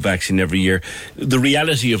get a flu vaccine every year, the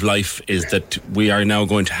reality of life is that we are now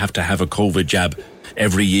going to have a COVID jab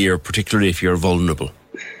every year, particularly if you're vulnerable.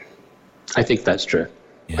 I think that's true.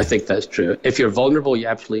 I think that's true. If you're vulnerable, you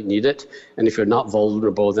absolutely need it. And if you're not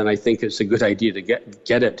vulnerable, then I think it's a good idea to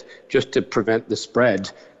get it just to prevent the spread.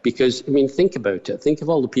 Because, think about it. Think of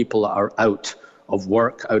all the people that are out of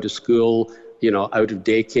work, out of school, out of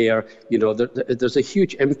daycare. There's a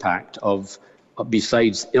huge impact of,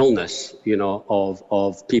 besides illness,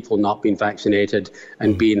 of people not being vaccinated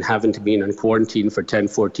and having to be in quarantine for 10,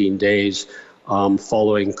 14 days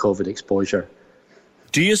following COVID exposure.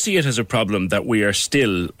 Do you see it as a problem that we are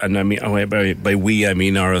still, and I mean by we I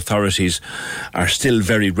mean our authorities, are still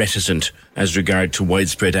very reticent as regard to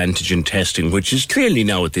widespread antigen testing, which is clearly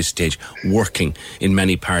now at this stage working in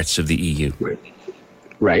many parts of the EU?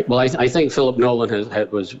 Right. Well, I think Philip Nolan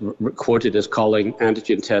was quoted as calling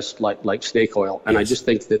antigen tests like snake oil, and I just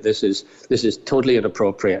think that this is totally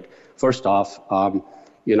inappropriate. First off,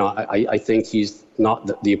 I think he's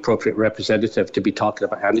not the appropriate representative to be talking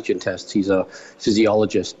about antigen tests. He's a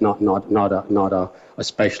physiologist, not a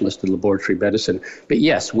specialist in laboratory medicine. But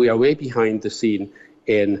yes, we are way behind the scene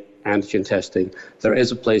in antigen testing. There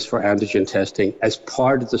is a place for antigen testing as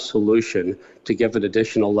part of the solution to give an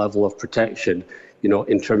additional level of protection,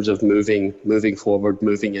 in terms of moving forward,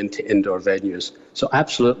 moving into indoor venues. So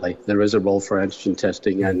absolutely, there is a role for antigen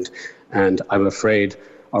testing, and I'm afraid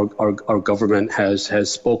our government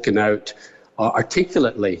has spoken out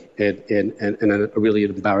articulately in a really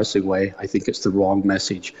embarrassing way. I think it's the wrong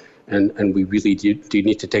message, and we really do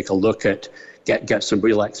need to take a look at get some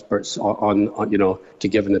real experts on to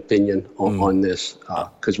give an opinion on this,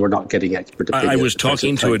 because we're not getting expert opinion. I was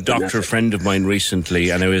talking to a doctor friend of mine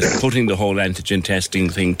recently, and I was putting the whole antigen testing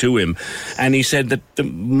thing to him, and he said that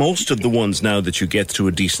most of the ones now that you get through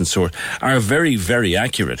a decent source are very, very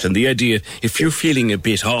accurate. And the idea, if you're feeling a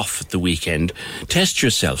bit off at the weekend, test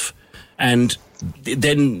yourself, and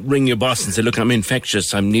then ring your boss and say, look, I'm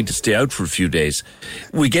infectious, I need to stay out for a few days.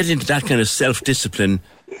 We get into that kind of self-discipline,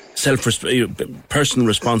 personal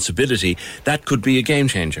responsibility. That could be a game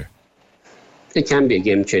changer. It can be a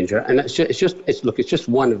game changer, and it's just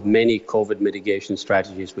one of many COVID mitigation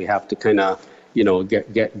strategies we have to kind of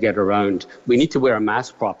get around. We need to wear a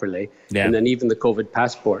mask properly, and then even the COVID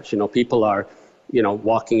passports. People are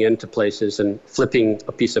walking into places and flipping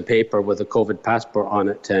a piece of paper with a COVID passport on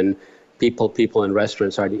it, and people in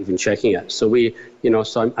restaurants aren't even checking it. So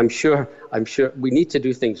I'm sure we need to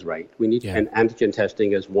do things right. We need, and antigen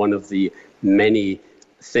testing is one of the many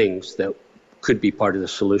things that could be part of the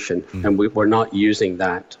solution, and we're not using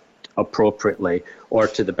that appropriately or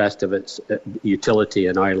to the best of its utility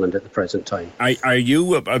in Ireland at the present time. Are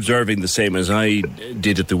you observing the same as I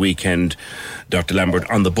did at the weekend, Dr. Lambert,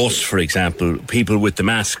 on the bus, for example, people with the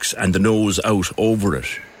masks and the nose out over it?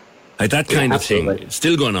 Like that kind of thing, it's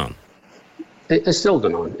still going on? It's still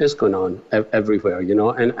going on. It's going on everywhere, you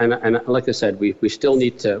know. And like I said, we still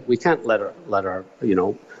need to. We can't let our you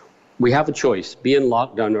know. We have a choice: be in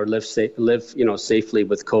lockdown or live safely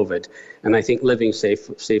with COVID. And I think living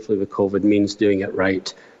safely with COVID means doing it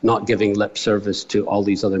right, not giving lip service to all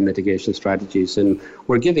these other mitigation strategies. And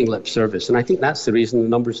we're giving lip service, and I think that's the reason the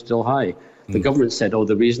numbers are still high. The government said,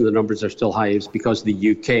 the reason the numbers are still high is because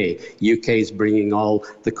the UK is bringing all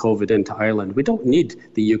the COVID into Ireland. We don't need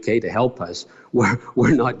the UK to help us. We're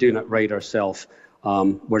not doing it right ourselves.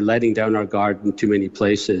 We're letting down our guard in too many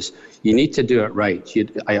places. You need to do it right.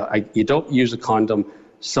 You don't use a condom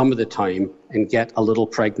some of the time and get a little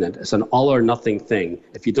pregnant. It's an all or nothing thing.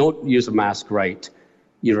 If you don't use a mask right,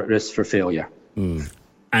 you're at risk for failure.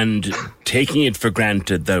 And taking it for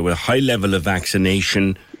granted that with a high level of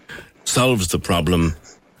vaccination solves the problem,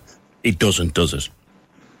 it doesn't, does it?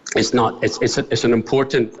 It's not. It's an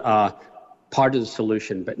important part of the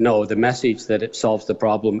solution, but no, the message that it solves the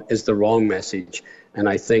problem is the wrong message, and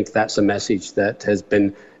I think that's a message that has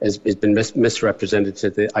been misrepresented to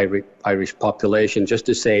the Irish population. Just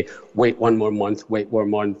to say, wait one more month, wait one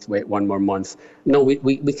more month. No,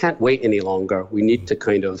 we can't wait any longer. We need to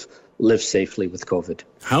kind of live safely with COVID.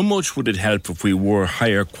 How much would it help if we wore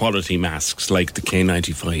higher quality masks like the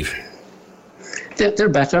K95? They're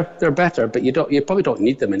better, but you probably don't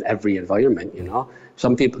need them in every environment, you know.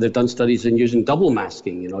 Some people, they've done studies in using double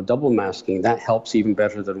masking, that helps even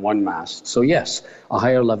better than one mask. So yes, a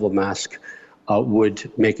higher level mask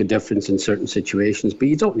would make a difference in certain situations, but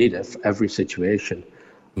you don't need it for every situation.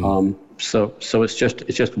 So it's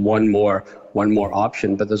just one more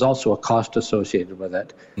option, but there's also a cost associated with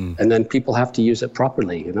it. And then people have to use it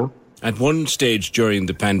properly, you know. At one stage during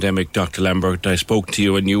the pandemic, Dr. Lambert, I spoke to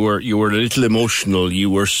you and you were a little emotional. You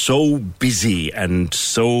were so busy and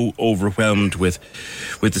so overwhelmed with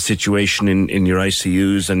the situation in your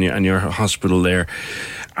ICUs and your hospital there.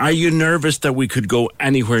 Are you nervous that we could go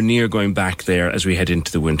anywhere near going back there as we head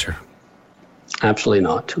into the winter? Absolutely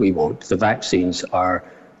not. We won't. The vaccines are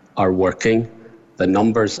working. The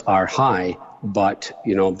numbers are high, but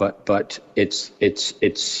it's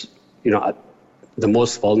the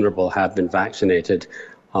most vulnerable have been vaccinated,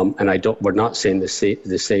 and we're not seeing the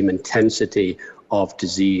same intensity of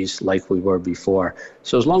disease like we were before.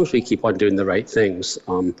 So as long as we keep on doing the right things,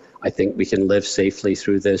 I think we can live safely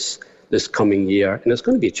through this coming year. And it's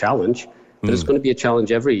going to be a challenge, but it's going to be a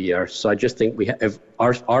challenge every year. So I just think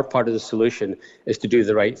our part of the solution is to do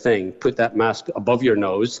the right thing. Put that mask above your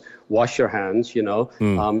nose, wash your hands,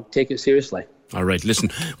 take it seriously. All right, listen,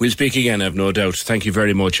 we'll speak again, I've no doubt. Thank you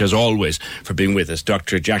very much, as always, for being with us.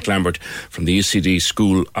 Dr. Jack Lambert from the UCD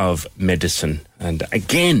School of Medicine. And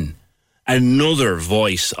again, another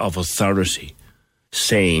voice of authority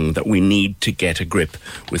saying that we need to get a grip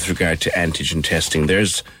with regard to antigen testing.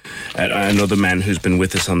 There's another man who's been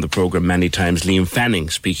with us on the programme many times, Liam Fanning,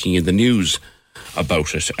 speaking in the news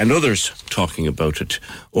about it, and others talking about it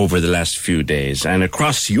over the last few days. And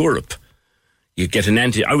across Europe, you get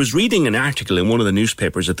I was reading an article in one of the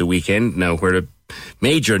newspapers at the weekend now where a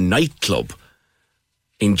major nightclub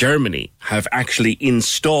in Germany have actually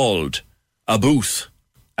installed a booth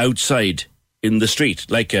outside in the street,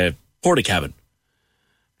 like a porta cabin.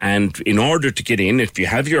 And in order to get in, if you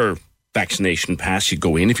have your vaccination pass, you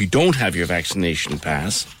go in. If you don't have your vaccination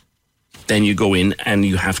pass, then you go in and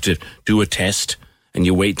you have to do a test and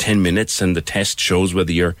you wait 10 minutes and the test shows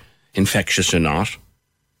whether you're infectious or not.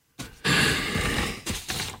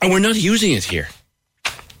 And we're not using it here.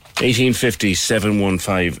 1850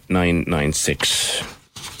 715 996.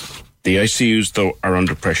 The ICUs, though, are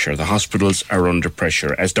under pressure. The hospitals are under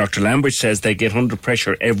pressure. As Dr. Lambert says, they get under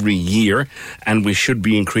pressure every year, and we should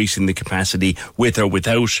be increasing the capacity with or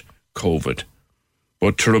without COVID.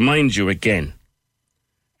 But to remind you again,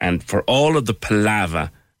 and for all of the palaver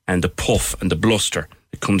and the puff and the bluster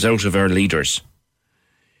that comes out of our leaders,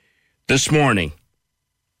 this morning,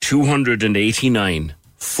 289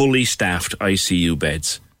 fully staffed ICU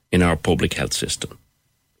beds in our public health system.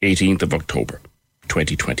 18th of October,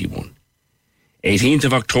 2021. 18th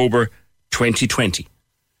of October, 2020,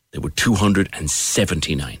 there were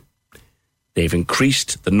 279. They've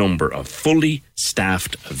increased the number of fully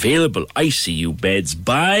staffed available ICU beds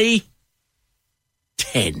by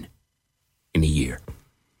 10 in a year.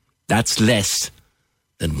 That's less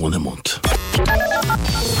than one a month.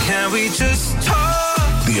 Can we just talk?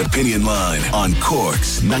 The Opinion Line on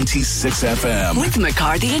Cork's 96 FM. With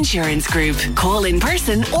McCarthy Insurance Group. Call in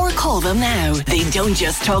person or call them now. They don't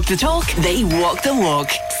just talk the talk, they walk the walk.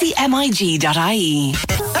 See mig.ie.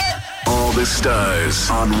 All the stars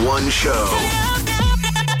on one show.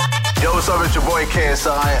 Yo, what's up? It's your boy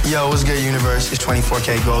KSI. Yo, what's good, Universe? It's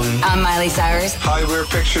 24K Golden. I'm Miley Cyrus. Hi, we're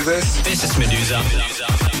Picture This. This is Medusa.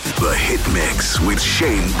 The Hit Mix with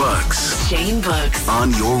Shane Bucks. Shane Bucks.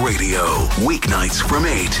 On your radio. Weeknights from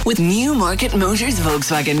 8. With Newmarket Motors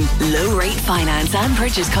Volkswagen. Low rate finance and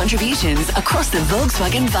purchase contributions across the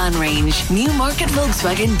Volkswagen van range.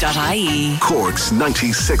 Newmarketvolkswagen.ie. Cork's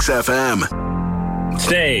 96 FM.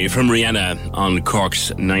 Stay from Rihanna on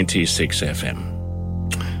Cork's 96 FM.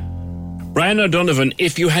 Brian O'Donovan,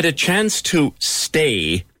 if you had a chance to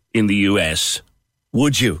stay in the US,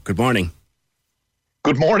 would you? Good morning.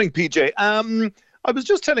 Good morning, PJ. I was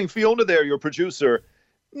just telling Fiona there, your producer,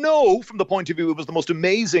 no, from the point of view, it was the most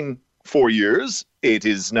amazing 4 years. It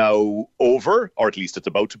is now over, or at least it's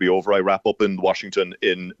about to be over. I wrap up in Washington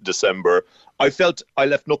in December. I felt I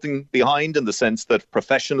left nothing behind in the sense that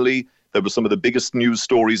professionally, there were some of the biggest news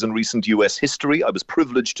stories in recent US history. I was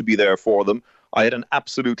privileged to be there for them. I had an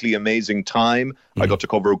absolutely amazing time. I got to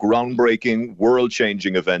cover groundbreaking,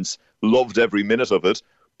 world-changing events. Loved every minute of it.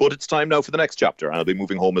 But it's time now for the next chapter. And I'll be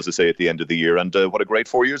moving home, as I say, at the end of the year. And what a great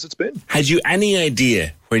 4 years it's been. Had you any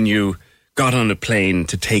idea when you got on a plane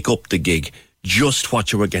to take up the gig just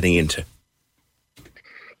what you were getting into?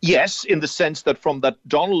 Yes, in the sense that from that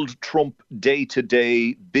Donald Trump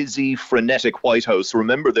day-to-day, busy, frenetic White House,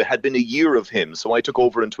 remember there had been a year of him. So I took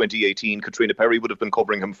over in 2018. Katrina Perry would have been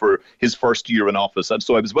covering him for his first year in office. And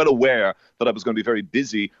so I was well aware that I was going to be very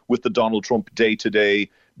busy with the Donald Trump day-to-day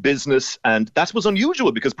business. And that was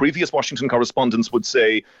unusual because previous Washington correspondents would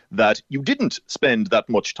say that you didn't spend that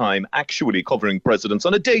much time actually covering presidents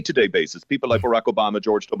on a day-to-day basis. People like Barack Obama,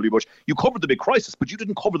 George W. Bush, you covered the big crisis, but you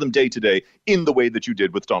didn't cover them day-to-day in the way that you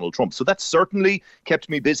did with Donald Trump. So that certainly kept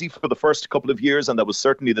me busy for the first couple of years, and that was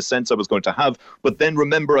certainly the sense I was going to have. But then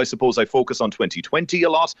remember, I suppose I focus on 2020 a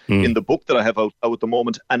lot in the book that I have out at the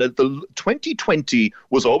moment. And the 2020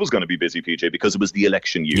 was always going to be busy, PJ, because it was the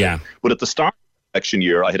election year. Yeah. But at the start election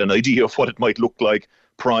year, I had an idea of what it might look like: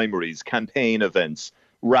 primaries, campaign events,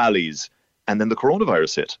 rallies, and then the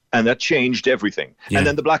coronavirus hit, and that changed everything. Yeah. And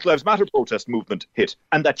then the Black Lives Matter protest movement hit,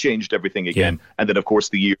 and that changed everything again. Yeah. And then, of course,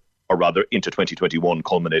 the year, or rather into 2021,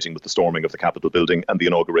 culminating with the storming of the Capitol building and the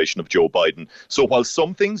inauguration of Joe Biden. So while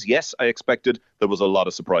some things, yes, I expected, there was a lot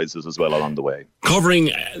of surprises as well along the way.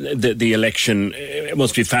 Covering the election, it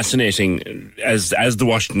must be fascinating as the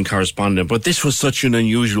Washington correspondent, but this was such an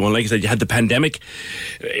unusual one. Like I said, you had the pandemic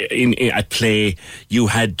at play, you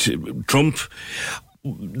had Trump.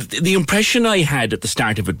 The impression I had at the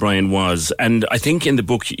start of it, Brian, was, and I think in the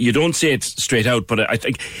book, you don't say it straight out, but I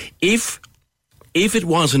think if it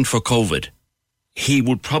wasn't for COVID, he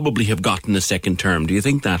would probably have gotten a second term. Do you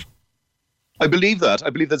think that? I believe that.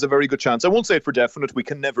 I believe there's a very good chance. I won't say it for definite. We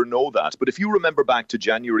can never know that. But if you remember back to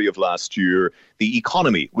January of last year, the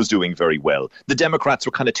economy was doing very well. The Democrats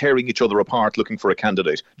were kind of tearing each other apart looking for a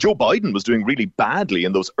candidate. Joe Biden was doing really badly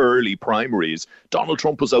in those early primaries. Donald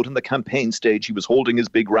Trump was out in the campaign stage. He was holding his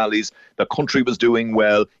big rallies. The country was doing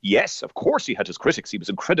well. Yes, of course he had his critics. He was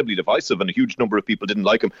incredibly divisive and a huge number of people didn't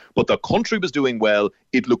like him. But the country was doing well.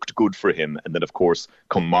 It looked good for him. And then, of course,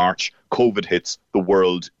 come March, COVID hits, the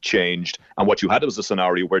world changed. And what you had was a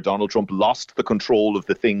scenario where Donald Trump lost the control of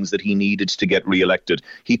the things that he needed to get re-elected.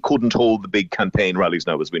 He couldn't hold the big campaign rallies.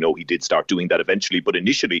 Now, as we know, he did start doing that eventually, but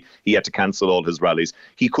initially he had to cancel all his rallies.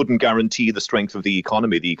 He couldn't guarantee the strength of the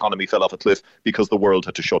economy. The economy fell off a cliff because the world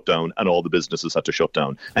had to shut down and all the businesses had to shut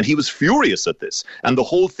down. And he was furious at this. And the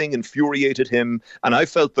whole thing infuriated him. And I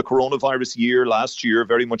felt the coronavirus year last year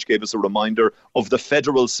very much gave us a reminder of the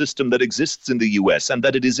federal system that exists in the US, and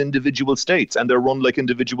that it is individual states and they're run like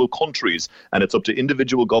individual countries. And it's up to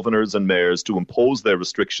individual governors and mayors to impose their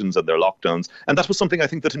restrictions and their lockdowns. And that was something I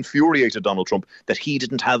think that infuriated Donald Trump, that he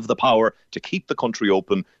didn't have the power to keep the country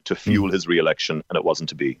open to fuel his re-election, and it wasn't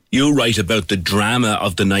to be. You write about the drama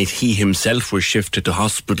of the night he himself was shifted to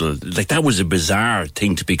hospital. Like, that was a bizarre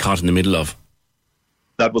thing to be caught in the middle of.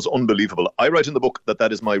 That was unbelievable. I write in the book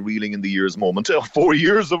that is my reeling in the years moment. 4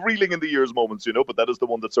 years of reeling in the years moments, but that is the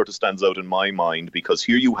one that sort of stands out in my mind, because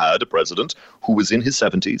here you had a president who was in his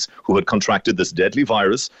 70s, who had contracted this deadly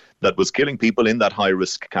virus that was killing people in that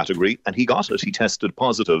high-risk category, and he got it. He tested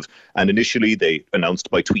positive. And initially they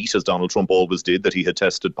announced by tweet, as Donald Trump always did, that he had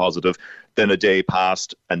tested positive. Then a day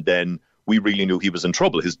passed, and then we really knew he was in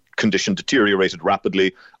trouble. His condition deteriorated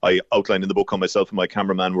rapidly. I outlined in the book how myself and my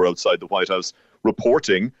cameraman were outside the White House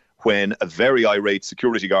reporting when a very irate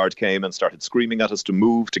security guard came and started screaming at us to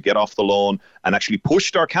move, to get off the lawn, and actually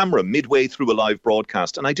pushed our camera midway through a live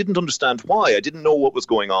broadcast. And I didn't understand why. I didn't know what was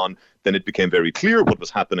going on. Then it became very clear what was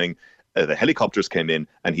happening. The helicopters came in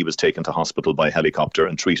and he was taken to hospital by helicopter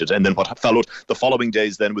and treated. And then what followed the following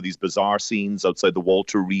days then were these bizarre scenes outside the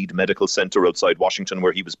Walter Reed Medical Center outside Washington,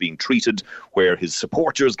 where he was being treated, where his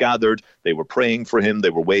supporters gathered. They were praying for him. They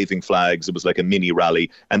were waving flags. It was like a mini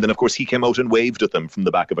rally. And then, of course, he came out and waved at them from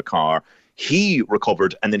the back of a car. He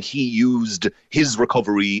recovered, and then he used his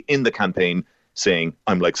recovery in the campaign, saying,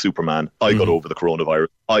 I'm like Superman. I got over the coronavirus.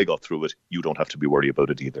 I got through it. You don't have to be worried about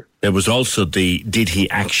it either. There was also did he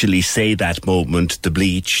actually say that moment, the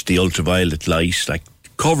bleach, the ultraviolet light, like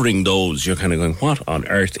covering those, you're kind of going, what on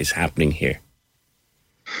earth is happening here?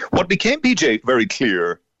 What became, PJ, very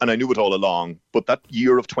clear, and I knew it all along, but that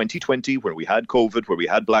year of 2020, where we had COVID, where we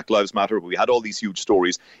had Black Lives Matter, where we had all these huge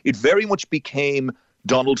stories, it very much became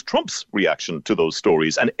Donald Trump's reaction to those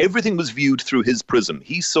stories, and everything was viewed through his prism.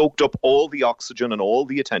 He soaked up all the oxygen and all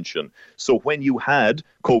the attention. So when you had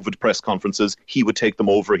COVID press conferences, he would take them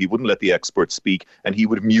over. He wouldn't let the experts speak, and he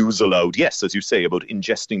would muse aloud, yes, as you say, about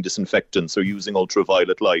ingesting disinfectants or using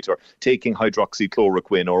ultraviolet light or taking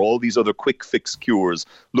hydroxychloroquine or all these other quick fix cures,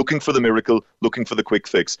 looking for the miracle, looking for the quick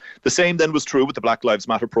fix. The same then was true with the Black Lives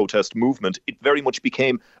Matter protest movement. It very much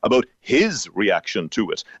became about his reaction to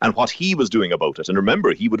it and what he was doing about it. And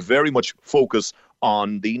remember, he would very much focus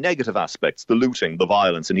on the negative aspects, the looting, the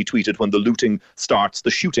violence. And he tweeted, when the looting starts,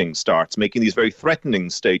 the shooting starts, making these very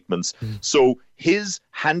threatening statements. So his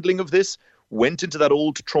handling of this went into that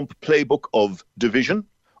old Trump playbook of division,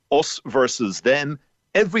 us versus them.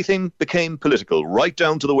 Everything became political, right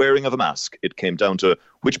down to the wearing of a mask. It came down to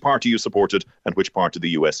which party you supported and which part of the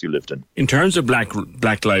US you lived in. In terms of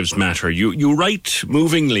Black Lives Matter, you write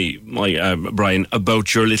movingly, Brian,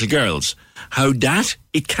 about your little girls, how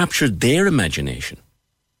it captured their imagination.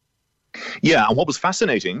 Yeah, and what was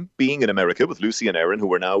fascinating, being in America with Lucy and Erin, who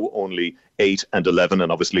were now only 8 and 11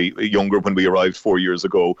 and obviously younger when we arrived 4 years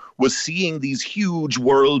ago, was seeing these huge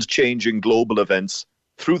world-changing global events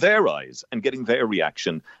through their eyes and getting their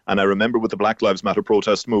reaction. And I remember with the Black Lives Matter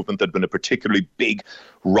protest movement, there'd been a particularly big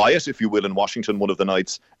riot, if you will, in Washington one of the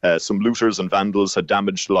nights. Some looters and vandals had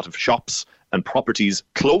damaged a lot of shops and properties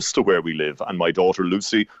close to where we live. And my daughter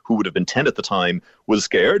Lucy, who would have been 10 at the time, was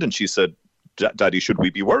scared, and she said, Daddy, should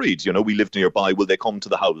we be worried? You know, we live nearby. Will they come to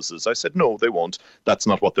the houses? I said, no, they won't. That's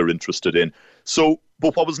not what they're interested in. So,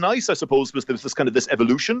 but what was nice, I suppose, was there was this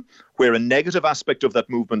evolution where a negative aspect of that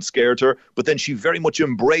movement scared her, but then she very much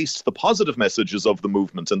embraced the positive messages of the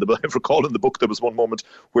movement. And I recall in the book there was one moment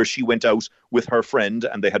where she went out with her friend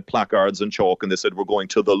and they had placards and chalk and they said, we're going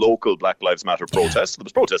to the local Black Lives Matter protest. There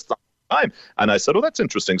was protests time. And I said, oh, that's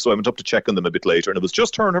interesting. So I went up to check on them a bit later, and it was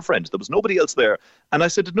just her and her friend. There was nobody else there. And I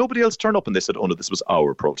said, did nobody else turn up? And they said, oh no, this was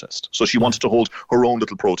our protest. So she wanted to hold her own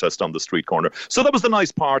little protest on the street corner. So that was the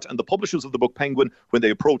nice part. And the publishers of the book Penguin, when they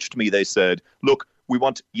approached me, they said, look, we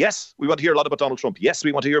want to hear a lot about Donald Trump. Yes,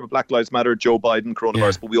 we want to hear about Black Lives Matter, Joe Biden,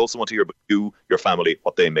 coronavirus, but we also want to hear about you, your family,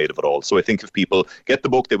 what they made of it all. So I think if people get the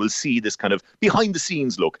book, they will see this kind of behind the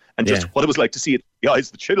scenes look and just what it was like to see it through the eyes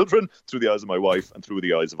of the children, through the eyes of my wife, and through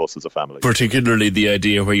the eyes of us as a family. Particularly the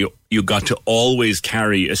idea where you got to always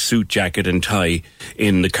carry a suit jacket and tie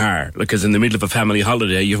in the car, because in the middle of a family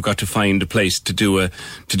holiday, you've got to find a place to do a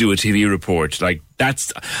TV report. Like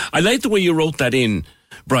I like the way you wrote that in,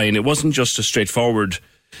 Brian. It wasn't just a straightforward,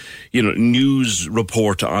 news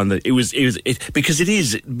report on the. It was because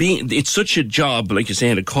it's such a job, like you're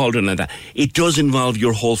saying, a cauldron like that. It does involve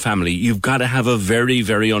your whole family. You've got to have a very,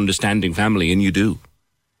 very understanding family, and you do.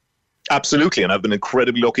 Absolutely, and I've been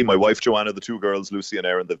incredibly lucky. My wife Joanna, the two girls, Lucy and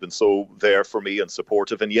Erin, they've been so there for me and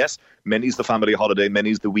supportive. And yes, many's the family holiday,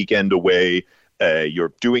 many's the weekend away.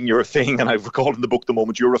 You're doing your thing, and I recall in the book the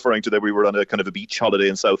moment you're referring to that we were on a kind of a beach holiday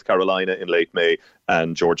in South Carolina in late May,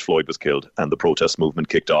 and George Floyd was killed and the protest movement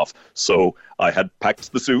kicked off. So I had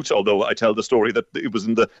packed the suit, although I tell the story that it was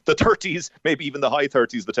in the 30s, maybe even the high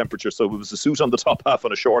 30s, the temperature. So it was a suit on the top half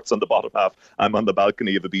and a shorts on the bottom half. I'm on the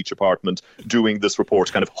balcony of a beach apartment doing this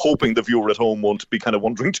report, kind of hoping the viewer at home won't be kind of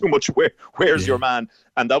wondering too much, where's your man?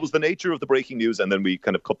 And that was the nature of the breaking news. And then we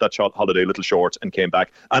kind of cut that holiday a little short and came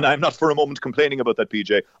back. And I'm not for a moment complaining about that,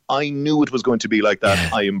 PJ. I knew it was going to be like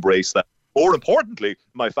that. I embraced that. More importantly,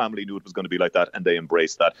 my family knew it was going to be like that, and they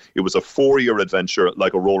embraced that. It was a 4-year adventure,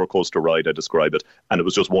 like a roller coaster ride, I describe it, and it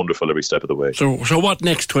was just wonderful every step of the way. So what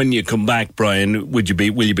next when you come back, Brian? Will you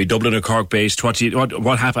be Dublin or Cork based? What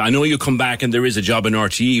happened? I know you come back and there is a job in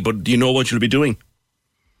RTE, but do you know what you'll be doing?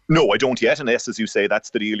 No, I don't yet. And yes, as you say, that's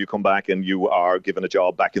the deal. You come back and you are given a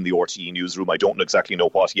job back in the RTE newsroom. I don't exactly know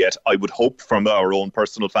what yet. I would hope from our own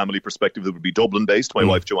personal family perspective it would be Dublin based. My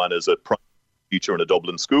wife Joanna is a teacher in a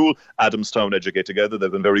Dublin school. Adamstown Educate Together.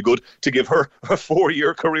 They've been very good to give her a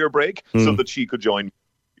 4-year career break so that she could join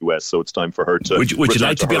the US. So it's time for her to... Would you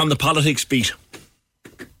like to be on the politics beat?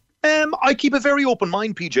 I keep a very open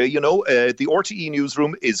mind, PJ. You know, the RTE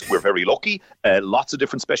newsroom we're very lucky. Lots of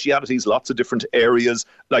different specialities, lots of different areas.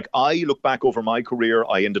 Like, I look back over my career,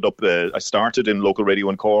 I ended up, I started in local radio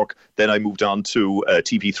in Cork, then I moved on to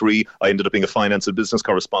TV3. I ended up being a finance and business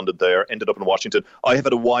correspondent there, ended up in Washington. I have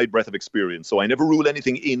had a wide breadth of experience, so I never rule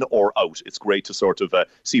anything in or out. It's great to sort of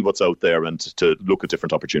see what's out there and to look at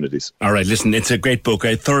different opportunities. All right, listen, it's a great book.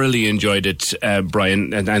 I thoroughly enjoyed it,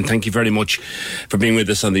 Brian, and thank you very much for being with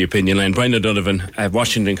us on the Opinion Line. Brian O'Donovan,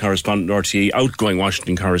 Washington correspondent, RTE, outgoing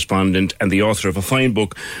Washington correspondent, and the author of a fine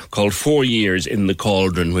book called 4 Years in the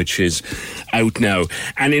Cauldron, which is out now.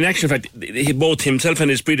 And in actual fact, both himself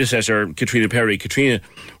and his predecessor, Katrina Perry, Katrina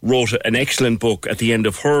wrote an excellent book at the end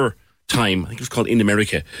of her time, I think it was called In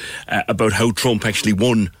America, about how Trump actually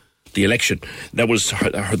won the election. That was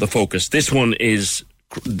the focus. This one is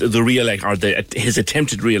his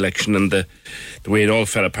attempted re-election and the way it all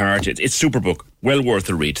fell apart. It's super book. Well worth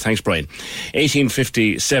a read. Thanks, Brian.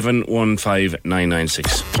 1850 715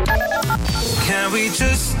 996. Can we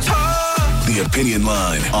just talk? The Opinion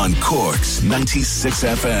Line on Cork's 96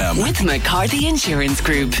 FM. With McCarthy Insurance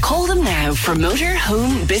Group. Call them now for motor,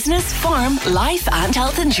 home, business, farm, life and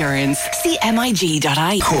health insurance. See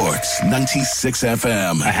MIG.ie. Cork's 96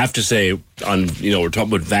 FM. I have to say, we're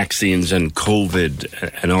talking about vaccines and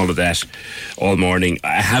COVID and all of that all morning.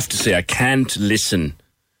 I have to say, I can't listen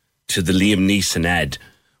to the Liam Neeson ad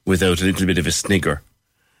without a little bit of a snigger.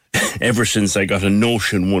 Ever since I got a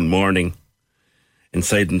notion one morning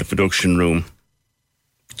inside in the production room.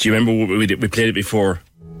 Do you remember we played it before?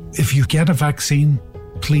 If you get a vaccine,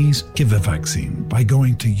 please give a vaccine by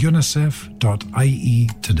going to unicef.ie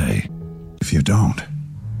today. If you don't,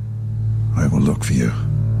 I will look for you.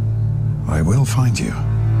 I will find you.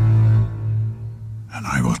 And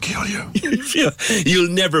I will kill you. You'll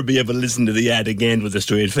never be able to listen to the ad again with a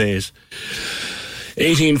straight face.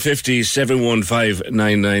 1850 715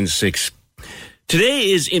 996.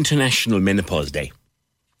 Today is International Menopause Day.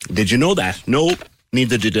 Did you know that? No,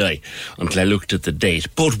 neither did I, until I looked at the date.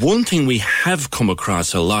 But one thing we have come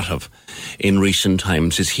across a lot of in recent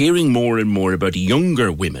times is hearing more and more about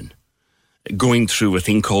younger women going through a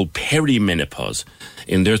thing called perimenopause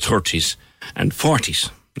in their 30s and 40s.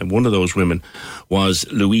 And one of those women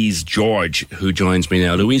was Louise George, who joins me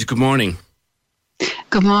now. Louise, good morning.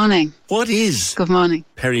 Good morning. What is Good morning.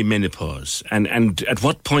 perimenopause? And at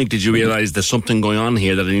what point did you realise there's something going on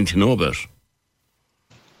here that I need to know about?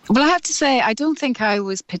 Well, I have to say, I don't think I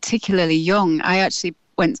was particularly young. I actually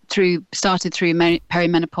started through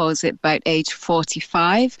perimenopause at about age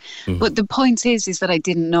 45. Mm-hmm. But the point is that I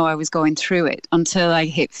didn't know I was going through it until I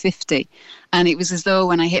hit 50. And it was as though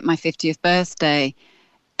when I hit my 50th birthday,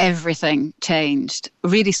 everything changed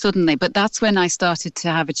really suddenly. But that's when I started to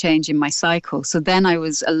have a change in my cycle. So then I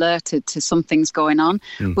was alerted to something's going on.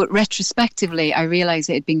 But retrospectively, I realised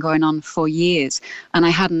it had been going on for years and I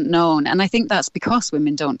hadn't known. And I think that's because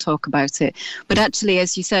women don't talk about it. But actually,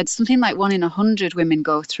 as you said, something like 1 in 100 women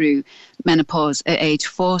go through menopause at age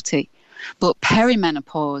 40. But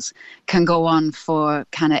perimenopause can go on for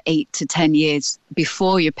kind of 8 to 10 years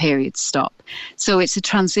before your periods stop. So it's a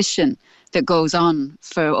transition that goes on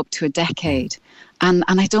for up to a decade. And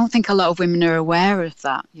I don't think a lot of women are aware of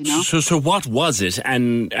that, you know. So what was it?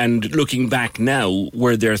 And looking back now,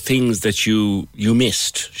 were there things that you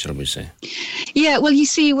missed, shall we say? Yeah, well, you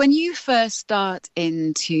see, when you first start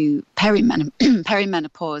into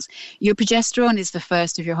perimenopause, your progesterone is the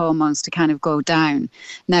first of your hormones to kind of go down.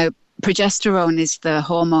 Now, progesterone is the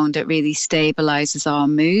hormone that really stabilizes our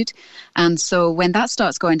mood. And so when that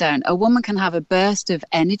starts going down, a woman can have a burst of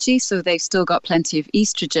energy. So they've still got plenty of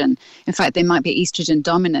estrogen. In fact, they might be estrogen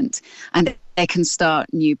dominant. And they can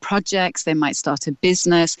start new projects. They might start a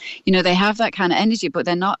business. You know, they have that kind of energy, but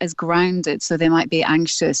they're not as grounded. So they might be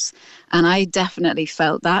anxious. And I definitely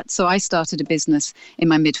felt that. So I started a business in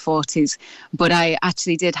my mid-40s. But I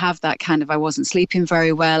actually did have that kind of, I wasn't sleeping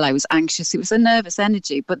very well. I was anxious. It was a nervous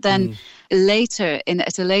energy. But then later,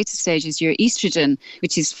 at a later stages, your estrogen,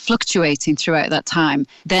 which is fluctuating throughout that time,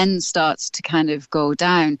 then starts to kind of go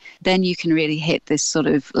down. Then you can really hit this sort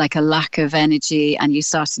of like a lack of energy, and you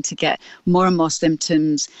started to get more and more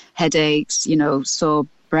symptoms, headaches, you know, sore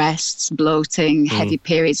breasts, bloating, heavy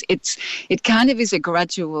periods. It kind of is a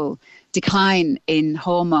gradual decline in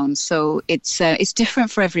hormones. So it's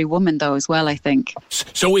different for every woman, though, as well, I think.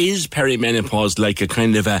 So is perimenopause like a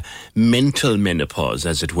kind of a mental menopause,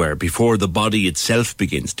 as it were, before the body itself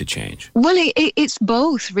begins to change? Well, it's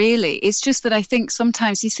both, really. It's just that I think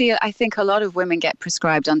sometimes, I think a lot of women get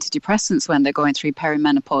prescribed antidepressants when they're going through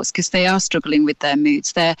perimenopause because they are struggling with their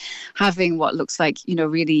moods. They're having what looks like,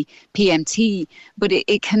 really PMT, but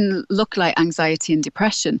it can look like anxiety and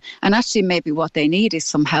depression. And actually, maybe what they need is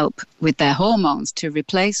some help with their hormones to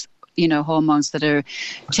replace hormones that are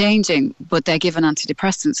changing, but they're given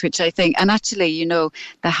antidepressants, which I think, and actually,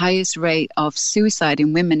 the highest rate of suicide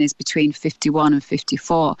in women is between 51 and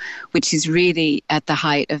 54, which is really at the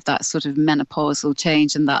height of that sort of menopausal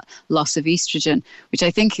change and that loss of estrogen, which I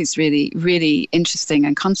think is really, really interesting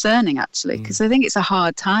and concerning, actually, because I think it's a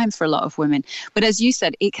hard time for a lot of women. But as you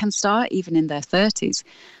said, it can start even in their 30s.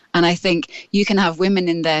 And I think you can have women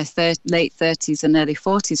in their late 30s and early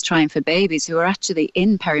 40s trying for babies who are actually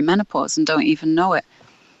in perimenopause and don't even know it.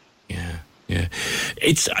 Yeah.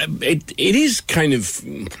 It is kind of,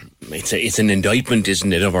 it's an indictment,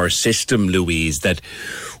 isn't it, of our system, Louise, that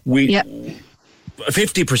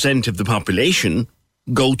 50% of the population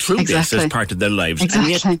go through this as part of their lives.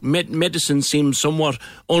 Exactly. And yet medicine seems somewhat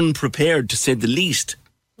unprepared, to say the least,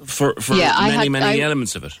 for many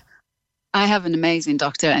elements of it. I have an amazing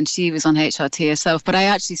doctor and she was on HRT herself, but I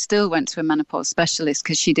actually still went to a menopause specialist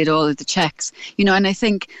because she did all of the checks, and I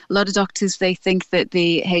think a lot of doctors, they think that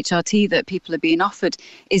the HRT that people are being offered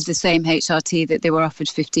is the same HRT that they were offered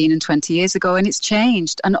 15 and 20 years ago, and it's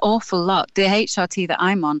changed an awful lot. The HRT that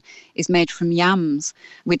I'm on is made from yams,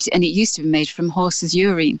 and it used to be made from horse's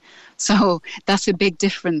urine. So that's a big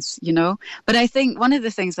difference, But I think one of the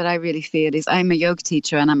things that I really feel is I'm a yoga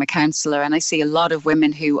teacher and I'm a counsellor, and I see a lot of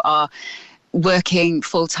women who are working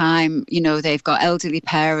full time, they've got elderly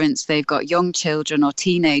parents, they've got young children or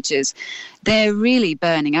teenagers. They're really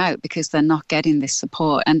burning out because they're not getting this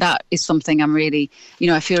support. And that is something I'm really,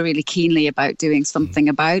 I feel really keenly about doing something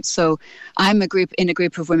about. So I'm in a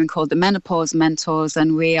group of women called the Menopause Mentors,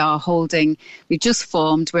 and we've just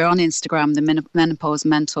formed, we're on Instagram, the Menopause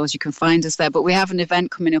Mentors. You can find us there, but we have an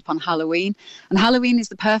event coming up on Halloween, and Halloween is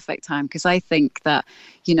the perfect time because I think that,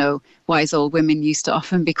 wise old women used to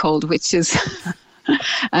often be called witches.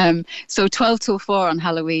 So 12 till 4 on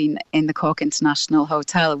Halloween in the Cork International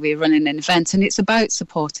Hotel, we're running an event, and it's about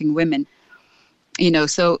supporting women.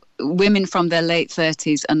 So women from their late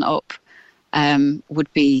 30s and up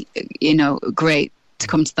would be, great to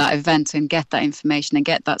come to that event and get that information and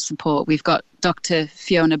get that support. We've got Dr.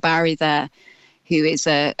 Fiona Barry there, who is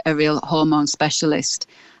a real hormone specialist.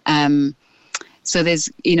 So there's,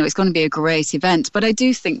 it's going to be a great event. But I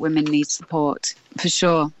do think women need support, for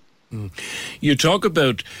sure. You talk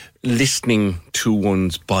about listening to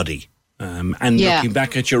one's body and looking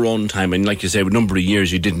back at your own time. And like you say, a number of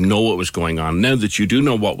years you didn't know what was going on. Now that you do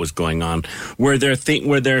know what was going on, were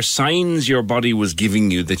there signs your body was giving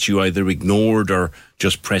you that you either ignored or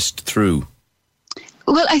just pressed through?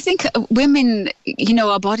 Well, I think women,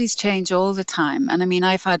 our bodies change all the time. And I mean,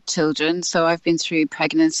 I've had children, so I've been through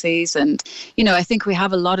pregnancies and, I think we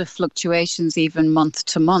have a lot of fluctuations even month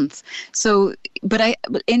to month. So, but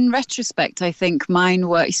in retrospect, I think mine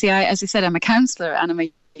were, as I said, I'm a counsellor and I'm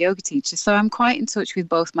a yoga teacher, so I'm quite in touch with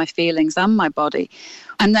both my feelings and my body.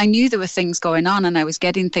 And I knew there were things going on and I was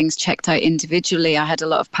getting things checked out individually. I had a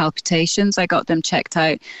lot of palpitations. I got them checked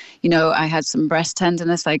out. I had some breast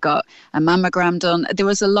tenderness. I got a mammogram done. There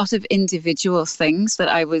was a lot of individual things that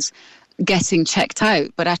I was getting checked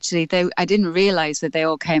out, but actually I didn't realise that they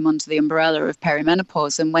all came under the umbrella of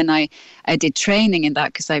perimenopause. And when I did training in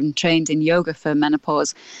that, because I'm trained in yoga for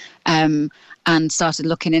menopause, and started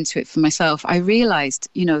looking into it for myself, I realised,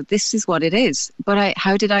 this is what it is. But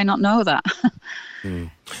how did I not know that?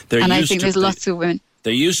 And I think there's lots of women.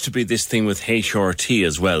 There used to be this thing with HRT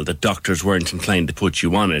as well, that doctors weren't inclined to put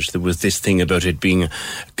you on it. There was this thing about it being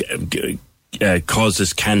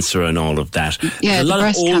causes cancer and all of that. Yeah,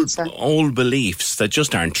 there's a lot of old beliefs that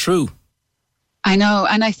just aren't true. I know,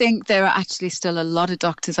 and I think there are actually still a lot of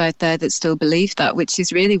doctors out there that still believe that, which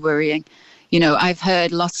is really worrying. I've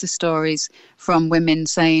heard lots of stories from women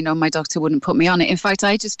saying, my doctor wouldn't put me on it. In fact,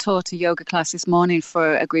 I just taught a yoga class this morning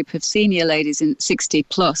for a group of senior ladies in 60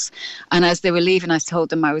 plus. And as they were leaving, I told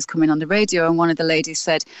them I was coming on the radio. And one of the ladies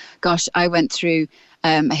said, gosh, I went through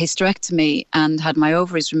a hysterectomy and had my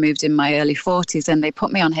ovaries removed in my early 40s and they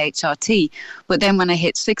put me on HRT. But then when I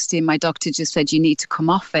hit 60, my doctor just said, you need to come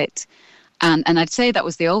off it. And I'd say that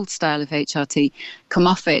was the old style of HRT, come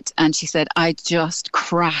off it. And she said, I just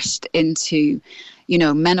crashed into,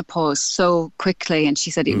 menopause so quickly. And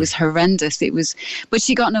she said it was horrendous. But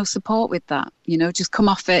she got no support with that, just come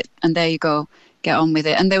off it and there you go. Get on with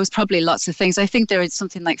it. And there was probably lots of things. I think there is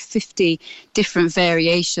something like 50 different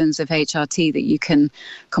variations of HRT that you can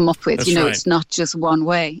come up with. That's right. It's not just one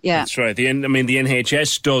way. Yeah, that's right. The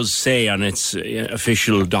NHS does say on its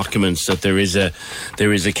official documents that there is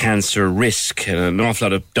a cancer risk, and an awful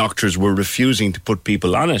lot of doctors were refusing to put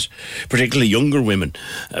people on it, particularly younger women,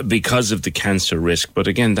 because of the cancer risk. But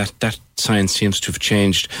again, that science seems to have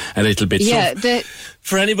changed a little bit. Yeah. So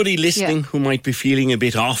for anybody listening who might be feeling a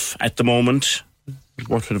bit off at the moment,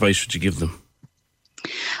 what advice would you give them?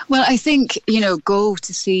 Well, I think, go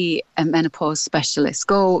to see a menopause specialist.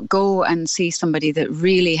 Go and see somebody that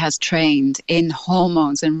really has trained in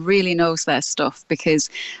hormones and really knows their stuff. Because,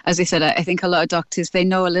 as I said, I think a lot of doctors, they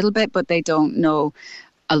know a little bit, but they don't know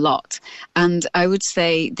a lot. And I would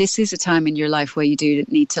say this is a time in your life where you do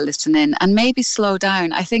need to listen in and maybe slow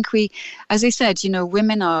down. I think as I said,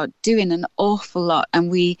 women are doing an awful lot,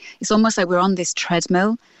 and it's almost like we're on this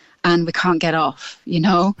treadmill and we can't get off,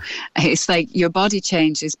 It's like your body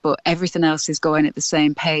changes, but everything else is going at the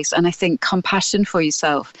same pace. And I think compassion for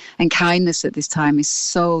yourself and kindness at this time is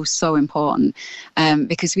so, so important,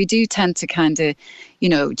 because we do tend to kind of,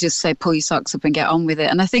 just say, pull your socks up and get on with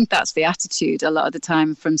it. And I think that's the attitude a lot of the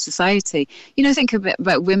time from society. Think a bit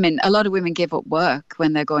about women. A lot of women give up work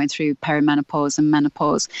when they're going through perimenopause and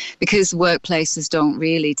menopause because workplaces don't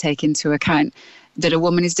really take into account that a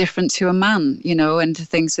woman is different to a man, and the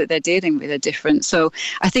things that they're dealing with are different. So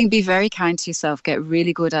I think be very kind to yourself, get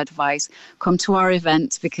really good advice, come to our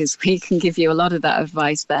event because we can give you a lot of that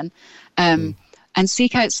advice then, and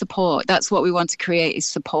seek out support. That's what we want to create, is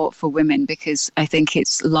support for women, because I think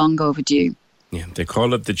it's long overdue. Yeah, they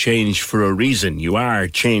call it the change for a reason. You are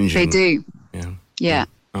changing. They do. Yeah.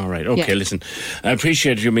 All right. Okay, Listen, I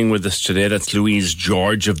appreciate you being with us today. That's Louise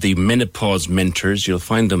George of the Menopause Mentors. You'll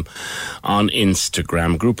find them on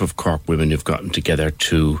Instagram. A group of Cork women who've gotten together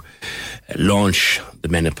to launch the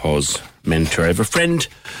Menopause Mentor. I have a friend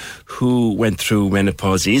who went through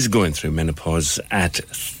menopause, is going through menopause at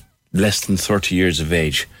less than 30 years of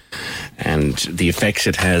age. And the effects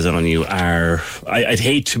it has on you are... I'd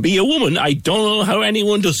hate to be a woman. I don't know how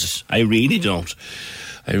anyone does it. I really don't.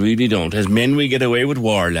 As men, we get away with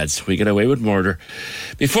war, lads. We get away with murder.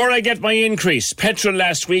 Before I get my increase, petrol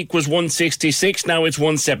last week was 166, now it's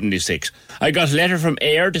 176. I got a letter from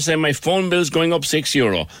Air to say my phone bill's going up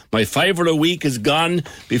 €6. My £5 a week is gone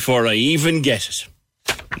before I even get it.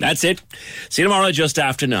 That's it. See you tomorrow just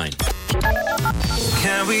after 9.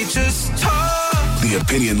 Can we just talk? The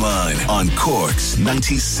Opinion Line on Cork's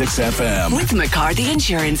 96 FM. With McCarthy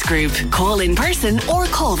Insurance Group. Call in person or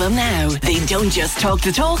call them now. They don't just talk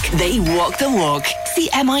the talk, they walk the walk. See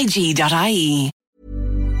MIG.ie.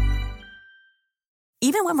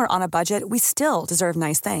 Even when we're on a budget, we still deserve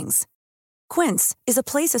nice things. Quince is a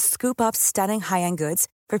place to scoop up stunning high-end goods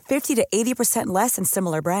for 50 to 80% less than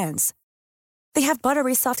similar brands. They have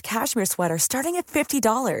buttery soft cashmere sweaters starting at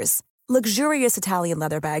 $50, luxurious Italian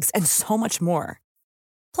leather bags, and so much more.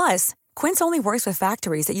 Plus, Quince only works with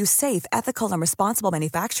factories that use safe, ethical, and responsible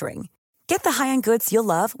manufacturing. Get the high-end goods you'll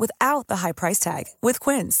love without the high price tag with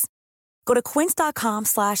Quince. Go to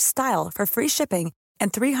quince.com/style for free shipping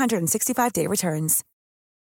and 365-day returns.